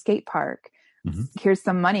 go to the skate park. Mm-hmm. Here's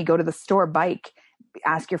some money, go to the store, bike,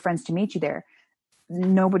 ask your friends to meet you there.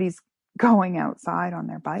 Nobody's going outside on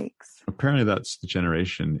their bikes. Apparently that's the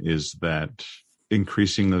generation, is that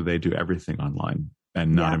increasingly they do everything online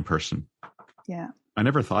and not in person. Yeah. I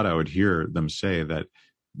never thought I would hear them say that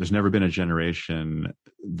there's never been a generation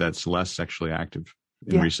that's less sexually active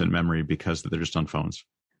in recent memory because they're just on phones.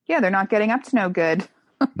 Yeah, they're not getting up to no good.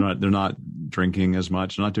 They're not drinking as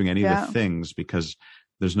much, not doing any of the things because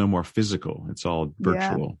there's no more physical. It's all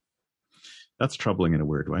virtual. Yeah. That's troubling in a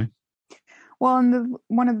weird way. Well, in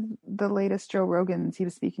one of the latest Joe Rogans, he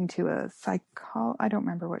was speaking to a I don't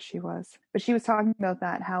remember what she was, but she was talking about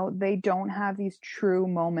that, how they don't have these true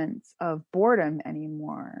moments of boredom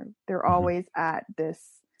anymore. They're always at this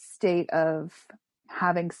state of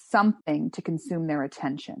having something to consume their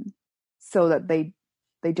attention so that they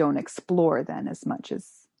don't explore then as much as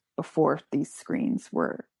before these screens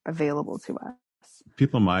were available to us.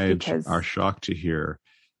 People my age are shocked to hear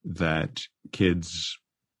that kids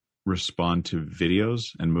respond to videos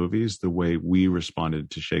and movies the way we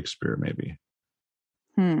responded to Shakespeare, maybe.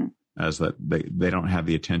 As that they don't have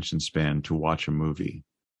the attention span to watch a movie.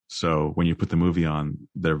 So when you put the movie on,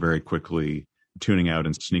 they're very quickly tuning out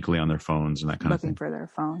and sneakily on their phones and that kind of thing. Looking for their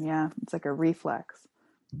phone, yeah. It's like a reflex.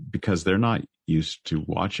 Because they're not used to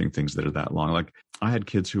watching things that are that long. Like, I had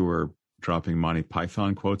kids who were dropping Monty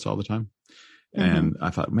Python quotes all the time. And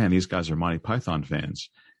I thought, man, these guys are Monty Python fans.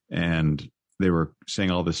 And they were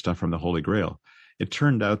saying all this stuff from the Holy Grail. It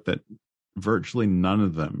turned out that virtually none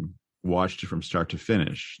of them watched it from start to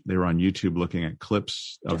finish. They were on YouTube looking at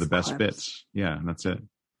clips of the best bits. Yeah, and that's it.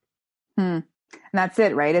 And that's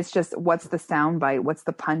it, right? It's just, what's the soundbite? What's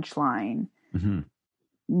the punchline?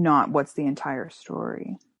 Not what's the entire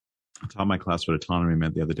story. I taught my class what autonomy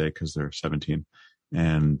meant the other day because they're 17.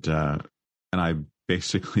 And I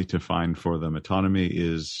basically defined for them, autonomy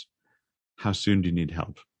is how soon do you need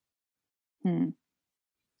help? And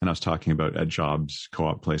I was talking about at jobs,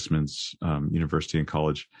 co-op placements, university and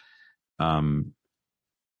college. The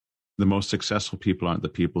most successful people aren't the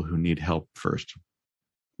people who need help first.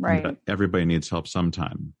 Right. Everybody needs help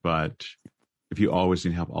sometime. But if you always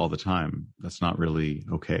need help all the time, that's not really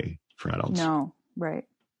okay for adults. No, right.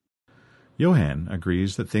 Johan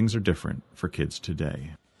agrees that things are different for kids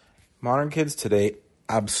today. Modern kids today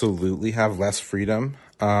absolutely have less freedom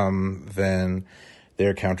than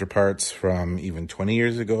their counterparts from even 20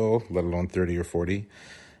 years ago, let alone 30 or 40.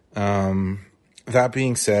 That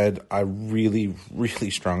being said, I really, really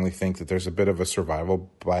strongly think that there's a bit of a survival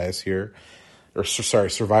bias here,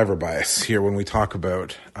 survivor bias here when we talk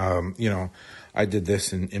about, I did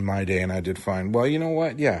this in my day and I did fine. Well, you know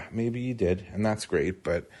what? Yeah, maybe you did, and that's great.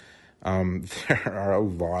 But there are a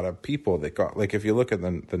lot of people that got, like, if you look at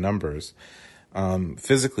the numbers,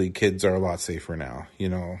 physically, kids are a lot safer now.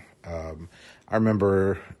 I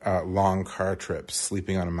remember long car trips,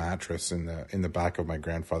 sleeping on a mattress in the back of my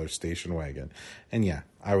grandfather's station wagon. And yeah,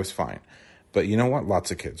 I was fine. But you know what?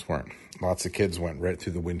 Lots of kids weren't. lots of kids went right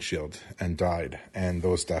through the windshield and died, and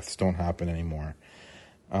those deaths don't happen anymore.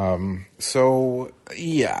 So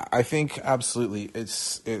yeah, I think absolutely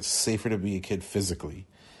it's safer to be a kid physically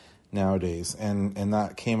nowadays, and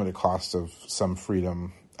that came at a cost of some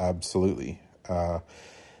freedom. Absolutely. A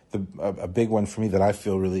big one for me that I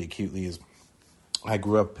feel really acutely is I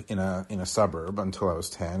grew up in a suburb until I was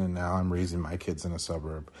 10, and now I'm raising my kids in a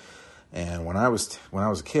suburb. And when I was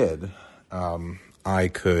a kid, I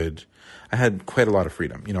had quite a lot of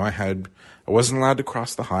freedom. You know, I wasn't allowed to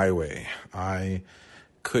cross the highway. I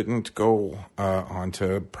couldn't go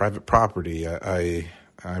onto private property. I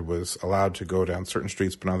was allowed to go down certain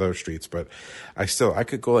streets, but not other streets. But I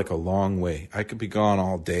could go like a long way. I could be gone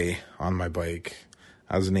all day on my bike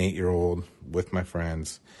as an 8-year-old with my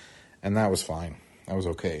friends, and that was fine. That was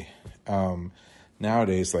okay.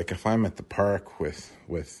 Nowadays, like if I'm at the park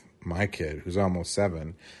with my kid who's almost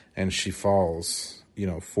 7, and she falls,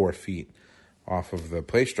 4 feet off of the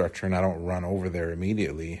play structure, and I don't run over there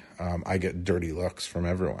immediately, I get dirty looks from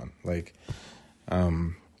everyone. Like,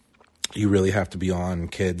 you really have to be on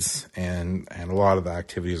kids, and a lot of the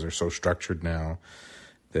activities are so structured now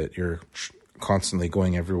that you're constantly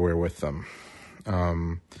going everywhere with them.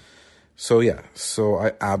 So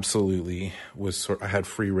I absolutely I had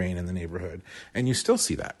free reign in the neighborhood, and you still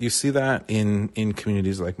see that. You see that in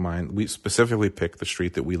communities like mine. We specifically picked the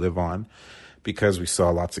street that we live on because we saw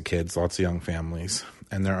lots of kids, lots of young families,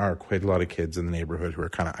 and there are quite a lot of kids in the neighborhood who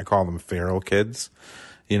are I call them feral kids.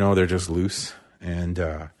 They're just loose,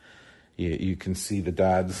 and you can see the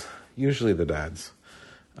dads. Usually the dads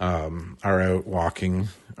are out walking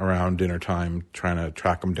around dinner time, trying to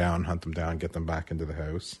track them down, hunt them down, get them back into the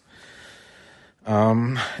house.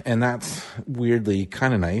 And that's weirdly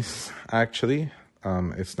kind of nice, actually.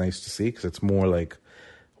 It's nice to see because it's more like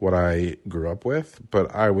what I grew up with,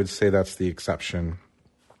 but I would say that's the exception,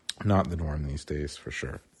 not the norm these days, for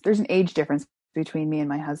sure. There's an age difference between me and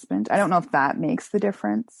my husband. I don't know if that makes the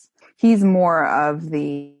difference. He's more of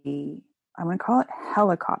the, I want to call it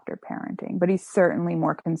helicopter parenting, but he's certainly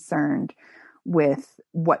more concerned with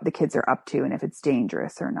what the kids are up to and if it's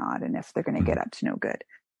dangerous or not, and if they're going to get up to no good.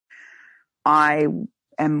 I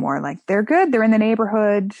am more like, they're good. They're in the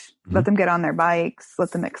neighborhood. Let them get on their bikes. Let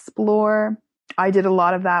them explore. I did a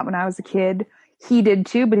lot of that when I was a kid. He did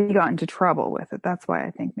too, but he got into trouble with it. That's why I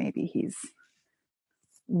think maybe he's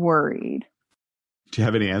worried. Do you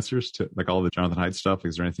have any answers to like all the Jonathan Haidt stuff?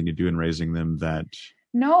 Is there anything you do in raising them that...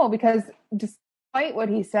 No, because despite what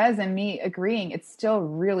he says and me agreeing, it's still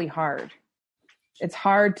really hard. It's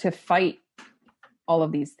hard to fight all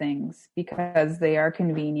of these things because they are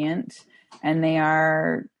convenient and they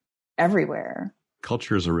are everywhere.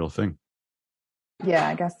 Culture is a real thing. Yeah,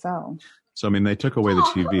 I guess so. So, I mean, they took away the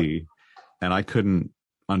TV and I couldn't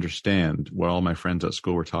understand what all my friends at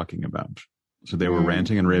school were talking about. So they were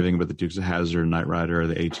ranting and raving about the Dukes of Hazzard, Knight Rider, or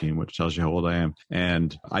the A-Team, which tells you how old I am.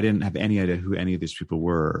 And I didn't have any idea who any of these people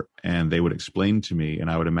were. And they would explain to me, and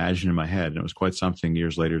I would imagine in my head. And it was quite something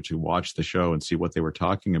years later to watch the show and see what they were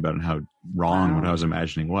talking about and how wrong what I was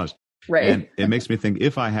imagining was. Right. And it makes me think,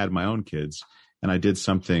 if I had my own kids and I did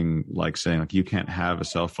something like saying, like, you can't have a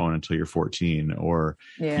cell phone until you're 14, or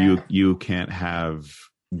you can't have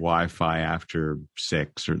Wi-Fi after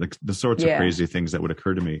 6, or like the sorts of crazy things that would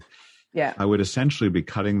occur to me. Yeah. I would essentially be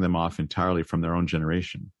cutting them off entirely from their own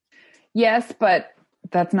generation. Yes, but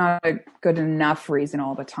that's not a good enough reason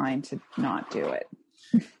all the time to not do it.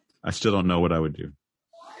 I still don't know what I would do.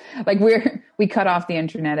 Like we cut off the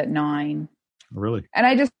internet at 9. Really? And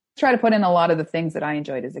I just try to put in a lot of the things that I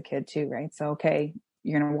enjoyed as a kid too, right? So, okay,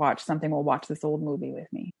 you're going to watch something. We'll watch this old movie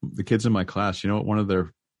with me. The kids in my class, one of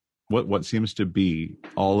their, what seems to be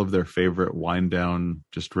all of their favorite wind down,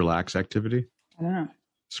 just relax activity? I don't know.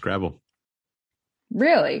 Scrabble.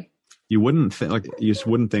 Really? You wouldn't think, you just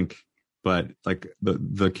wouldn't think, but like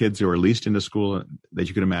the kids who are least into school that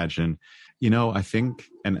you could imagine, I think,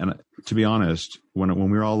 and to be honest, when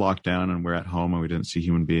we were all locked down and we're at home and we didn't see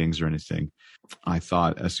human beings or anything, I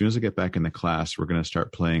thought as soon as I get back in the class, we're going to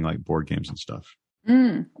start playing like board games and stuff.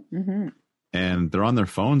 Mm-hmm. And they're on their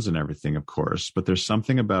phones and everything, of course, but there's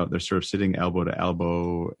something about they're sort of sitting elbow to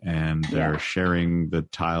elbow and they're sharing the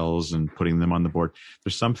tiles and putting them on the board.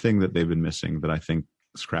 There's something that they've been missing that I think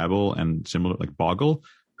Scrabble and similar, like Boggle,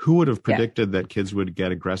 who would have predicted that kids would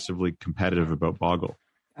get aggressively competitive about Boggle?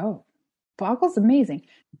 Oh, Boggle's amazing.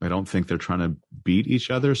 I don't think they're trying to beat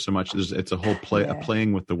each other so much. It's a whole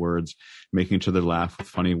playing with the words, making each other laugh with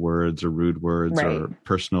funny words or rude words or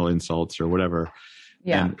personal insults or whatever.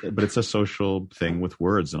 Yeah. But it's a social thing with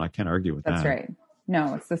words, and I can't argue with that. That's right.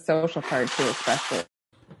 No, it's the social part too, especially.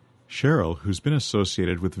 Cheryl, who's been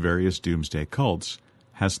associated with various doomsday cults,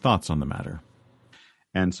 has thoughts on the matter.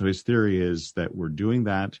 And so his theory is that we're doing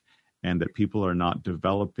that and that people are not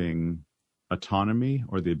developing autonomy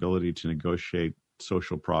or the ability to negotiate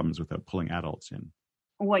social problems without pulling adults in.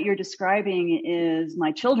 What you're describing is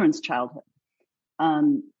my children's childhood,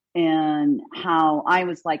 and how I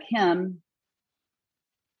was like him,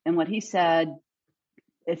 and what he said,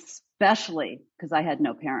 especially because I had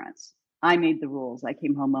no parents. I made the rules. I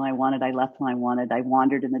came home when I wanted. I left when I wanted. I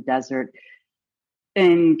wandered in the desert,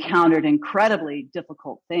 encountered incredibly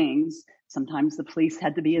difficult things. Sometimes the police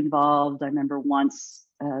had to be involved. I remember once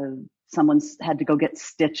someone had to go get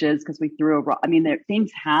stitches because we threw a rock. I mean,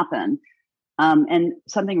 things happen. And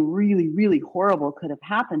something really, really horrible could have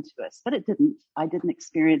happened to us, but it didn't. I didn't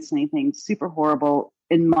experience anything super horrible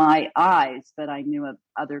in my eyes, but I knew of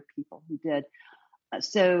other people who did.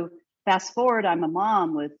 So fast forward, I'm a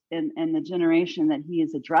mom in the generation that he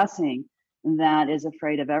is addressing that is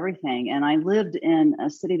afraid of everything. And I lived in a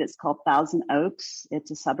city that's called Thousand Oaks.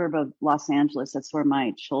 It's a suburb of Los Angeles. That's where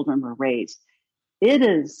my children were raised. It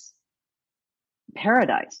is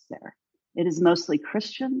paradise there. It is mostly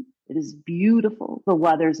Christian. It is beautiful. The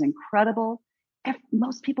weather's incredible.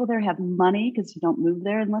 Most people there have money because you don't move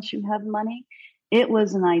there unless you have money. It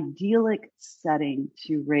was an idyllic setting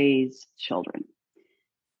to raise children.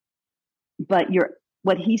 But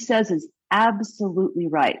what he says is absolutely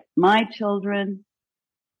right. My children,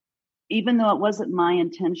 even though it wasn't my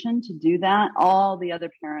intention to do that, all the other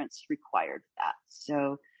parents required that.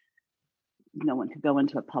 So no one could go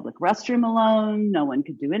into a public restroom alone. No one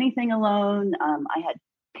could do anything alone. I had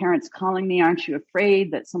parents calling me, "Aren't you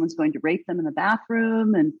afraid that someone's going to rape them in the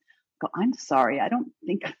bathroom?" And go, "I'm sorry, I don't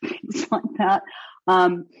think of things like that."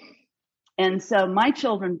 And so my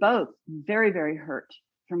children both very, very hurt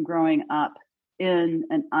from growing up in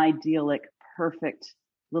an idyllic, perfect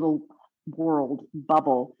little world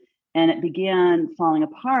bubble. And it began falling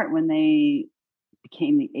apart when they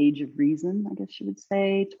became the age of reason, I guess you would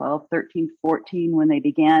say, 12, 13, 14, when they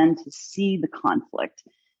began to see the conflict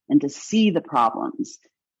and to see the problems.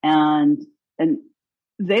 And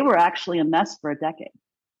they were actually a mess for a decade.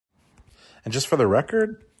 And just for the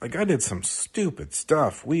record, like, I did some stupid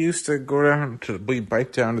stuff. We used to we'd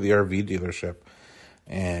bike down to the RV dealership,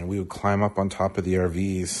 and we would climb up on top of the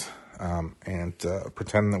RVs and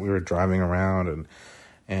pretend that we were driving around,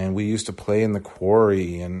 and we used to play in the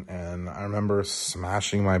quarry, and I remember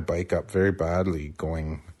smashing my bike up very badly,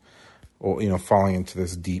 falling into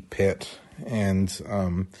this deep pit. And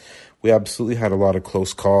we absolutely had a lot of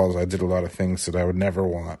close calls. I did a lot of things that I would never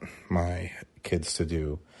want my kids to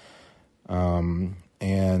do.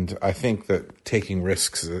 And I think that taking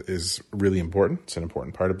risks is really important. It's an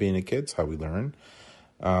important part of being a kid. It's how we learn.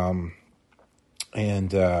 And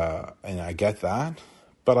I get that.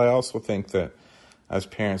 But I also think that as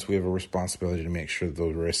parents, we have a responsibility to make sure that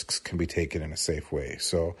those risks can be taken in a safe way.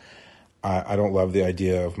 So I don't love the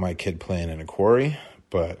idea of my kid playing in a quarry,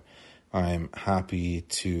 but I'm happy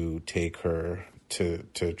to take her to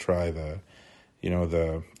try the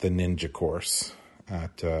ninja course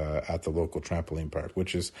at the local trampoline park,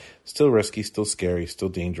 which is still risky, still scary, still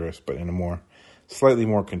dangerous, but in a slightly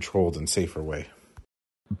more controlled and safer way.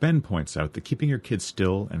 Ben points out that keeping your kids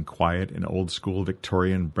still and quiet in old-school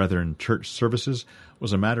Victorian Brethren church services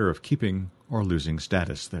was a matter of keeping or losing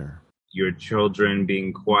status there. Your children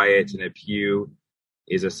being quiet in a pew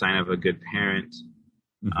is a sign of a good parent.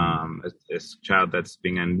 Mm-hmm. A child that's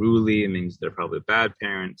being unruly, it means they're probably bad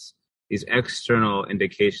parents. These external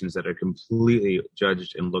indications that are completely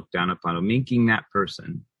judged and looked down upon, making that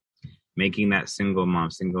person, making that single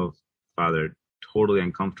mom, single father totally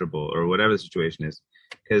uncomfortable, or whatever the situation is,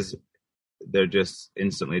 because they're just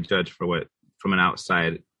instantly judged for what, from an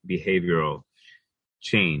outside behavioral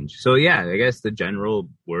change. So yeah, I guess the general,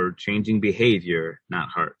 we're changing behavior, not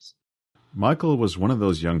hearts. Michael was one of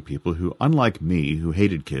those young people who, unlike me, who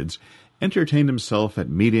hated kids, entertained himself at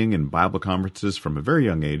meeting and Bible conferences from a very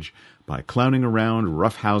young age by clowning around,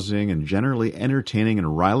 roughhousing, and generally entertaining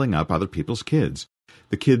and riling up other people's kids.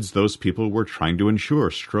 The kids those people were trying to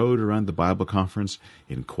ensure strode around the Bible conference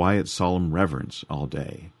in quiet, solemn reverence all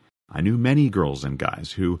day. I knew many girls and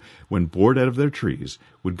guys who, when bored out of their trees,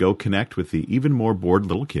 would go connect with the even more bored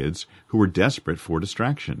little kids who were desperate for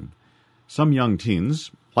distraction. Some young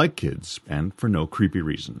teens like kids, and for no creepy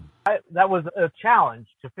reason. That was a challenge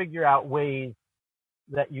to figure out ways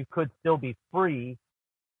that you could still be free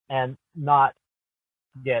and not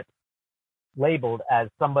get labeled as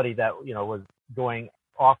somebody that, was going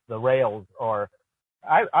off the rails. Or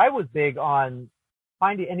I was big on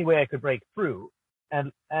finding any way I could break through.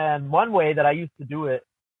 And one way that I used to do it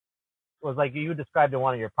was like you described in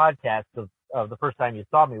one of your podcasts of the first time you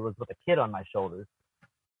saw me was with a kid on my shoulders.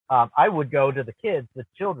 I would go to the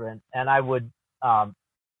children, and I would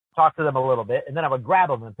talk to them a little bit, and then I would grab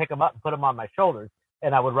them and pick them up and put them on my shoulders,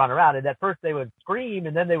 and I would run around. And at first they would scream,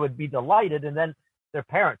 and then they would be delighted, and then their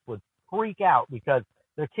parents would freak out because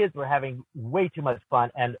their kids were having way too much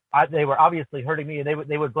fun, and they were obviously hurting me, and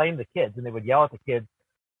they would blame the kids, and they would yell at the kids.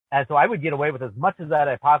 And so I would get away with as much as that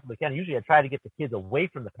I possibly can. Usually I try to get the kids away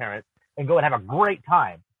from the parents and go and have a great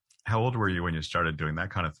time. How old were you when you started doing that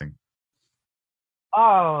kind of thing?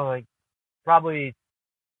 Oh, like probably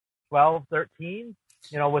 12, 13,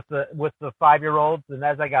 with the 5-year-olds. And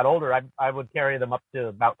as I got older, I would carry them up to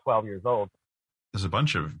about 12 years old. There's a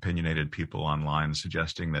bunch of opinionated people online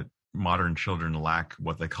suggesting that modern children lack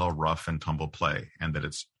what they call rough and tumble play, and that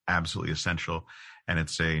it's absolutely essential, and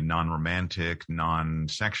it's a non-romantic,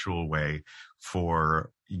 non-sexual way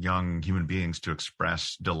for young human beings to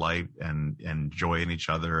express delight and joy in each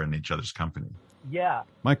other and each other's company. Yeah.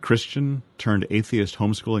 My Christian turned atheist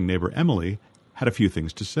homeschooling neighbor Emily had a few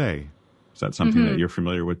things to say. Is that something that you're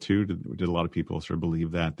familiar with too? Did a lot of people sort of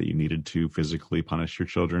believe that you needed to physically punish your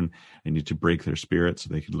children and you need to break their spirit so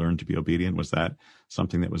they could learn to be obedient? Was that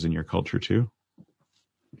something that was in your culture too?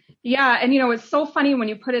 Yeah. And, it's so funny when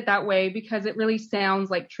you put it that way, because it really sounds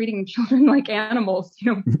like treating children like animals,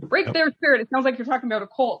 break their spirit. It sounds like you're talking about a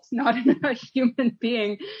cult, not a human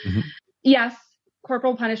being. Mm-hmm. Yes.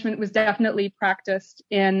 Corporal punishment was definitely practiced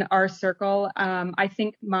in our circle. I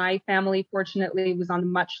think my family, fortunately, was on the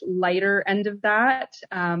much lighter end of that.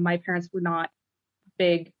 My parents were not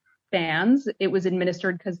big fans. It was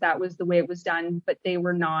administered because that was the way it was done, but they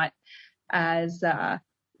were not as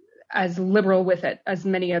liberal with it as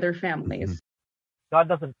many other families. God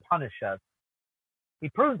doesn't punish us. He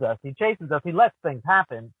proves us. He chases us. He lets things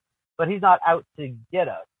happen, but he's not out to get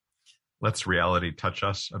us. Let's reality touch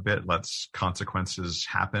us a bit. Let's consequences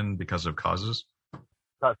happen because of causes.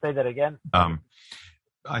 Say that again.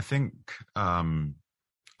 I think I'm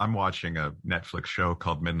watching a Netflix show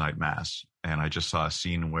called Midnight Mass, and I just saw a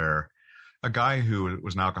scene where a guy who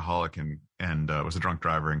was an alcoholic and was a drunk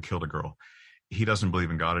driver and killed a girl. He doesn't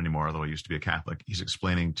believe in God anymore, although he used to be a Catholic. He's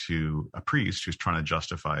explaining to a priest who's trying to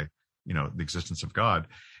justify, the existence of God.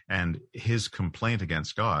 And his complaint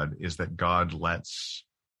against God is that God lets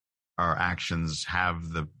our actions have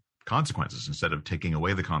the consequences instead of taking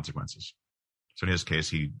away the consequences. So in his case,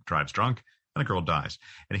 he drives drunk and a girl dies.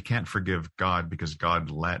 And he can't forgive God because God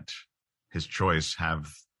let his choice have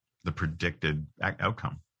the predicted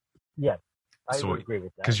outcome. Yes, I would agree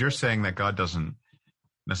with that. Because you're saying that God doesn't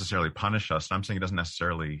necessarily punish us, and I'm saying he doesn't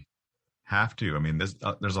necessarily have to. I mean,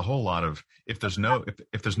 there's a whole lot of, if there's no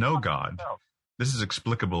God, this is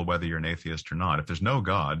explicable whether you're an atheist or not. If there's no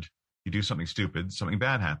God, you do something stupid, something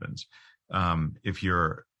bad happens. If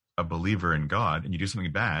you're a believer in God and you do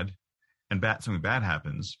something bad, and something bad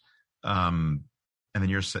happens, and then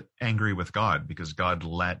you're angry with God because God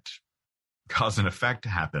let cause and effect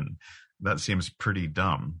happen, that seems pretty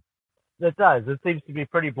dumb. It does. It seems to be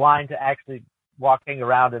pretty blind to actually walking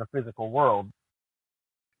around in a physical world.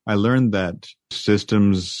 I learned that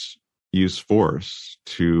systems use force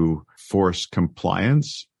to force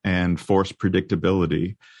compliance and force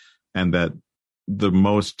predictability, and that the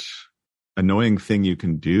most annoying thing you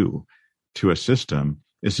can do to a system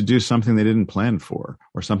is to do something they didn't plan for,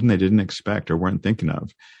 or something they didn't expect or weren't thinking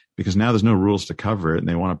of, because now there's no rules to cover it, and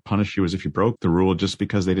they want to punish you as if you broke the rule just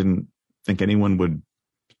because they didn't think anyone would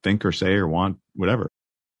think or say or want whatever.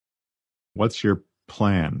 What's your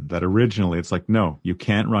plan? That originally it's like, no, you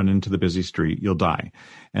can't run into the busy street, you'll die.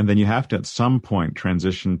 And then you have to at some point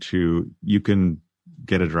transition to, you can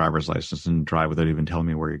get a driver's license and drive without even telling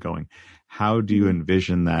me where you're going. How do you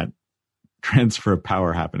envision that transfer of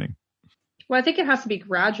power happening? Well, I think it has to be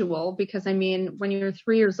gradual, because when you're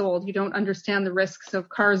 3 years old, you don't understand the risks of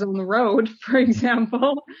cars on the road, for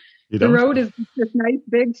example. The road is this nice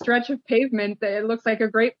big stretch of pavement that it looks like a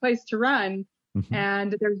great place to run. Mm-hmm.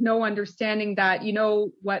 And there's no understanding that,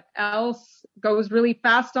 what else goes really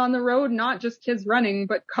fast on the road, not just kids running,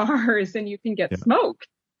 but cars, and you can get smoked.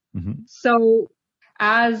 Mm-hmm. So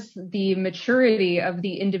as the maturity of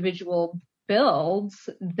the individual builds,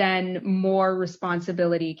 then more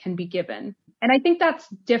responsibility can be given. And I think that's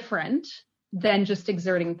different than just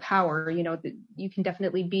exerting power. You can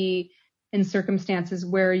definitely be in circumstances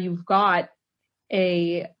where you've got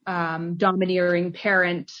a domineering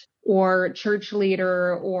parent or church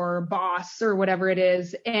leader or boss or whatever it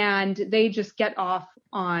is, and they just get off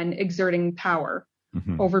on exerting power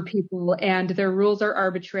over people, and their rules are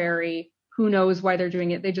arbitrary. Who knows why they're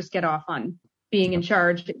doing it? They just get off on being in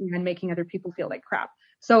charge and making other people feel like crap.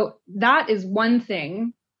 So that is one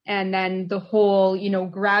thing. And then the whole,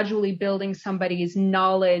 gradually building somebody's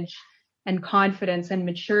knowledge and confidence and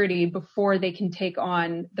maturity before they can take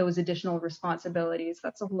on those additional responsibilities.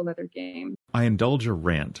 That's a whole other game. I indulge a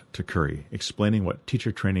rant to Curry, explaining what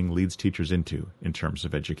teacher training leads teachers into in terms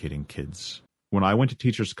of educating kids. When I went to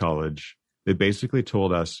teachers college, they basically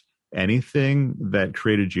told us anything that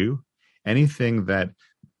created you, anything that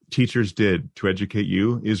teachers did to educate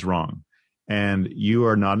you is wrong. And you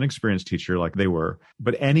are not an experienced teacher like they were,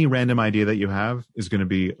 but any random idea that you have is going to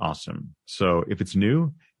be awesome. So if it's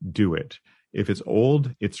new, do it. If it's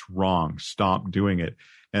old, it's wrong. Stop doing it.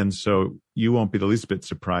 And so you won't be the least bit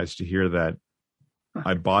surprised to hear that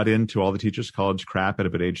I bought into all the teachers college crap at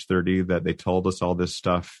about age 30, that they told us all this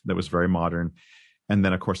stuff that was very modern. And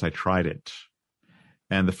then, of course, I tried it.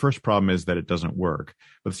 And the first problem is that it doesn't work.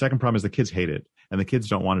 But the second problem is the kids hate it, and the kids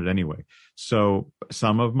don't want it anyway. So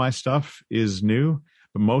some of my stuff is new,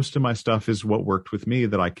 but most of my stuff is what worked with me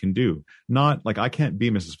that I can do. Not like I can't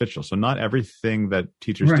be Mrs. Fitchell. So not everything that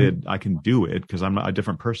teachers did, I can do it because I'm a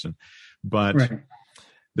different person. But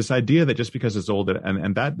this idea that just because it's old,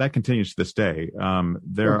 and that continues to this day,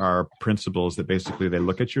 there are principles that basically they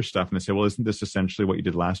look at your stuff and they say, well, isn't this essentially what you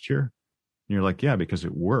did last year? And you're like, yeah, because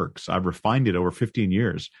it works. I've refined it over 15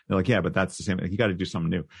 years. They're like, yeah, but that's the same. You got to do something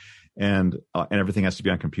new. And everything has to be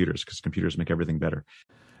on computers because computers make everything better.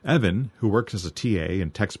 Evan, who works as a TA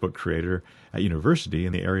and textbook creator at university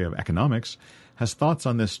in the area of economics, has thoughts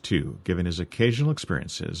on this too, given his occasional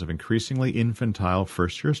experiences of increasingly infantile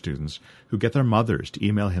first-year students who get their mothers to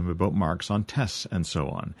email him about marks on tests and so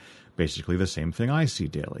on. Basically the same thing I see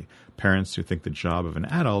daily. Parents who think the job of an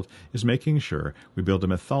adult is making sure we build a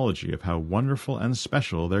mythology of how wonderful and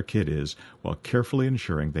special their kid is, while carefully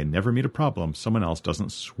ensuring they never meet a problem someone else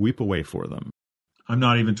doesn't sweep away for them. I'm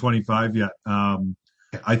not even 25 yet.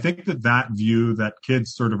 I think that view that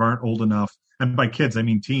kids sort of aren't old enough, and by kids I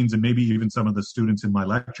mean teens and maybe even some of the students in my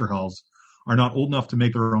lecture halls, are not old enough to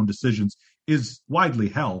make their own decisions, is widely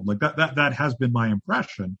held. Like that has been my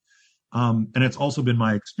impression. And it's also been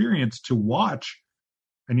my experience to watch,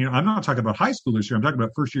 and I'm not talking about high schoolers here, I'm talking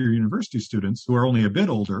about first year university students who are only a bit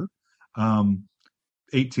older,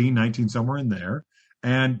 18, 19, somewhere in there,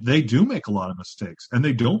 and they do make a lot of mistakes and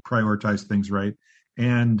they don't prioritize things right,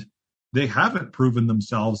 and they haven't proven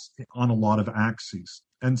themselves on a lot of axes.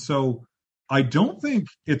 And so I don't think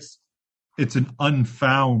it's an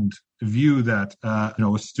unfound view that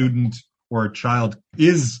a student or a child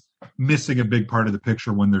is missing a big part of the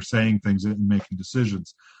picture when they're saying things and making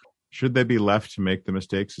decisions. Should they be left to make the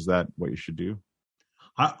mistakes? Is that what you should do?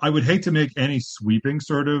 I would hate to make any sweeping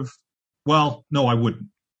sort of, well, no, I wouldn't.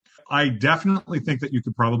 I definitely think that you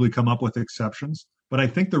could probably come up with exceptions, but I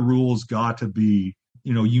think the rules got to be,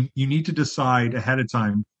 you need to decide ahead of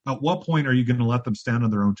time, at what point are you going to let them stand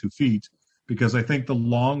on their own 2 feet? Because I think the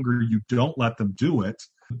longer you don't let them do it,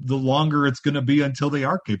 the longer it's going to be until they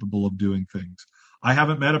are capable of doing things. I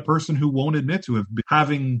haven't met a person who won't admit to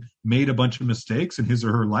having made a bunch of mistakes in his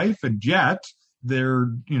or her life, and yet they're,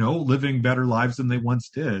 living better lives than they once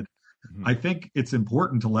did. Mm-hmm. I think it's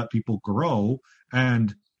important to let people grow,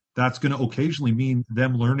 and that's going to occasionally mean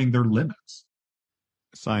them learning their limits.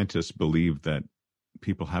 Scientists believe that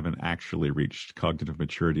people haven't actually reached cognitive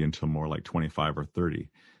maturity until more like 25 or 30.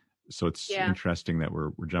 So it's interesting that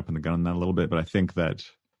we're jumping the gun on that a little bit, but I think that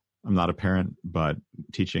I'm not a parent, but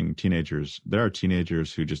teaching teenagers, there are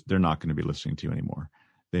teenagers who they're not going to be listening to you anymore.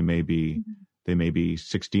 They may be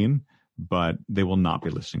 16, but they will not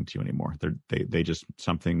be listening to you anymore. They just,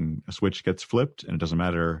 a switch gets flipped, and it doesn't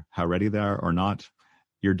matter how ready they are or not,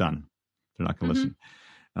 you're done. They're not going to listen.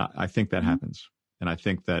 I think that happens. And I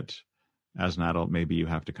think that as an adult, maybe you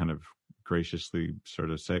have to kind of graciously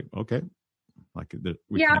sort of say, okay, like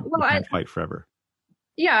we can't fight forever.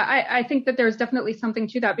 Yeah, I think that there's definitely something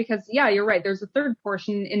to that because, you're right. There's a third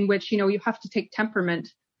portion in which, you have to take temperament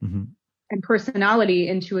and personality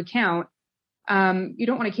into account. You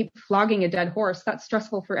don't want to keep flogging a dead horse. That's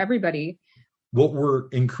stressful for everybody. What we're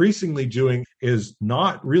increasingly doing is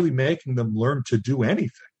not really making them learn to do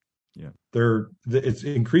anything. Yeah, it's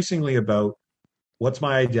increasingly about what's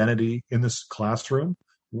my identity in this classroom.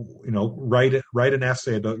 Write an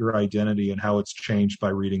essay about your identity and how it's changed by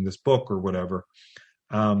reading this book or whatever.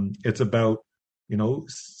 It's about,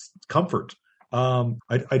 comfort.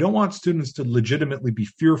 I don't want students to legitimately be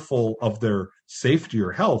fearful of their safety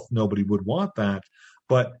or health. Nobody would want that.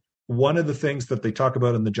 But one of the things that they talk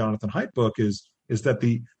about in the Jonathan Haidt book is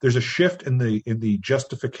that there's a shift in the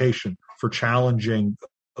justification for challenging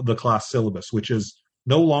the class syllabus, which is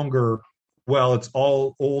no longer, well, it's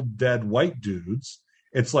all old, dead white dudes.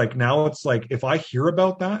 It's like, now it's like, if I hear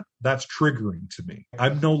about that, that's triggering to me.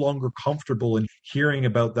 I'm no longer comfortable in hearing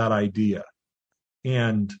about that idea.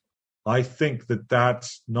 And I think that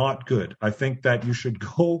that's not good. I think that you should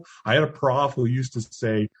go. I had a prof who used to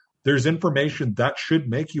say, there's information that should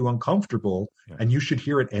make you uncomfortable, and you should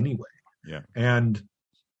hear it anyway. Yeah. And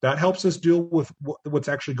that helps us deal with what's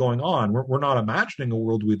actually going on. We're not imagining a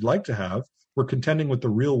world we'd like to have. We're contending with the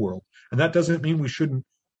real world. And that doesn't mean we shouldn't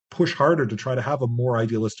push harder to try to have a more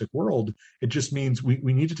idealistic world. It just means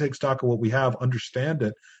we need to take stock of what we have, understand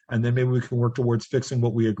it, and then maybe we can work towards fixing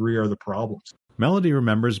what we agree are the problems. Melody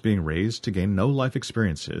remembers being raised to gain no life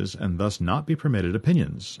experiences and thus not be permitted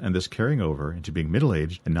opinions, and this carrying over into being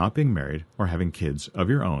middle-aged and not being married or having kids of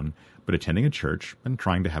your own, but attending a church and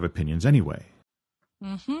trying to have opinions anyway.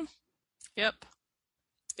 Mm-hmm. Yep,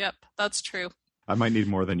 that's true. I might need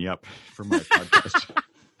more than yep for my podcast.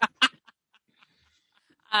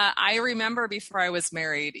 I remember before I was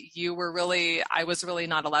married, I was really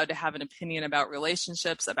not allowed to have an opinion about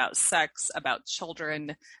relationships, about sex, about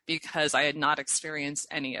children, because I had not experienced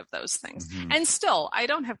any of those things. Mm-hmm. And still, I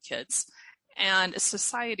don't have kids. And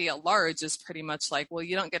society at large is pretty much like, well,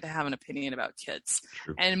 you don't get to have an opinion about kids.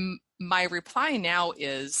 True. And my reply now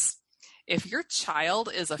is, if your child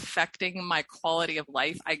is affecting my quality of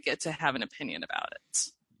life, I get to have an opinion about it.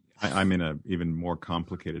 I'm in an even more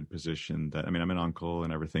complicated position that, I'm an uncle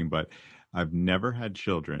and everything, but I've never had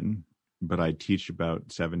children, but I teach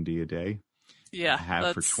about 70 a day. Yeah. I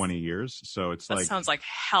have for 20 years. So it's that sounds like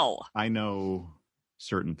hell. I know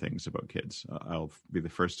certain things about kids. I'll be the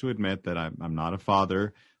first to admit that I'm not a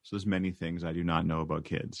father. So there's many things I do not know about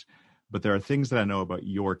kids, but there are things that I know about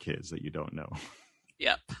your kids that you don't know.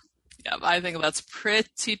 Yep. I think that's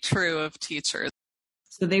pretty true of teachers.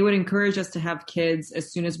 So they would encourage us to have kids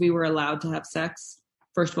as soon as we were allowed to have sex.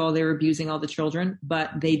 First of all, they were abusing all the children,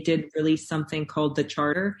 but they did release something called the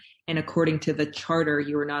charter. And according to the charter,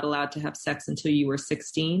 you were not allowed to have sex until you were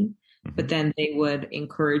 16. Mm-hmm. But then they would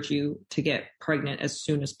encourage you to get pregnant as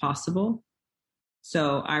soon as possible.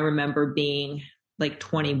 So I remember being like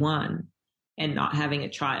 21 and not having a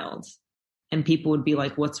child. And people would be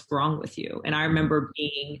like, what's wrong with you? And I remember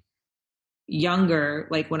being younger,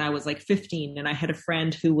 like when I was like 15, and I had a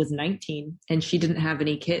friend who was 19 and she didn't have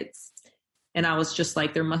any kids. And I was just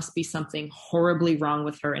like, there must be something horribly wrong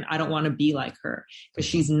with her. And I don't want to be like her because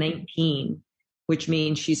she's 19, which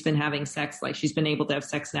means she's been having sex. Like she's been able to have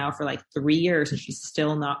sex now for like 3 years and she's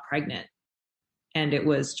still not pregnant. And it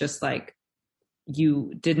was just like,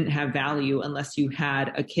 you didn't have value unless you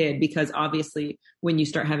had a kid, because obviously when you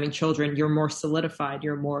start having children, you're more solidified,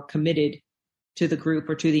 you're more committed to the group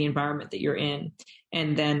or to the environment that you're in.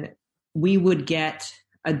 And then we would get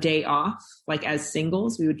a day off, like as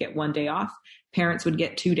singles, we would get 1 day off. Parents would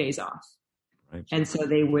get 2 days off. Right. And so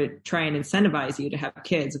they would try and incentivize you to have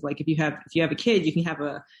kids. Like if you have a kid, you can have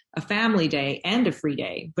a family day and a free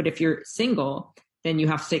day. But if you're single, then you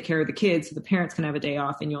have to take care of the kids. So the parents can have a day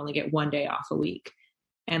off and you only get 1 day off a week.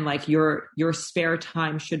 And like your spare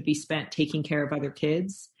time should be spent taking care of other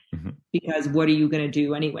kids. Mm-hmm. Because what are you going to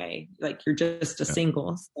do anyway? Like you're just a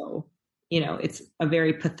single. So, it's a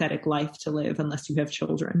very pathetic life to live unless you have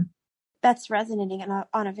children. That's resonating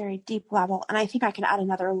on a very deep level. And I think I can add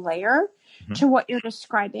another layer to what you're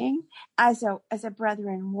describing. As a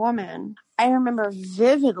brethren woman, I remember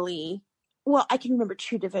vividly, I can remember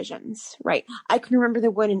 2 divisions, right? I can remember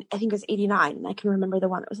the one in, I think it was 89, and I can remember the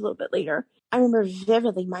one that was a little bit later. I remember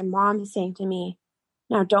vividly my mom saying to me,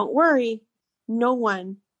 now don't worry, no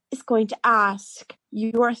one is going to ask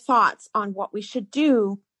your thoughts on what we should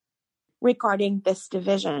do regarding this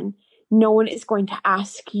division. No one is going to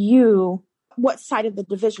ask you what side of the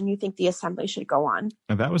division you think the assembly should go on.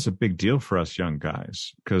 And that was a big deal for us young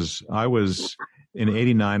guys, because I was in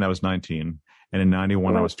 89, I was 19, and in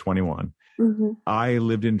 91, I was 21. Mm-hmm. I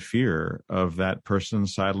lived in fear of that person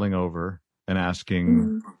sidling over and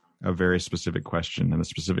asking a very specific question. And the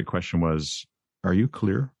specific question was, are you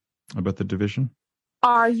clear about the division?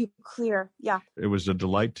 Are you clear? Yeah. It was a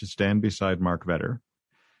delight to stand beside Mark Vetter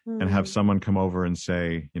and have someone come over and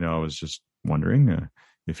say, I was just wondering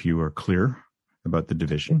if you are clear about the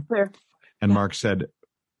division. Clear. And Mark said,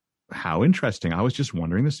 how interesting. I was just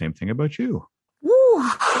wondering the same thing about you. Woo.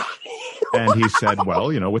 And he said, well,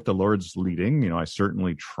 with the Lord's leading, I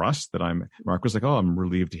certainly trust that Mark was like, oh, I'm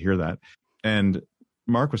relieved to hear that. And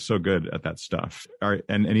Mark was so good at that stuff.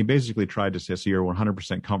 And he basically tried to say, so you're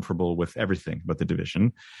 100% comfortable with everything about the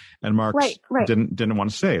division. And Mark didn't want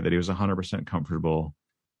to say that he was 100% comfortable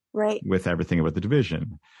with everything about the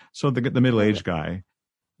division. So the middle-aged guy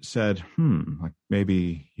said, like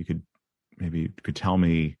maybe you could tell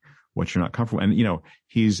me what you're not comfortable. And,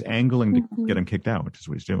 he's angling to get him kicked out is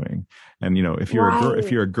what he's doing. And, if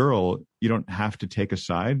you're a girl, you don't have to take a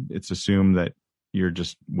side. It's assumed that you're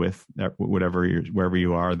just with wherever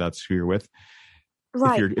you are, that's who you're with.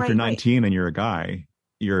 Right. If you're 19 and you're a guy,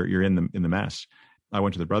 you're in the mess. I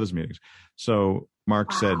went to the brothers meetings. So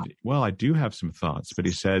Mark said, well, I do have some thoughts, but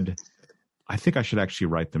he said, I think I should actually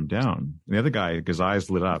write them down. And the other guy, his eyes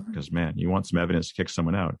lit up because, man, you want some evidence to kick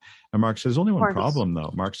someone out. And Mark said, there's only one problem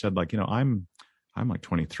though. Mark said, like, I'm like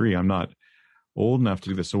 23. I'm not old enough to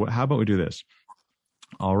do this. So how about we do this?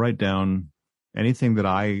 I'll write down anything that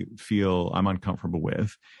I feel I'm uncomfortable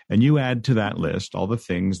with. And you add to that list all the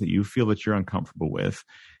things that you feel that you're uncomfortable with.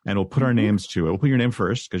 And we'll put our names to it. We'll put your name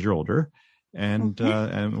first because you're older. And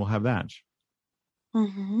we'll have that.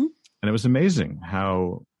 And it was amazing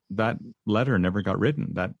how that letter never got written.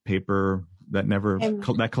 That paper,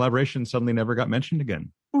 that collaboration suddenly never got mentioned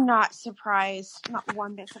again. Not surprised. Not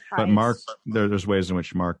one bit surprised. But Mark, there's ways in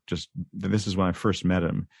which Mark this is when I first met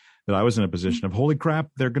him, that I was in a position of, holy crap,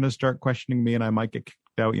 they're going to start questioning me and I might get kicked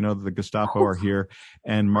out. The Gestapo are here.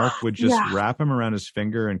 And Mark would just wrap him around his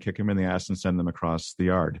finger and kick him in the ass and send them across the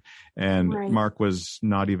yard. And Mark was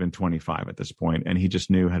not even 25 at this point, and he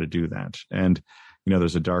just knew how to do that. And,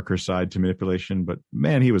 there's a darker side to manipulation, but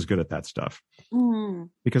man, he was good at that stuff.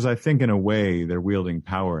 Because I think in a way they're wielding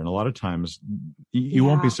power. And a lot of times you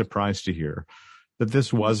won't be surprised to hear that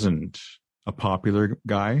this wasn't a popular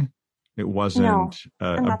guy. It wasn't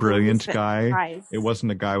a brilliant guy. It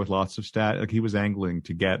wasn't a guy with lots of stat. Like, he was angling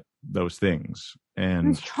to get those things. And he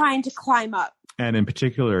was trying to climb up. And in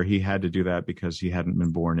particular, he had to do that because he hadn't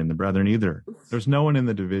been born in the Brethren either. There's no one in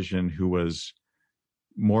the division who was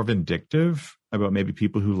more vindictive about maybe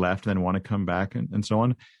people who left and then want to come back and so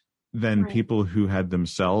on than people who had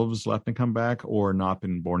themselves left and come back or not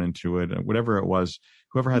been born into it. Whatever it was,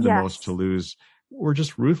 whoever had the most to lose were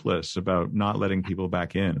just ruthless about not letting people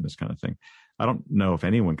back in and this kind of thing. I don't know if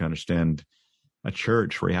anyone can understand a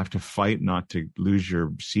church where you have to fight not to lose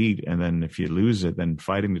your seat. And then if you lose it, then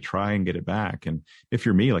fighting to try and get it back. And if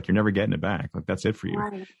you're me, like, you're never getting it back. Like, that's it for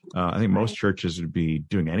you. I think most churches would be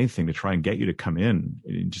doing anything to try and get you to come in,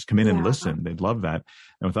 just come in and listen. They'd love that.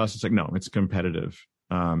 And with us, it's like, no, it's competitive.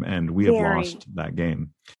 And we have lost that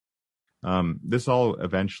game. This all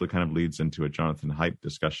eventually kind of leads into a Jonathan Haidt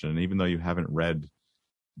discussion. And even though you haven't read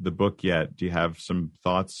the book yet, do you have some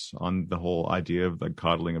thoughts on the whole idea of the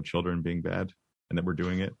coddling of children being bad and that we're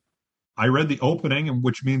doing it? I read the opening,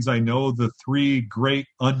 which means I know the three great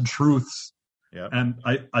untruths. And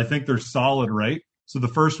I think they're solid, right? So the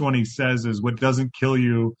first one he says is, what doesn't kill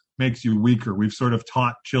you makes you weaker. We've sort of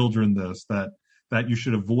taught children this, that you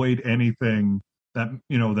should avoid anything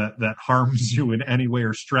that harms you in any way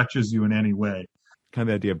or stretches you in any way. Kind of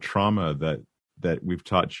the idea of trauma that we've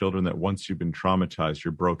taught children that once you've been traumatized,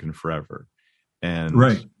 you're broken forever.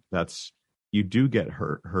 And you do get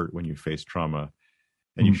hurt when you face trauma,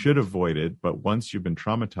 and you should avoid it. But once you've been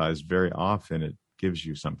traumatized, very often it gives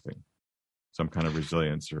you something, some kind of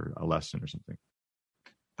resilience or a lesson or something.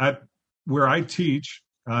 Where I teach,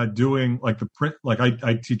 doing like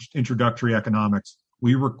I teach introductory economics,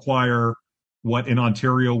 we require what in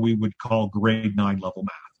Ontario we would call grade 9 level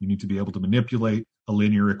math. You need to be able to manipulate a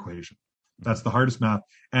linear equation. That's the hardest math.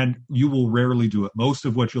 And you will rarely do it. Most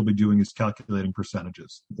of what you'll be doing is calculating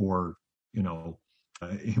percentages or,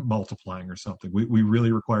 multiplying or something. We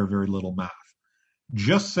really require very little math.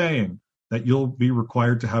 Just saying that you'll be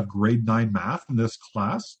required to have grade 9 math in this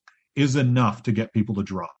class is enough to get people to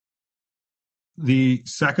drop. The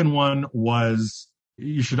second one was,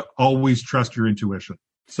 you should always trust your intuition.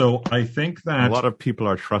 So I think that a lot of people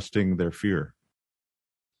are trusting their fear.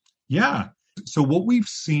 Yeah. So what we've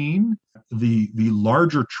seen, the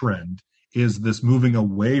larger trend is this moving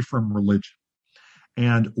away from religion.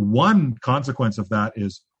 And one consequence of that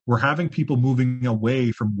is we're having people moving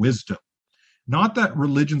away from wisdom. Not that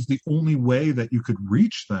religion's the only way that you could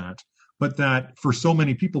reach that, but that for so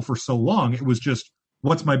many people for so long, it was just,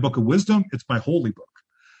 what's my book of wisdom? It's my holy book.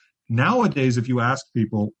 Nowadays, if you ask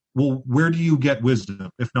people, well, where do you get wisdom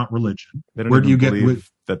if not religion? They don't where do you get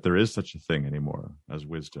that there is such a thing anymore as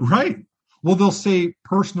wisdom? Right. Well, they'll say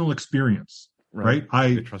personal experience, right?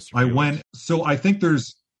 I went. So I think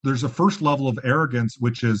there's a first level of arrogance,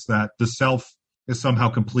 which is that the self is somehow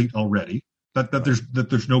complete already. That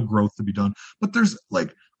there's no growth to be done. But there's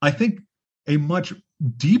I think a much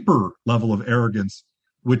deeper level of arrogance,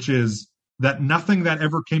 which is that nothing that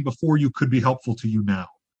ever came before you could be helpful to you now.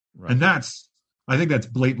 Right. And I think that's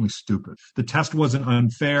blatantly stupid. The test wasn't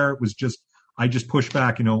unfair. It was just, I just pushed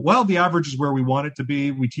back, well, the average is where we want it to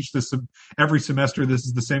be. We teach this every semester. This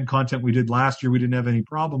is the same content we did last year. We didn't have any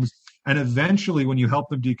problems. And eventually when you help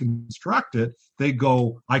them deconstruct it, they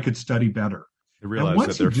go, I could study better. They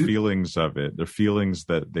realize that their feelings of it, their feelings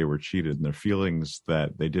that they were cheated, and their feelings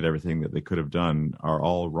that they did everything that they could have done are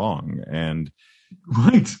all wrong. And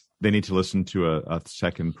they need to listen to a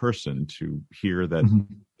second person to hear that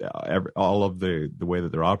all of the way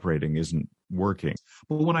that they're operating isn't working.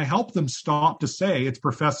 But when I help them stop to say it's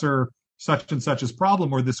Professor such and such's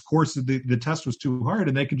problem, or this course, the test was too hard,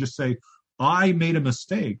 and they can just say, I made a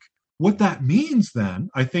mistake. What that means then,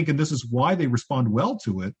 I think, and this is why they respond well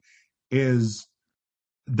to it, is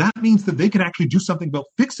that means that they can actually do something about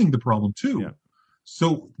fixing the problem too. Yeah.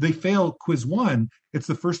 So they fail quiz 1. It's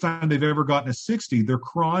the first time they've ever gotten a 60. They're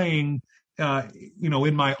crying,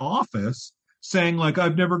 in my office, saying like,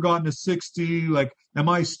 I've never gotten a 60. Like, am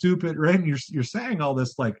I stupid? Right? And you're saying all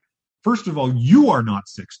this, like, first of all, you are not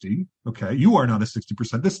 60. Okay. You are not a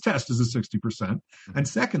 60%. This test is a 60%. And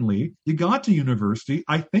secondly, you got to university.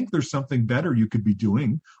 I think there's something better you could be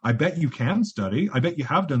doing. I bet you can study. I bet you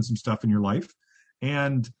have done some stuff in your life.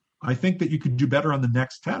 And I think that you could do better on the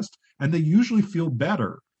next test. And they usually feel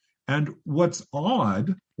better. And what's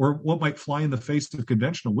odd, or what might fly in the face of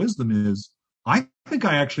conventional wisdom, is I think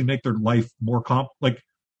I actually make their life more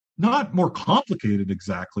not more complicated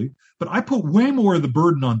exactly, but I put way more of the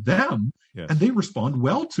burden on them, and they respond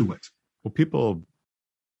well to it. Well, people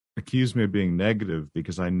accuse me of being negative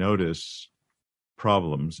because I notice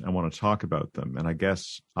problems and want to talk about them. And I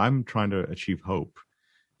guess I'm trying to achieve hope.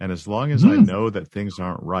 And as long as I know that things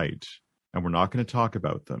aren't right and we're not going to talk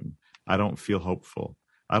about them, I don't feel hopeful.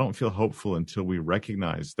 I don't feel hopeful until we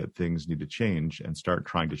recognize that things need to change and start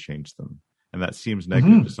trying to change them. And that seems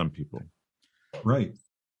negative to some people. Right.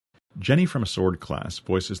 Jenny from a sword class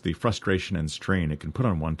voices the frustration and strain it can put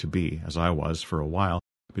on one to be, as I was for a while,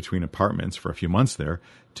 between apartments for a few months there,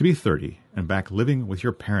 to be 30 and back living with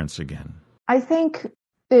your parents again. I think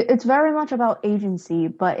it's very much about agency,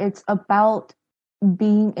 but it's about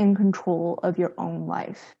being in control of your own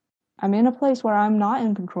life. I'm in a place where I'm not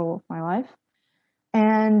in control of my life,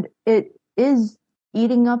 and it is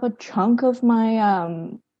eating up a chunk of my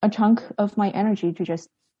energy to just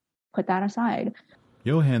put that aside.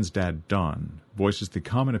 Johann's dad, Don, voices the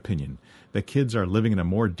common opinion that kids are living in a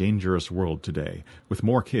more dangerous world today, with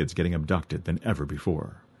more kids getting abducted than ever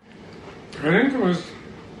before. I think it was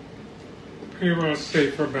pretty well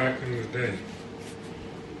safer back in the day.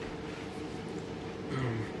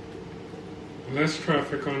 Less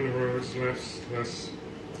traffic on the roads, less,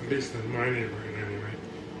 at least in my neighborhood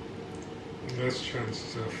anyway, less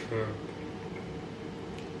chances of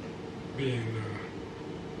being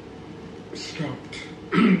stopped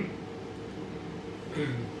and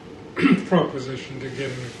propositioned to get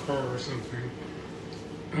in a car or something.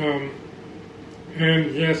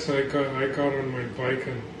 And yes, I got on my bike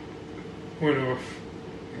and went off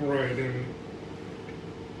riding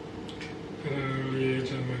at an early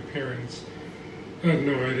age, and my parents had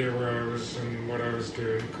no idea where I was and what I was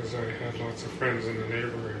doing because I had lots of friends in the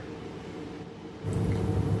neighborhood.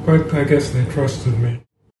 But I guess they trusted me.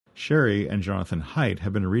 Sherry and Jonathan Haidt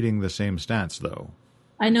have been reading the same stats, though.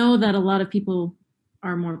 I know that a lot of people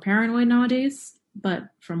are more paranoid nowadays, but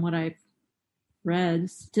from what I've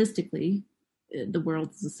read statistically, the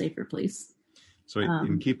world is a safer place. So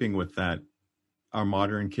in keeping with that, are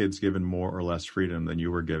modern kids given more or less freedom than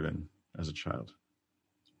you were given as a child?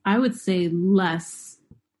 I would say less.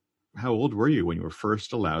 How old were you when you were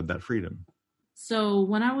first allowed that freedom? So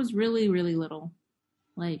when I was really, really little,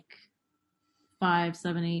 like 5,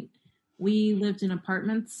 7, 8, we lived in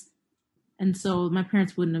apartments. And so my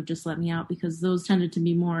parents wouldn't have just let me out because those tended to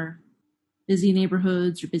be more busy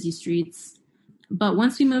neighborhoods or busy streets. But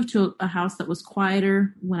once we moved to a house that was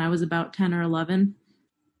quieter when I was about 10 or 11,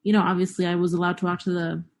 obviously I was allowed to walk to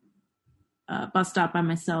the bus stop by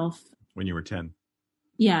myself. When you were 10?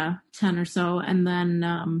 Yeah, 10 or so. And then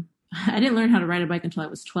I didn't learn how to ride a bike until I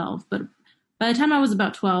was 12. But by the time I was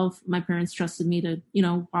about 12, my parents trusted me to,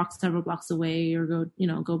 walk several blocks away or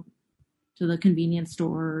go to the convenience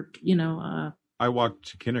store, I walked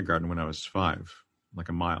to kindergarten when I was 5, like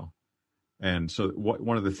a mile. And so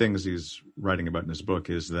one of the things he's writing about in his book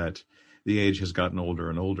is that the age has gotten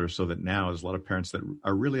older and older, so that now there's a lot of parents that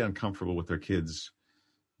are really uncomfortable with their kids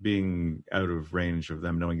being out of range of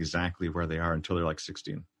them knowing exactly where they are until they're like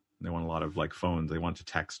 16. And they want a lot of like phones. They want to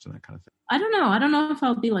text and that kind of thing. I don't know. I don't know if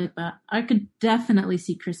I'll be like that. I could definitely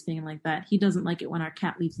see Chris being like that. He doesn't like it when our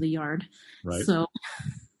cat leaves the yard. Right. So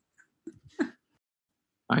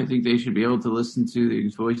I think they should be able to listen to the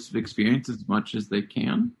voice of experience as much as they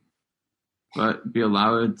can, but be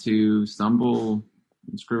allowed to stumble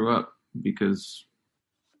and screw up because,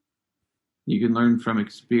 You can learn from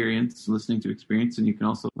experience, listening to experience, and you can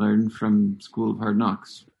also learn from School of Hard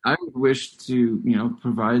Knocks. I would wish to,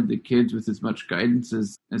 provide the kids with as much guidance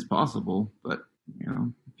as possible, but,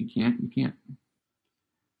 if you can't, you can't.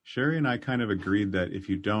 Sherry and I kind of agreed that if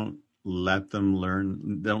you don't let them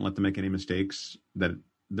learn, don't let them make any mistakes, that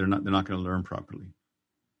they're not going to learn properly.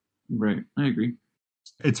 Right. I agree.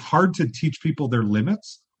 It's hard to teach people their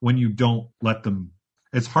limits when you don't let them.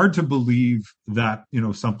 It's hard to believe that,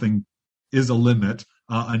 something is a limit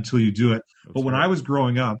until you do it. But when I was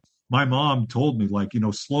growing up, my mom told me,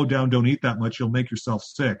 slow down, don't eat that much, you'll make yourself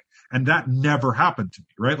sick. And that never happened to me,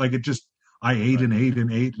 right? I ate and ate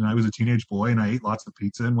and ate, and I was a teenage boy, and I ate lots of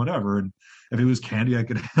pizza and whatever. And if it was candy, I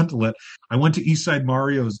could handle it. I went to Eastside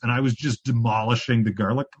Mario's, and I was just demolishing the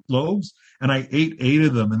garlic loaves, and I ate 8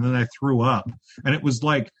 of them, and then I threw up. And it was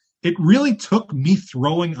it really took me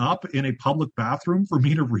throwing up in a public bathroom for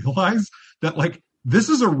me to realize that, this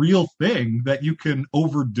is a real thing that you can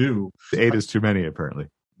overdo. 8 is too many, apparently.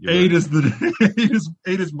 8 is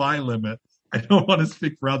 8 is my limit. I don't want to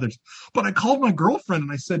speak for others, but I called my girlfriend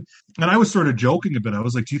and I said, and I was sort of joking a bit. I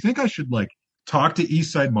was like, do you think I should talk to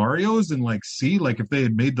Eastside Mario's and see if they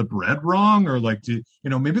had made the bread wrong, or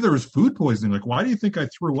maybe there was food poisoning. Why do you think I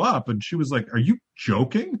threw up? And she was like, are you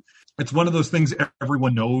joking? It's one of those things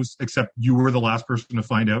everyone knows, except you were the last person to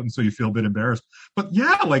find out. And so you feel a bit embarrassed, but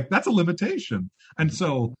yeah, that's a limitation. And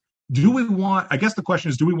so I guess the question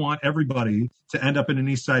is, do we want everybody to end up in an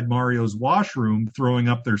Eastside Mario's washroom throwing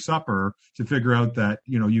up their supper to figure out that,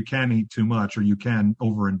 you can eat too much or you can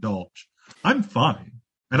overindulge? I'm fine.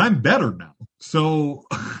 And I'm better now. So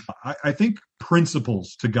I think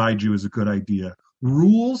principles to guide you is a good idea.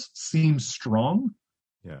 Rules seem strong.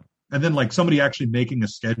 Yeah. And then somebody actually making a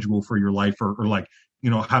schedule for your life or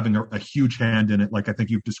having a huge hand in it, I think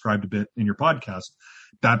you've described a bit in your podcast,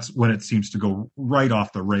 that's when it seems to go right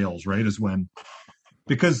off the rails, right? Is when,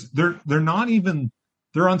 because they're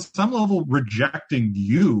on some level rejecting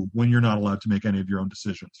you when you're not allowed to make any of your own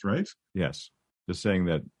decisions, right? Yes. Just saying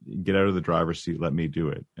that, get out of the driver's seat, let me do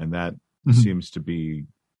it. And that seems to be,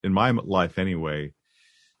 in my life anyway,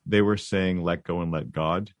 they were saying, let go and let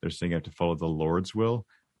God. They're saying you have to follow the Lord's will.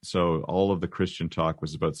 So all of the Christian talk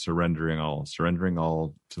was about surrendering all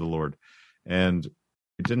to the Lord. And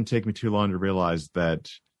it didn't take me too long to realize that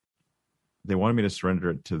they wanted me to surrender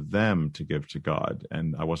it to them to give to God.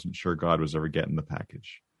 And I wasn't sure God was ever getting the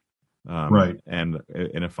package. Right. And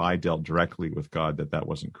if I dealt directly with God, that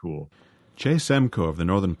wasn't cool. Jay Semko of the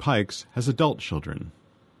Northern Pikes has adult children.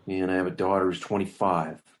 And I have a daughter who's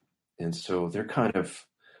 25. And so they're kind of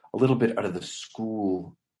a little bit out of the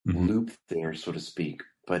school loop there, so to speak.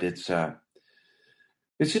 But it's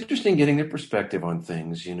interesting getting their perspective on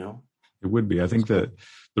things, It would be. I think that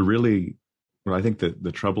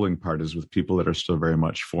the troubling part is with people that are still very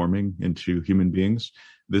much forming into human beings.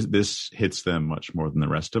 This hits them much more than the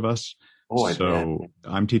rest of us. So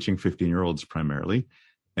I'm teaching 15-year-olds primarily.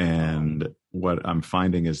 And what I'm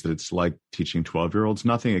finding is that it's like teaching 12-year-olds.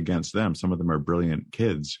 Nothing against them. Some of them are brilliant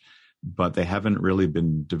kids, but they haven't really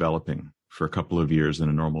been developing for a couple of years in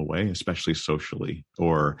a normal way, especially socially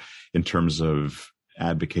or in terms of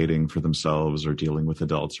advocating for themselves or dealing with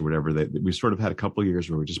adults or whatever. We sort of had a couple of years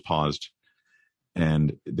where we just paused,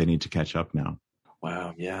 and they need to catch up now.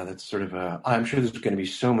 Wow. Yeah, that's sort of I'm sure there's going to be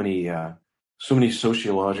so many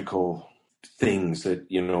sociological things that,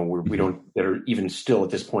 we don't, that are even still at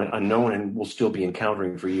this point unknown and will still be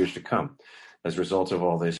encountering for years to come as a result of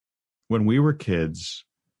all this. When we were kids,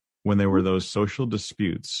 when there were those social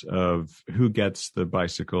disputes of who gets the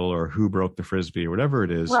bicycle or who broke the Frisbee or whatever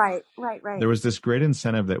it is. Right. There was this great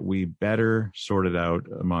incentive that we better sort it out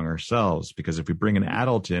among ourselves, because if we bring an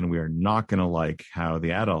adult in, we are not going to like how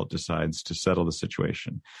the adult decides to settle the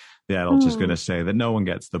situation. The adult is going to say that no one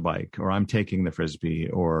gets the bike, or I'm taking the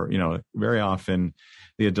Frisbee, or, very often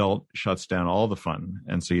the adult shuts down all the fun.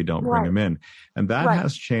 And so you don't bring them in. And that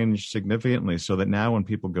has changed significantly, so that now when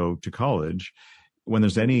people go to college, when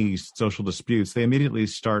there's any social disputes, they immediately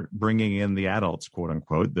start bringing in the adults, quote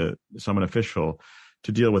unquote, someone official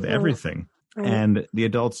to deal with everything. And the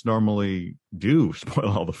adults normally do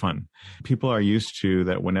spoil all the fun. People are used to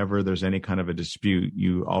that whenever there's any kind of a dispute,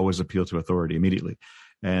 you always appeal to authority immediately.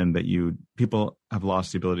 And that people have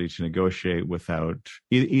lost the ability to negotiate without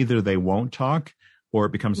either they won't talk or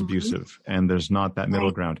it becomes abusive. And there's not that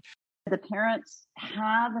middle ground. The parents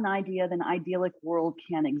have an idea that an idyllic world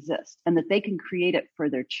can exist and that they can create it for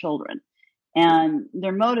their children. And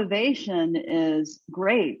their motivation is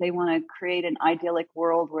great. They want to create an idyllic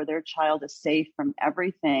world where their child is safe from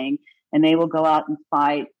everything, and they will go out and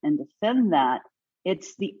fight and defend that.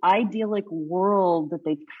 It's the idyllic world that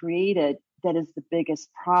they've created that is the biggest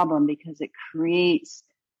problem, because it creates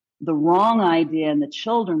the wrong idea in the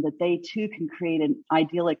children that they too can create an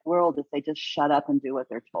idyllic world if they just shut up and do what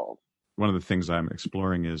they're told. One of the things I'm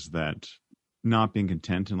exploring is that not being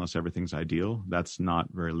content unless everything's ideal, that's not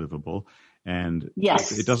very livable. And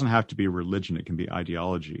yes, it doesn't have to be religion. It can be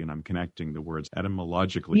ideology. And I'm connecting the words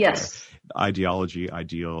etymologically. Yes. Ideology,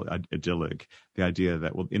 ideal, idyllic. The idea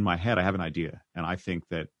that, well, in my head, I have an idea. And I think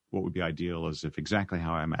that what would be ideal is if exactly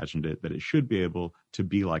how I imagined it, that it should be able to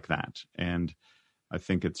be like that. And I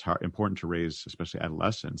think it's important to raise, especially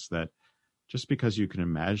adolescents, that just because you can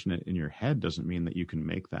imagine it in your head doesn't mean that you can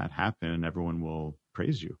make that happen and everyone will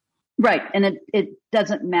praise you. Right. And it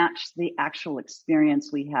doesn't match the actual experience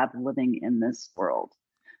we have living in this world.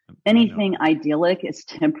 Anything idyllic is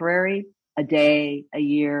temporary, a day, a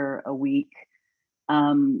year, a week.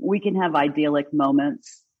 We can have idyllic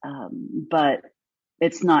moments, but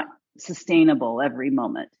it's not sustainable every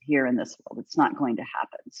moment here in this world. It's not going to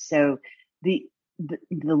happen. So the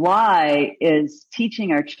lie is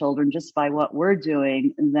teaching our children just by what we're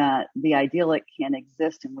doing that the idyllic can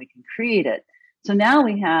exist and we can create it. So now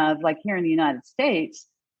we have, like here in the United States,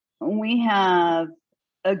 we have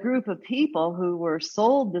a group of people who were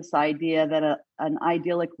sold this idea that an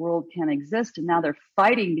idyllic world can exist, and now they're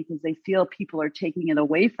fighting because they feel people are taking it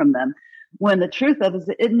away from them, when the truth of it is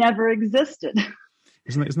that it never existed.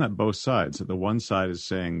 Isn't that both sides? That the one side is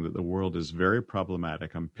saying that the world is very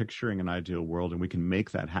problematic. I'm picturing an ideal world, and we can make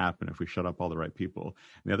that happen if we shut up all the right people.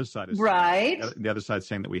 And the other side is the other side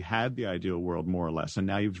saying that we had the ideal world more or less, and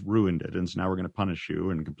now you've ruined it, and so now we're going to punish you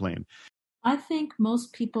and complain. I think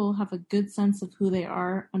most people have a good sense of who they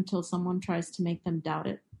are until someone tries to make them doubt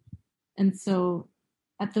it. And so,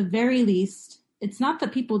 at the very least, it's not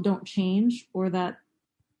that people don't change or that,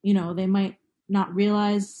 they might not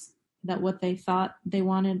realize that what they thought they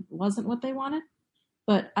wanted wasn't what they wanted.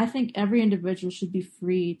 But I think every individual should be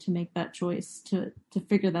free to make that choice, to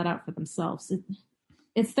figure that out for themselves.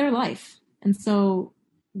 It's their life. And so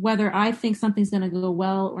whether I think something's going to go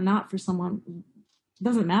well or not for someone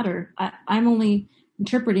doesn't matter. I'm only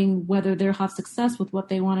interpreting whether they'll have success with what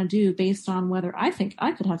they want to do based on whether I think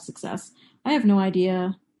I could have success. I have no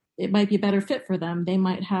idea. It might be a better fit for them. They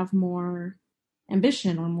might have more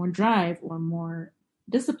ambition or more drive or more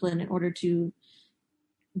discipline in order to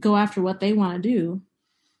go after what they want to do.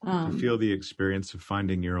 Do you feel the experience of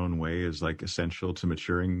finding your own way is like essential to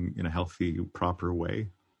maturing in a healthy, proper way?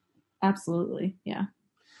 Absolutely. Yeah.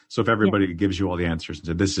 So if everybody gives you all the answers and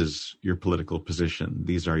said, this is your political position,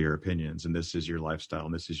 these are your opinions, and this is your lifestyle,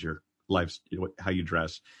 and this is your life, how you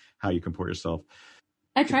dress, how you comport yourself.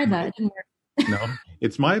 I tried that. It didn't work. No,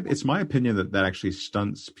 it's my opinion that actually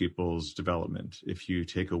stunts people's development if you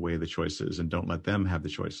take away the choices and don't let them have the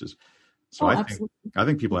choices. So I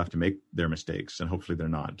think people have to make their mistakes, and hopefully they're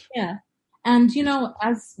not. Yeah. And,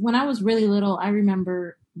 when I was really little, I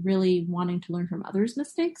remember really wanting to learn from others'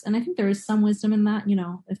 mistakes. And I think there is some wisdom in that.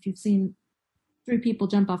 If you've seen 3 people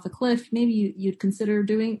jump off a cliff, maybe you'd consider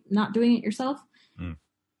not doing it yourself. Mm.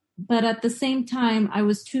 But at the same time, I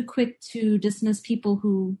was too quick to dismiss people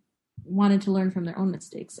who wanted to learn from their own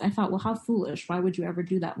mistakes. I thought, well, how foolish. Why would you ever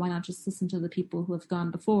do that? Why not just listen to the people who have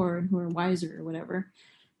gone before and who are wiser or whatever?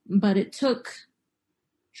 But it took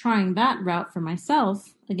trying that route for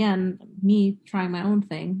myself, again, me trying my own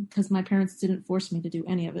thing, because my parents didn't force me to do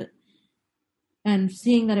any of it. And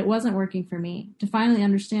seeing that it wasn't working for me, to finally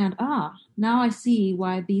understand, now I see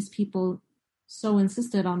why these people so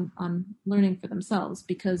insisted on learning for themselves,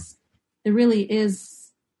 because there really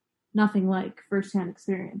is nothing like firsthand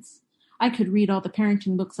experience. I could read all the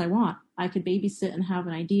parenting books I want. I could babysit and have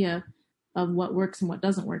an idea of what works and what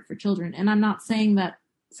doesn't work for children. And I'm not saying that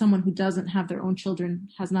someone who doesn't have their own children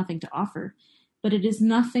has nothing to offer, but it is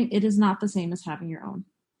not the same as having your own.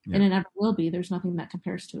 Yeah. And it never will be. There's nothing that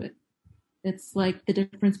compares to it. It's like the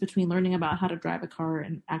difference between learning about how to drive a car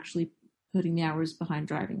and actually putting the hours behind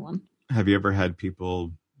driving one. Have you ever had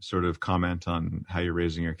people sort of comment on how you're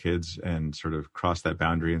raising your kids and sort of cross that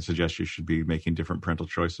boundary and suggest you should be making different parental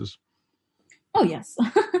choices? Oh, yes.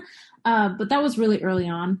 But that was really early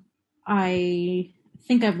on. I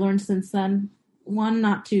think I've learned since then, one,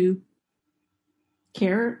 not to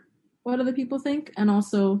care what other people think, and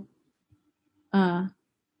also how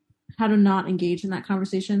to not engage in that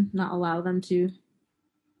conversation, not allow them to,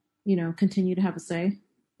 continue to have a say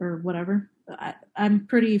or whatever. I'm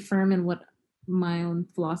pretty firm in what my own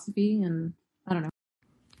philosophy, and I don't know.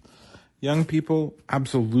 Young people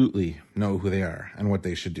absolutely know who they are and what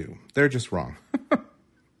they should do. They're just wrong.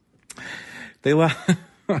 They laugh.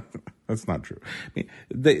 That's not true. I mean,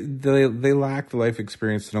 they lack the life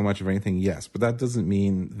experience to know much of anything, yes, but that doesn't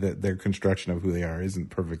mean that their construction of who they are isn't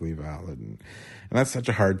perfectly valid. And that's such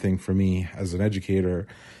a hard thing for me as an educator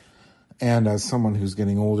and as someone who's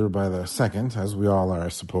getting older by the second, as we all are, I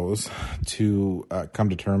suppose, to come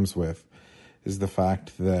to terms with, is the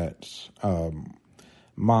fact that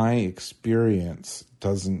my experience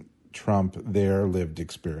doesn't trump their lived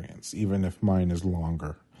experience, even if mine is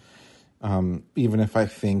longer. Even if I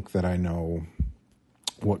think that I know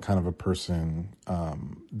what kind of a person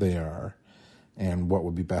they are and what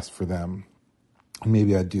would be best for them,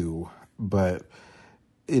 maybe I do, but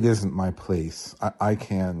it isn't my place. I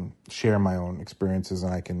can share my own experiences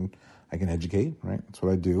and I can educate, right? That's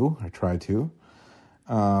what I do. I try to.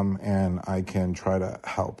 And I can try to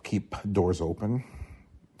help keep doors open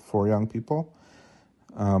for young people.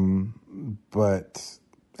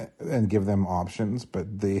 And give them options, but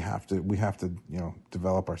we have to,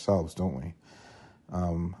 develop ourselves, don't we?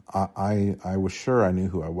 I was sure I knew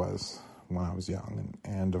who I was when I was young,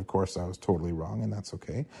 and of course I was totally wrong, and that's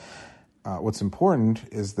okay. What's important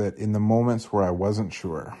is that in the moments where I wasn't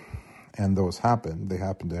sure, and those happened, they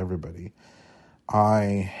happened to everybody,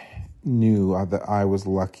 I knew that I was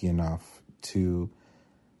lucky enough to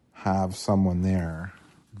have someone there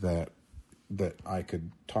that I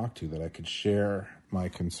could talk to, that I could share my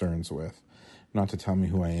concerns with, not to tell me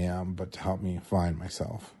who I am, but to help me find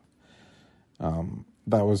myself.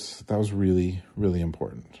 That was really, really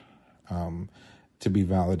important, to be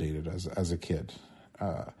validated as a kid.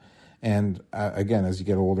 And again, as you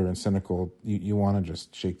get older and cynical, you want to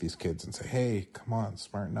just shake these kids and say, hey, come on,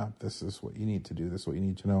 smarten up. This is what you need to do. This is what you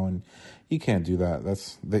need to know. And you can't do that.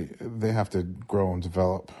 They have to grow and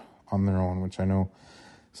develop on their own, which I know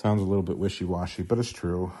sounds a little bit wishy-washy, but it's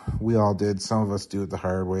true. We all did. Some of us do it the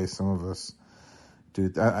hard way. Some of us do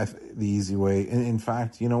it the easy way. In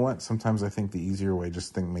fact, you know what? Sometimes I think the easier way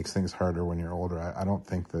just makes things harder when you're older. I don't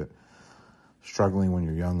think that struggling when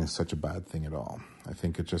you're young is such a bad thing at all. I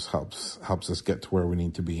think it just helps us get to where we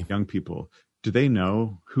need to be. Young people, do they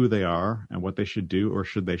know who they are and what they should do, or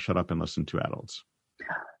should they shut up and listen to adults?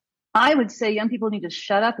 I would say young people need to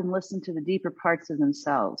shut up and listen to the deeper parts of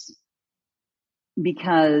themselves,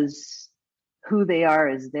 because who they are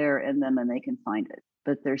is there in them and they can find it.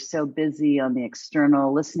 But they're so busy on the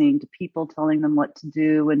external, listening to people telling them what to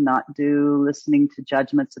do and not do, listening to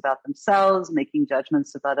judgments about themselves, making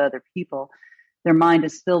judgments about other people. Their mind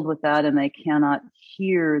is filled with that and they cannot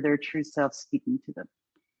hear their true self speaking to them.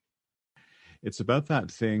 It's about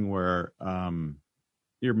that thing where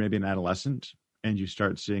you're maybe an adolescent and you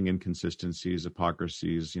start seeing inconsistencies,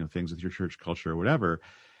 hypocrisies, things with your church culture or whatever.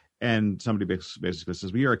 And somebody basically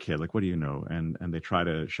says, well, you're a kid. Like, what do you know? And they try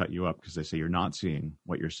to shut you up because they say you're not seeing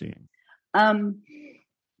what you're seeing.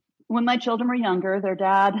 When my children were younger, their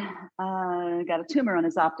dad got a tumor on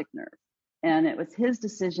his optic nerve. And it was his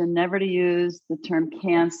decision never to use the term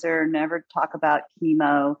cancer, never talk about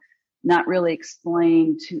chemo, not really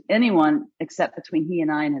explain to anyone except between he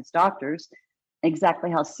and I and his doctors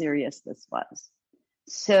exactly how serious this was.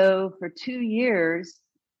 So for 2 years,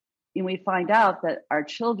 and we find out that our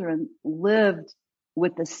children lived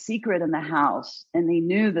with the secret in the house, and they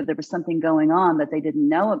knew that there was something going on that they didn't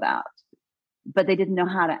know about, but they didn't know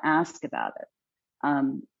how to ask about it.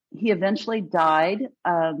 He eventually died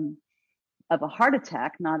of a heart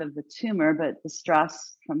attack, not of the tumor, but the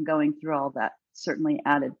stress from going through all that certainly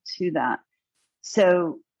added to that.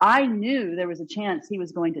 So I knew there was a chance he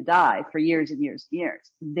was going to die for years and years and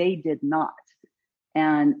years. They did not.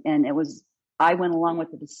 And I went along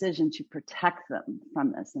with the decision to protect them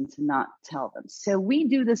from this and to not tell them. So we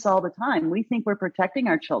do this all the time. We think we're protecting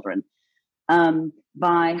our children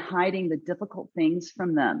by hiding the difficult things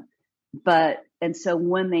from them. And so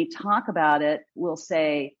when they talk about it, we'll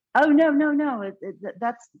say, oh, no,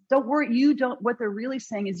 don't worry. What they're really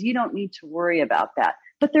saying is you don't need to worry about that.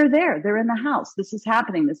 But they're there. They're in the house. This is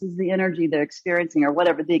happening. This is the energy they're experiencing, or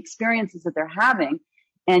whatever the experiences that they're having.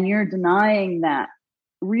 And you're denying that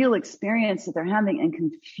real experience that they're having and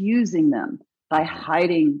confusing them by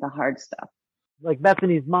hiding the hard stuff. Like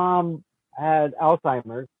Bethany's mom had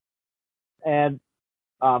Alzheimer's, and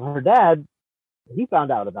her dad, he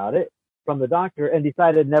found out about it from the doctor and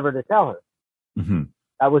decided never to tell her. Mm-hmm.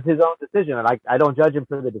 That was his own decision, and I don't judge him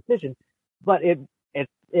for the decision, but it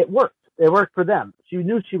worked. It worked for them. She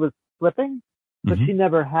knew she was slipping, but she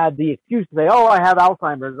never had the excuse to say, "Oh, I have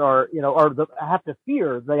Alzheimer's," or I have to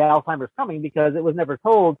fear the Alzheimer's coming, because it was never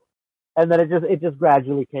told, and then it just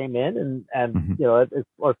gradually came in, and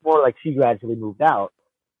it's more like she gradually moved out.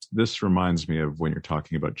 This reminds me of when you're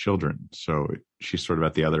talking about children. So she's sort of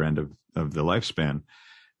at the other end of the lifespan,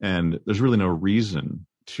 and there's really no reason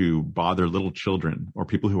to bother little children or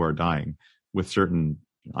people who are dying with certain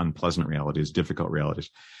unpleasant realities, difficult realities.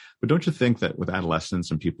 But don't you think that with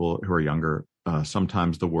adolescents and people who are younger,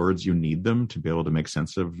 sometimes the words, you need them to be able to make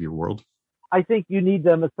sense of your world? I think you need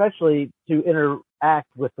them especially to interact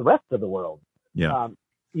with the rest of the world. Yeah.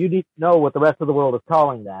 You need to know what the rest of the world is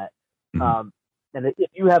calling that. Mm-hmm. And if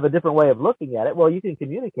you have a different way of looking at it, well, you can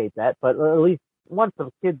communicate that. But at least once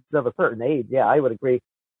the kids of a certain age, yeah, I would agree.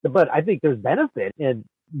 But I think there's benefit in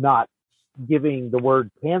not giving the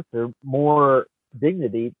word cancer more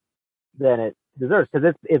dignity than it deserves,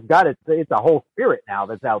 because it's a whole spirit now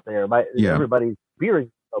that's out there. Everybody's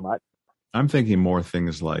fearing so much. I'm thinking more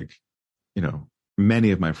things like,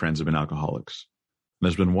 many of my friends have been alcoholics.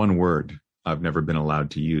 There's been one word I've never been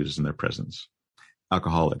allowed to use in their presence: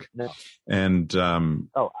 alcoholic. No. And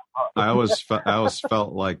I always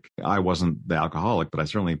felt like I wasn't the alcoholic, but I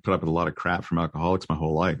certainly put up with a lot of crap from alcoholics my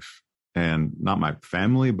whole life, and not my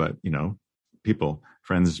family, but people,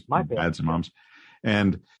 friends, dads and moms,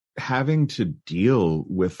 and having to deal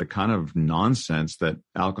with the kind of nonsense that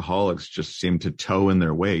alcoholics just seem to tow in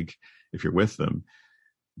their wake if you're with them,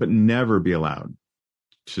 but never be allowed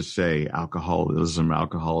to say alcoholism,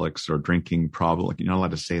 alcoholics, or drinking problem. Like, you're not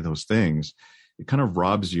allowed to say those things. It kind of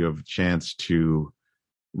robs you of a chance to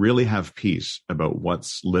really have peace about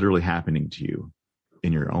what's literally happening to you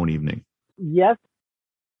in your own evening. Yes,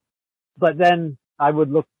 but then I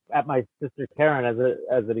would look at my sister Karen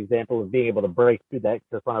as an example of being able to break through that.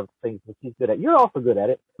 That's one of the things that she's good at. You're also good at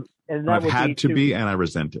it, and that I've had to be, and I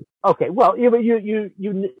resent it. Okay, well,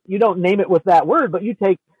 you don't name it with that word, but you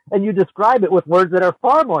take and you describe it with words that are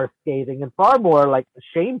far more scathing and far more like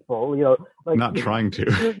shameful. Like not trying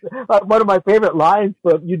to. One of my favorite lines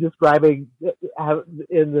from you describing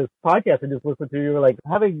in this podcast I just listened to, you were like,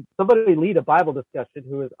 having somebody lead a Bible discussion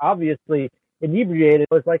who is obviously inebriated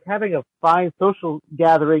was like having a fine social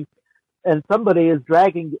gathering and somebody is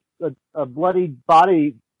dragging a bloody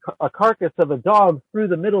body, a carcass of a dog through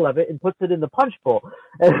the middle of it and puts it in the punch bowl.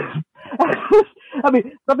 And, I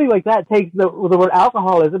mean, something like that takes the word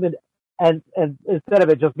alcoholism and instead of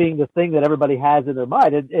it just being the thing that everybody has in their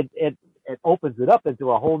mind, it opens it up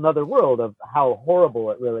into a whole nother world of how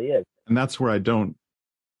horrible it really is. And that's where I don't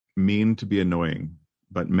mean to be annoying,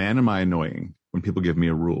 but man, am I annoying when people give me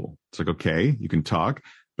a rule. It's like, okay, you can talk,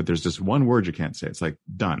 but there's just one word you can't say. It's like,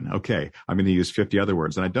 done. Okay, I'm going to use 50 other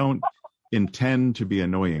words. And I don't intend to be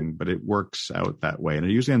annoying, but it works out that way. And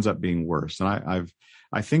it usually ends up being worse. And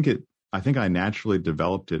I think I naturally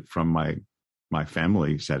developed it from my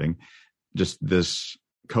family setting, just this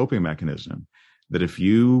coping mechanism that if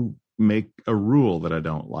you make a rule that I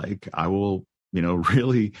don't like, I will,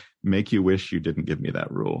 really make you wish you didn't give me that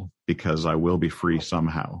rule, because I will be free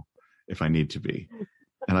somehow if I need to be.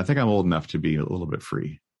 And I think I'm old enough to be a little bit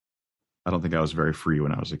free. I don't think I was very free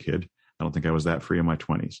when I was a kid. I don't think I was that free in my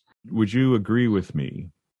 20s. Would you agree with me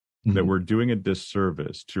that we're doing a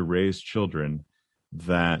disservice to raise children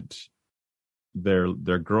that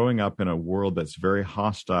they're growing up in a world that's very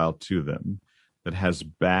hostile to them, that has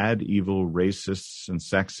bad, evil racists and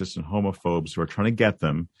sexists and homophobes who are trying to get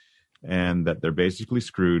them, and that they're basically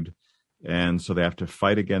screwed, and so they have to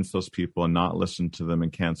fight against those people and not listen to them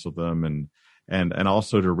and cancel them, and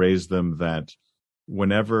also to raise them that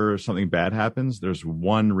whenever something bad happens, there's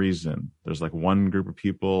one reason. There's like one group of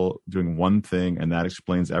people doing one thing, and that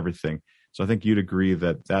explains everything. So I think you'd agree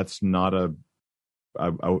that that's not a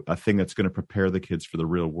thing that's going to prepare the kids for the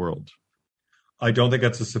real world. I don't think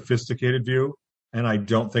that's a sophisticated view, and I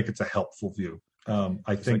don't think it's a helpful view.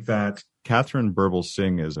 I think that Catherine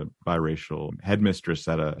Burble-Singh is a biracial headmistress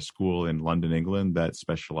at a school in London, England, that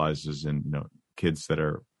specializes in kids that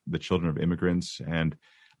are the children of immigrants and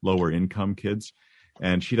lower income kids.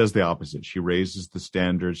 And she does the opposite. She raises the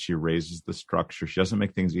standards. She raises the structure. She doesn't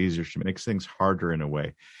make things easier. She makes things harder in a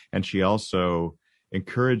way. And she also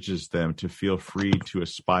encourages them to feel free to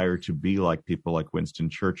aspire to be like people like Winston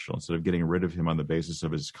Churchill. Instead of getting rid of him on the basis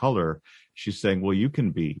of his color, she's saying, well, you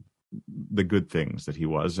can be the good things that he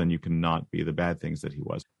was, and you cannot be the bad things that he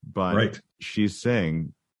was. But she's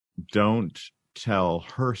saying, don't tell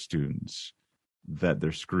her students that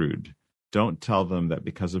they're screwed. Don't tell them that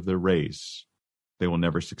because of their race, they will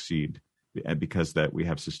never succeed, and because that we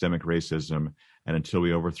have systemic racism, and until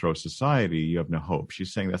we overthrow society, you have no hope.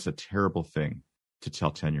 She's saying that's a terrible thing to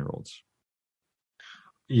tell 10-year-olds.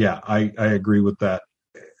 Yeah, I agree with that.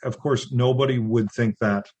 Of course, nobody would think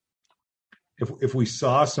that if we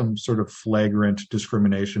saw some sort of flagrant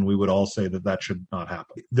discrimination, we would all say that should not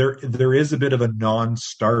happen. There is a bit of a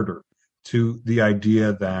non-starter to the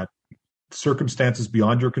idea that circumstances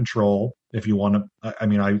beyond your control, if you want to,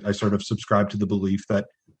 I sort of subscribe to the belief that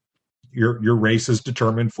your race is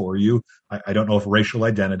determined for you. I don't know if racial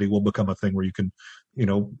identity will become a thing where you can,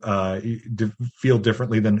 feel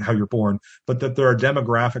differently than how you're born, but that there are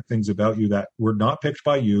demographic things about you that were not picked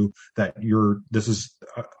by you, that this is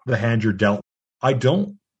the hand you're dealt. I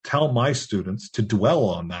don't tell my students to dwell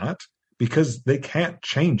on that because they can't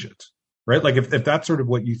change it, right? Like if that's sort of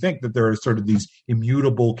what you think, that there are sort of these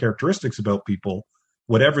immutable characteristics about people,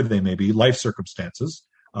 whatever they may be, life circumstances,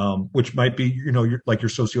 which might be, your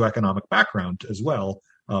socioeconomic background as well,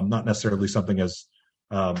 not necessarily something as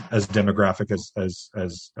demographic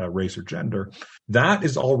as race or gender. That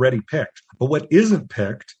is already picked. But what isn't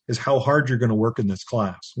picked is how hard you're going to work in this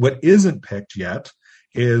class. What isn't picked yet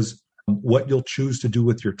is what you'll choose to do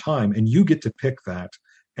with your time, and you get to pick that.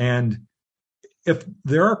 And if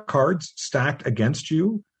there are cards stacked against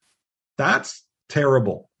you, that's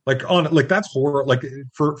terrible. That's horrible. Like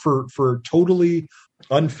for totally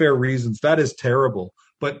unfair reasons, that is terrible.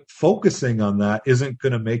 But focusing on that isn't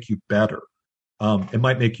going to make you better. It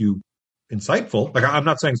might make you insightful. Like, I'm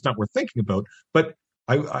not saying it's not worth thinking about, but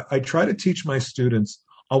I try to teach my students,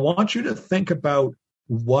 I want you to think about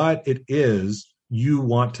what it is you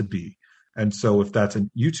want to be. And so if that's a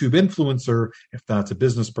YouTube influencer, if that's a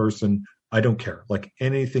business person, I don't care, like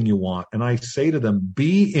anything you want. And I say to them,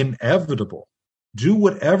 be inevitable. Do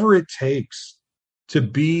whatever it takes to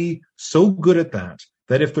be so good at that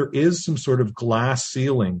if there is some sort of glass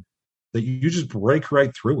ceiling, that you just break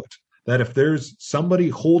right through it. That if there's somebody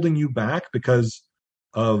holding you back because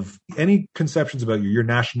of any conceptions about you, your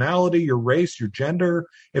nationality, your race, your gender,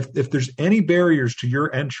 if there's any barriers to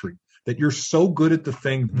your entry, that you're so good at the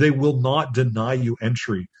thing, they will not deny you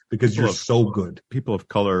entry because you're so good. People of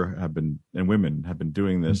color and women have been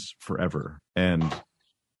doing this forever. And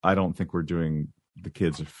I don't think we're doing the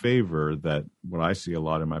kids a favor. That what I see a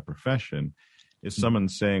lot in my profession is someone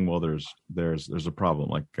saying, well, there's a problem.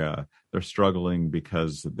 Like they're struggling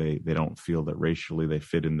because they don't feel that racially they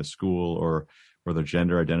fit in the school or their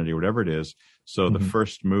gender identity, or whatever it is. So the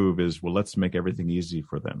first move is, well, let's make everything easy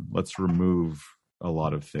for them. Let's remove a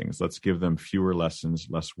lot of things. Let's give them fewer lessons,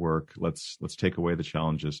 less work. Let's take away the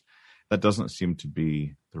challenges. That doesn't seem to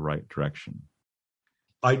be the right direction.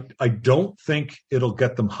 I don't think it'll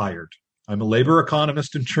get them hired. I'm a labor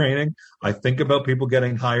economist in training. I think about people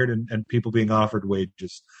getting hired and people being offered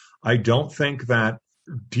wages. I don't think that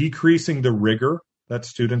decreasing the rigor that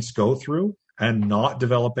students go through and not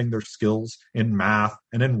developing their skills in math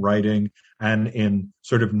and in writing and in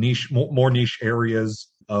sort of more niche areas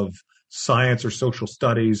of science or social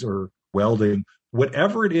studies or welding,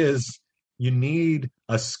 whatever it is, you need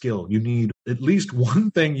a skill. You need at least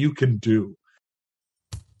one thing you can do.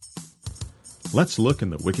 Let's look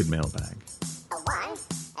in the wicked mailbag. A 1,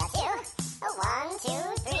 a 2, a 1, 2,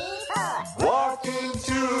 3, 4. Walk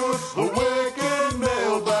into the wicked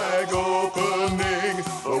mailbag opening.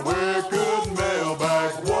 The wicked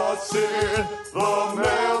mailbag. What's in the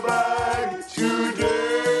mailbag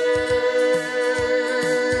today?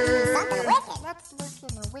 Let's look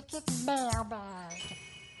in the wicked mailbag.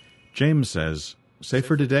 James says,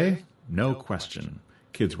 safer today? No question.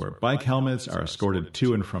 Kids wear bike helmets, are escorted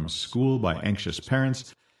to and from school by anxious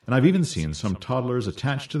parents, and I've even seen some toddlers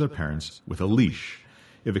attached to their parents with a leash.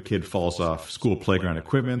 If a kid falls off school playground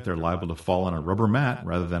equipment, they're liable to fall on a rubber mat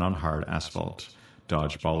rather than on hard asphalt.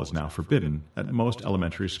 Dodgeball is now forbidden at most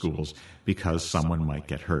elementary schools because someone might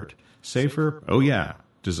get hurt. Safer? Oh yeah.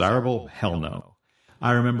 Desirable? Hell no.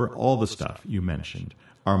 I remember all the stuff you mentioned.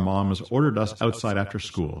 Our moms ordered us outside after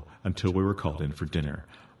school until we were called in for dinner.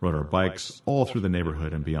 Rode our bikes all through the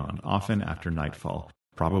neighborhood and beyond, often after nightfall,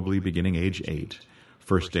 probably beginning age 8.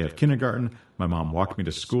 First day of kindergarten, my mom walked me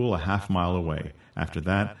to school a half-mile away. After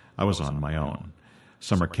that, I was on my own.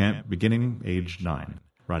 Summer camp, beginning age 9.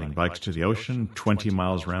 Riding bikes to the ocean, 20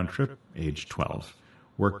 miles round trip, age 12.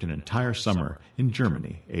 Worked an entire summer in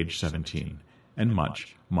Germany, age 17. And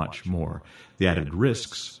much, much more. The added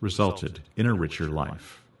risks resulted in a richer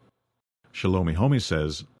life. Shalomi Homie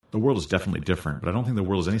says, the world is definitely different, but I don't think the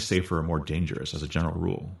world is any safer or more dangerous as a general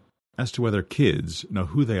rule. As to whether kids know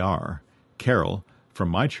who they are, Carol from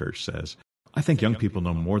my church says, I think young people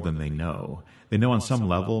know more than they know. They know on some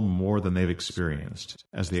level more than they've experienced.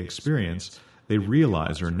 As they experience, they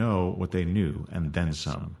realize or know what they knew, and then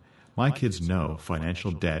some. My kids know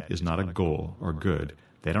financial debt is not a goal or good.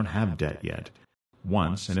 They don't have debt yet.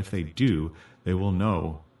 Once, and if they do, they will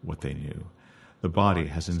know what they knew. The body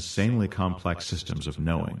has insanely complex systems of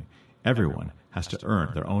knowing. Everyone has to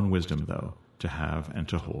earn their own wisdom, though, to have and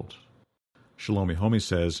to hold. Shalomi Homie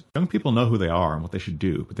says, young people know who they are and what they should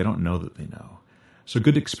do, but they don't know that they know. So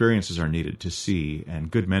good experiences are needed to see, and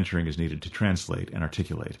good mentoring is needed to translate and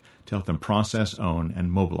articulate, to help them process, own, and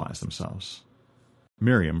mobilize themselves.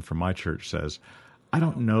 Miriam from my church says, I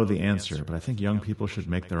don't know the answer, but I think young people should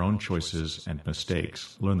make their own choices and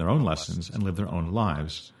mistakes, learn their own lessons, and live their own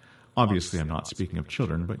lives. Obviously, I'm not speaking of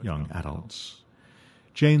children, but young adults.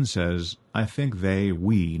 Jane says, I think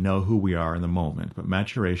we know who we are in the moment, but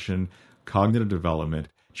maturation, cognitive development,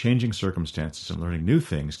 changing circumstances, and learning new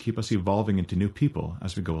things keep us evolving into new people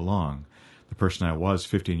as we go along. The person I was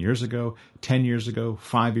 15 years ago, 10 years ago,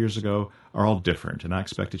 5 years ago are all different, and I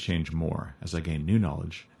expect to change more as I gain new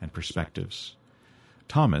knowledge and perspectives.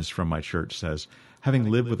 Thomas from my church says, having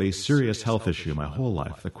lived with a serious health issue my whole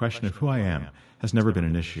life, the question of who I am has never been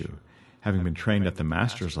an issue. Having been trained at the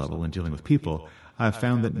master's level in dealing with people, I have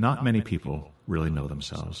found that not many people really know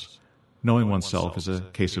themselves. Knowing oneself is a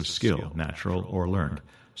case of skill, natural or learned.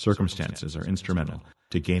 Circumstances are instrumental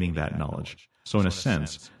to gaining that knowledge. So in a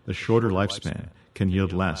sense, the shorter lifespan can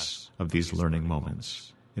yield less of these learning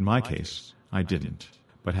moments. In my case, I didn't.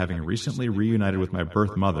 But having recently reunited with my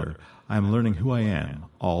birth mother, I am learning who I am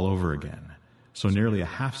all over again. So nearly a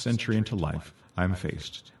half-century into life, I am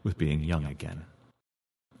faced with being young again.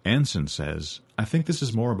 Anson says, I think this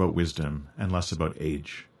is more about wisdom and less about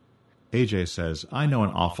age. AJ says, I know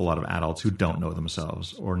an awful lot of adults who don't know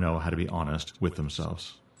themselves or know how to be honest with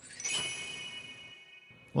themselves.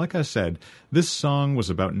 Like I said, this song was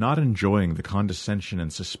about not enjoying the condescension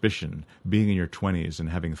and suspicion being in your 20s and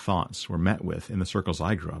having thoughts were met with in the circles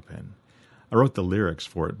I grew up in. I wrote the lyrics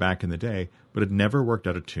for it back in the day, but it never worked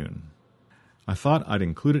out a tune. I thought I'd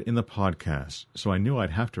include it in the podcast, so I knew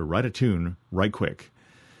I'd have to write a tune right quick.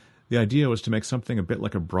 The idea was to make something a bit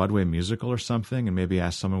like a Broadway musical or something and maybe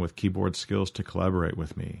ask someone with keyboard skills to collaborate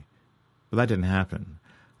with me. But that didn't happen.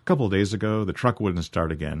 A couple of days ago, the truck wouldn't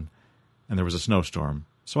start again, and there was a snowstorm,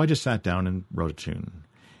 so I just sat down and wrote a tune.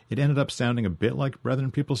 It ended up sounding a bit like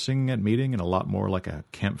Brethren people singing at meeting and a lot more like a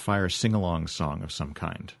campfire sing-along song of some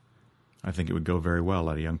kind. I think it would go very well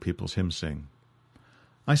at a young people's hymn sing.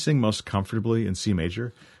 I sing most comfortably in C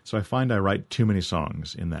major, so I find I write too many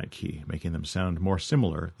songs in that key, making them sound more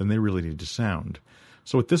similar than they really need to sound.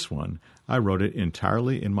 So with this one, I wrote it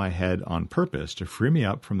entirely in my head on purpose to free me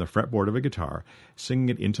up from the fretboard of a guitar, singing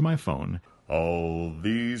it into my phone. All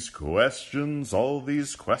these questions, all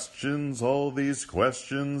these questions, all these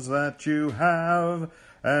questions that you have,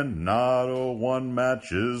 and not a one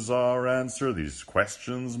matches our answer. These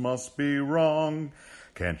questions must be wrong.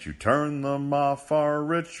 Can't you turn them off? Our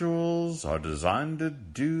rituals are designed to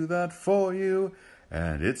do that for you.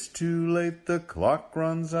 And it's too late, the clock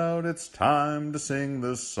runs out, it's time to sing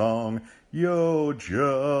the song. You're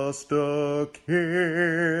just a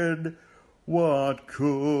kid. What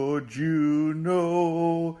could you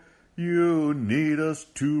know? You need us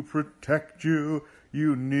to protect you.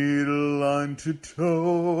 You need a line to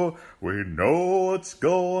tow. We know what's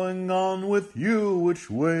going on with you, which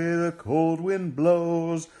way the cold wind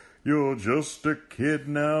blows. You're just a kid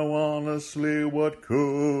now, honestly, what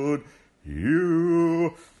could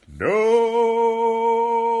you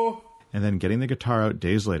know? And then getting the guitar out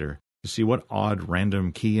days later to see what odd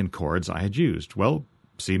random key and chords I had used. Well,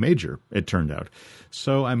 C major, it turned out.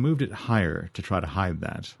 So I moved it higher to try to hide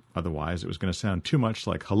that. Otherwise, it was going to sound too much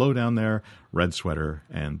like Hello Down There, Red Sweater,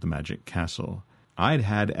 and The Magic Castle. I'd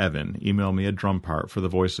had Evan email me a drum part for The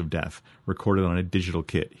Voice of Death, recorded on a digital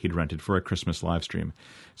kit he'd rented for a Christmas live stream.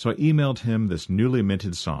 So I emailed him this newly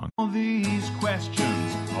minted song. All these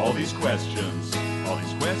questions, all these questions, all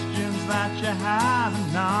these questions that you have,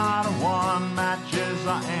 and not a one matches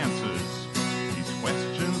our answers. These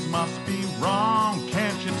questions must be wrong,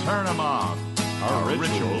 can't you turn them off? Our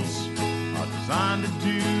rituals are designed to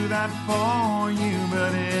do that for you,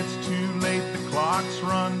 but it's too late, the clock's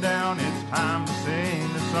run down, it's time to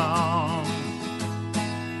sing the song.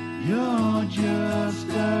 You're just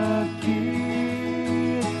a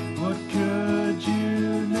kid, what could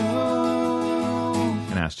you know?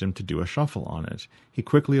 And asked him to do a shuffle on it. He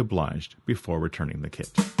quickly obliged before returning the kit.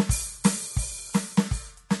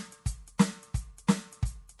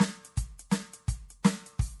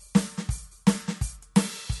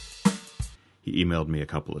 He emailed me a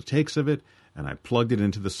couple of takes of it, and I plugged it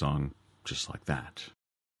into the song just like that.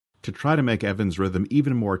 To try to make Evan's rhythm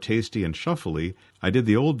even more tasty and shuffly, I did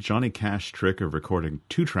the old Johnny Cash trick of recording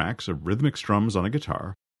 2 tracks of rhythmic strums on a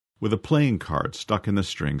guitar, with a playing card stuck in the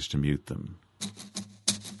strings to mute them.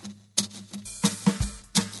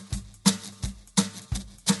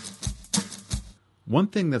 One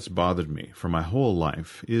thing that's bothered me for my whole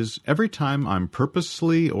life is every time I'm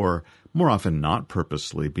purposely, or more often not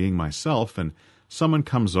purposely, being myself and someone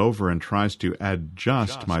comes over and tries to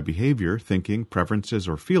adjust my behavior, thinking, preferences,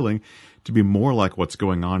 or feeling to be more like what's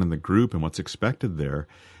going on in the group and what's expected there,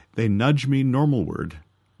 they nudge me normalward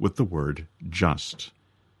with the word just.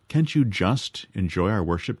 Can't you just enjoy our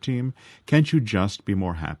worship team? Can't you just be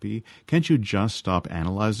more happy? Can't you just stop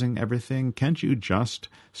analyzing everything? Can't you just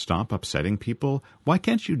stop upsetting people? Why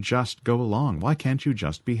can't you just go along? Why can't you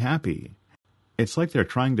just be happy? It's like they're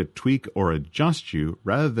trying to tweak or adjust you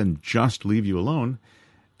rather than just leave you alone,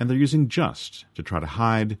 and they're using just to try to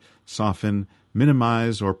hide, soften,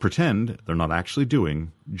 minimize, or pretend they're not actually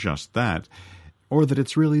doing just that, or that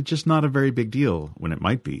it's really just not a very big deal when it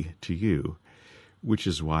might be to you. Which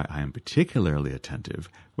is why I am particularly attentive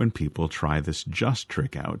when people try this just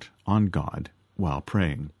trick out on God while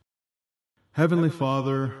praying. Heavenly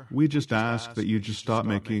Father, we just ask that you just stop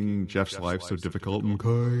making Jeff's life so difficult,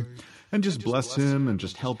 okay? And just bless him and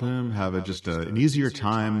just help him have an easier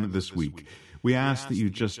time this week. We ask that you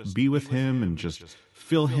just be with him and just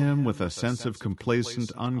fill him with a sense of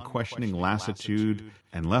complacent, unquestioning lassitude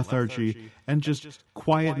and lethargy and just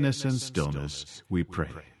quietness and stillness, we pray.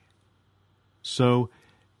 So,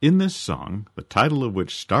 in this song, the title of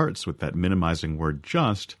which starts with that minimizing word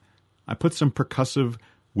just, I put some percussive,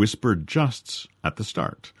 whispered justs at the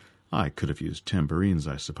start. I could have used tambourines,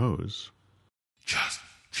 I suppose. Just.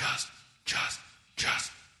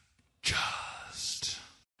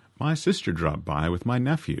 My sister dropped by with my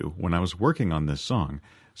nephew when I was working on this song,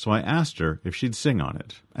 so I asked her if she'd sing on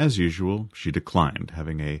it. As usual, she declined,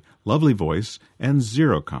 having a lovely voice and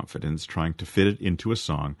zero confidence trying to fit it into a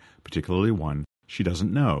song, particularly one she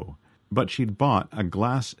doesn't know. But she'd bought a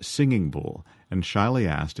glass singing bowl and shyly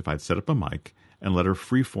asked if I'd set up a mic and let her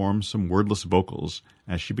freeform some wordless vocals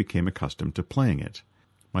as she became accustomed to playing it.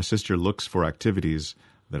 My sister looks for activities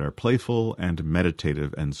that are playful and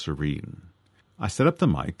meditative and serene. I set up the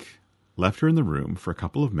mic, left her in the room for a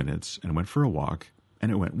couple of minutes, and went for a walk,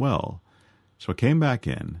 and it went well. So I came back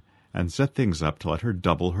in and set things up to let her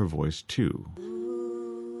double her voice too.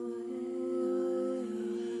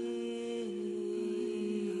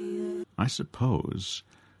 I suppose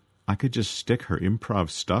I could just stick her improv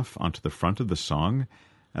stuff onto the front of the song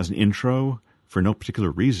as an intro for no particular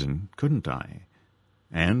reason, couldn't I?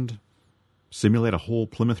 And simulate a whole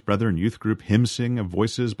Plymouth Brethren youth group hymn sing of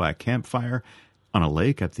voices by a campfire on a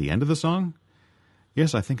lake at the end of the song?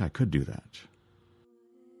 Yes, I think I could do that.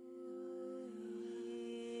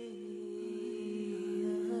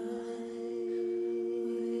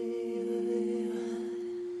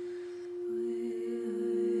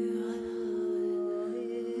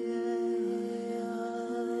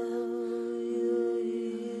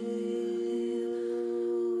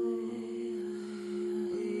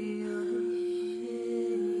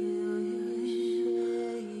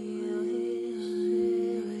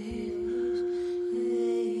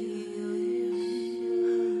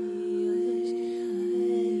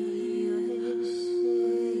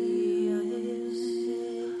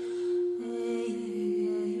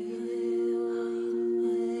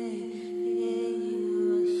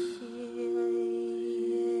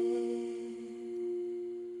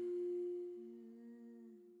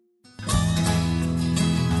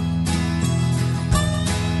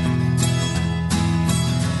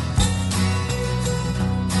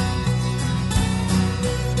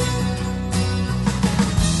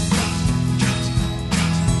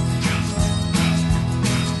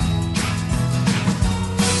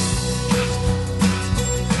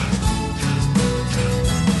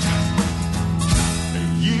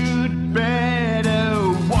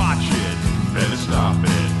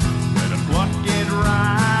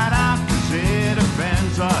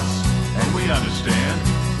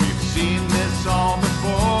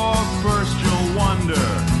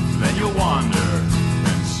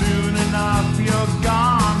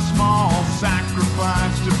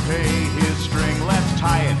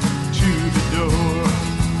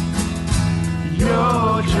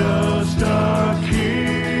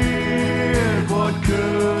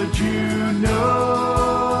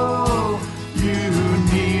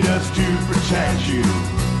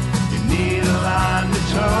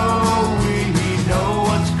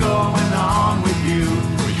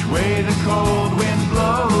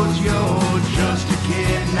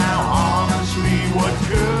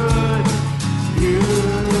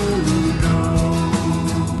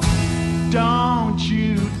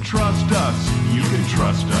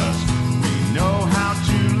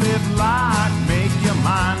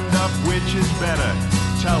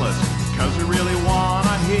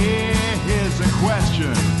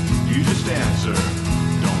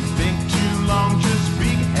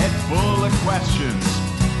 Questions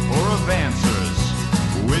or of answers,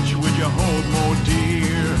 which would you hold more dear?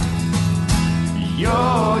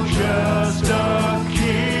 You're just a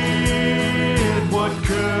kid, what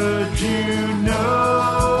could you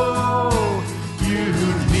know? You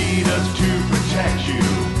need us to protect you.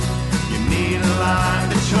 You need a line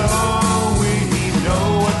to tow. We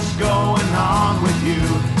know what's going on with you,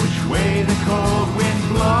 which way the cold wind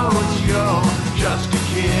blows. You're just a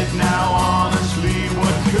kid now, honestly,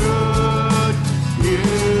 what could you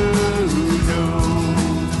know?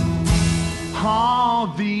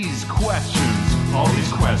 All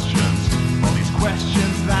these questions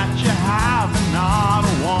that you have, and not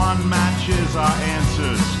one matches our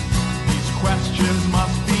answers. These questions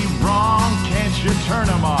must be wrong, can't you turn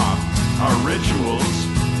them off? Our rituals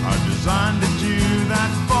are designed to do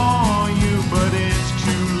that for you, but it's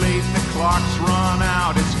too late, the clock's run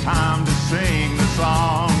out, it's time to sing the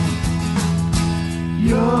song.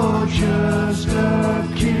 You're just a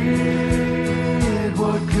kid,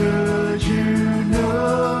 what could you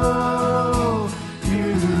know?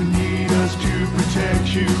 You need us to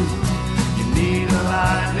protect you. You need a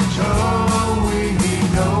line to tow. We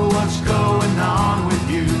know what's going on with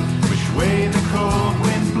you, which way the cold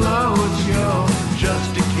wind blows. You're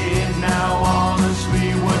just a kid now,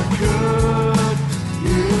 honestly, what could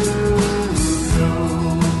you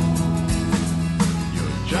know?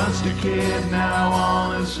 You're just a kid now,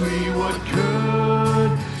 honestly, what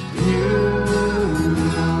could you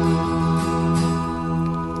know?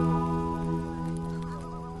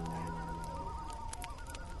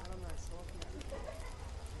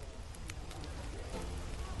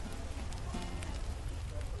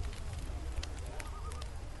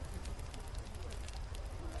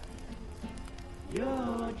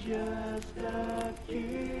 You're just a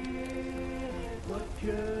kid, what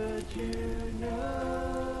could you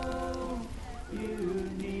know? You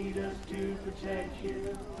need us to protect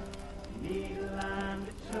you, you need a line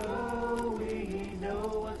to tow. We know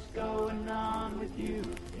what's going on with you,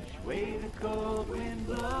 which way the cold wind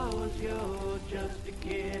blows. You're just a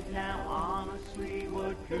kid now, honestly,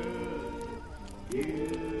 what could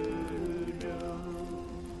you know?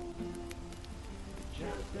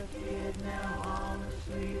 Just a kid now,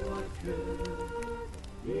 honestly,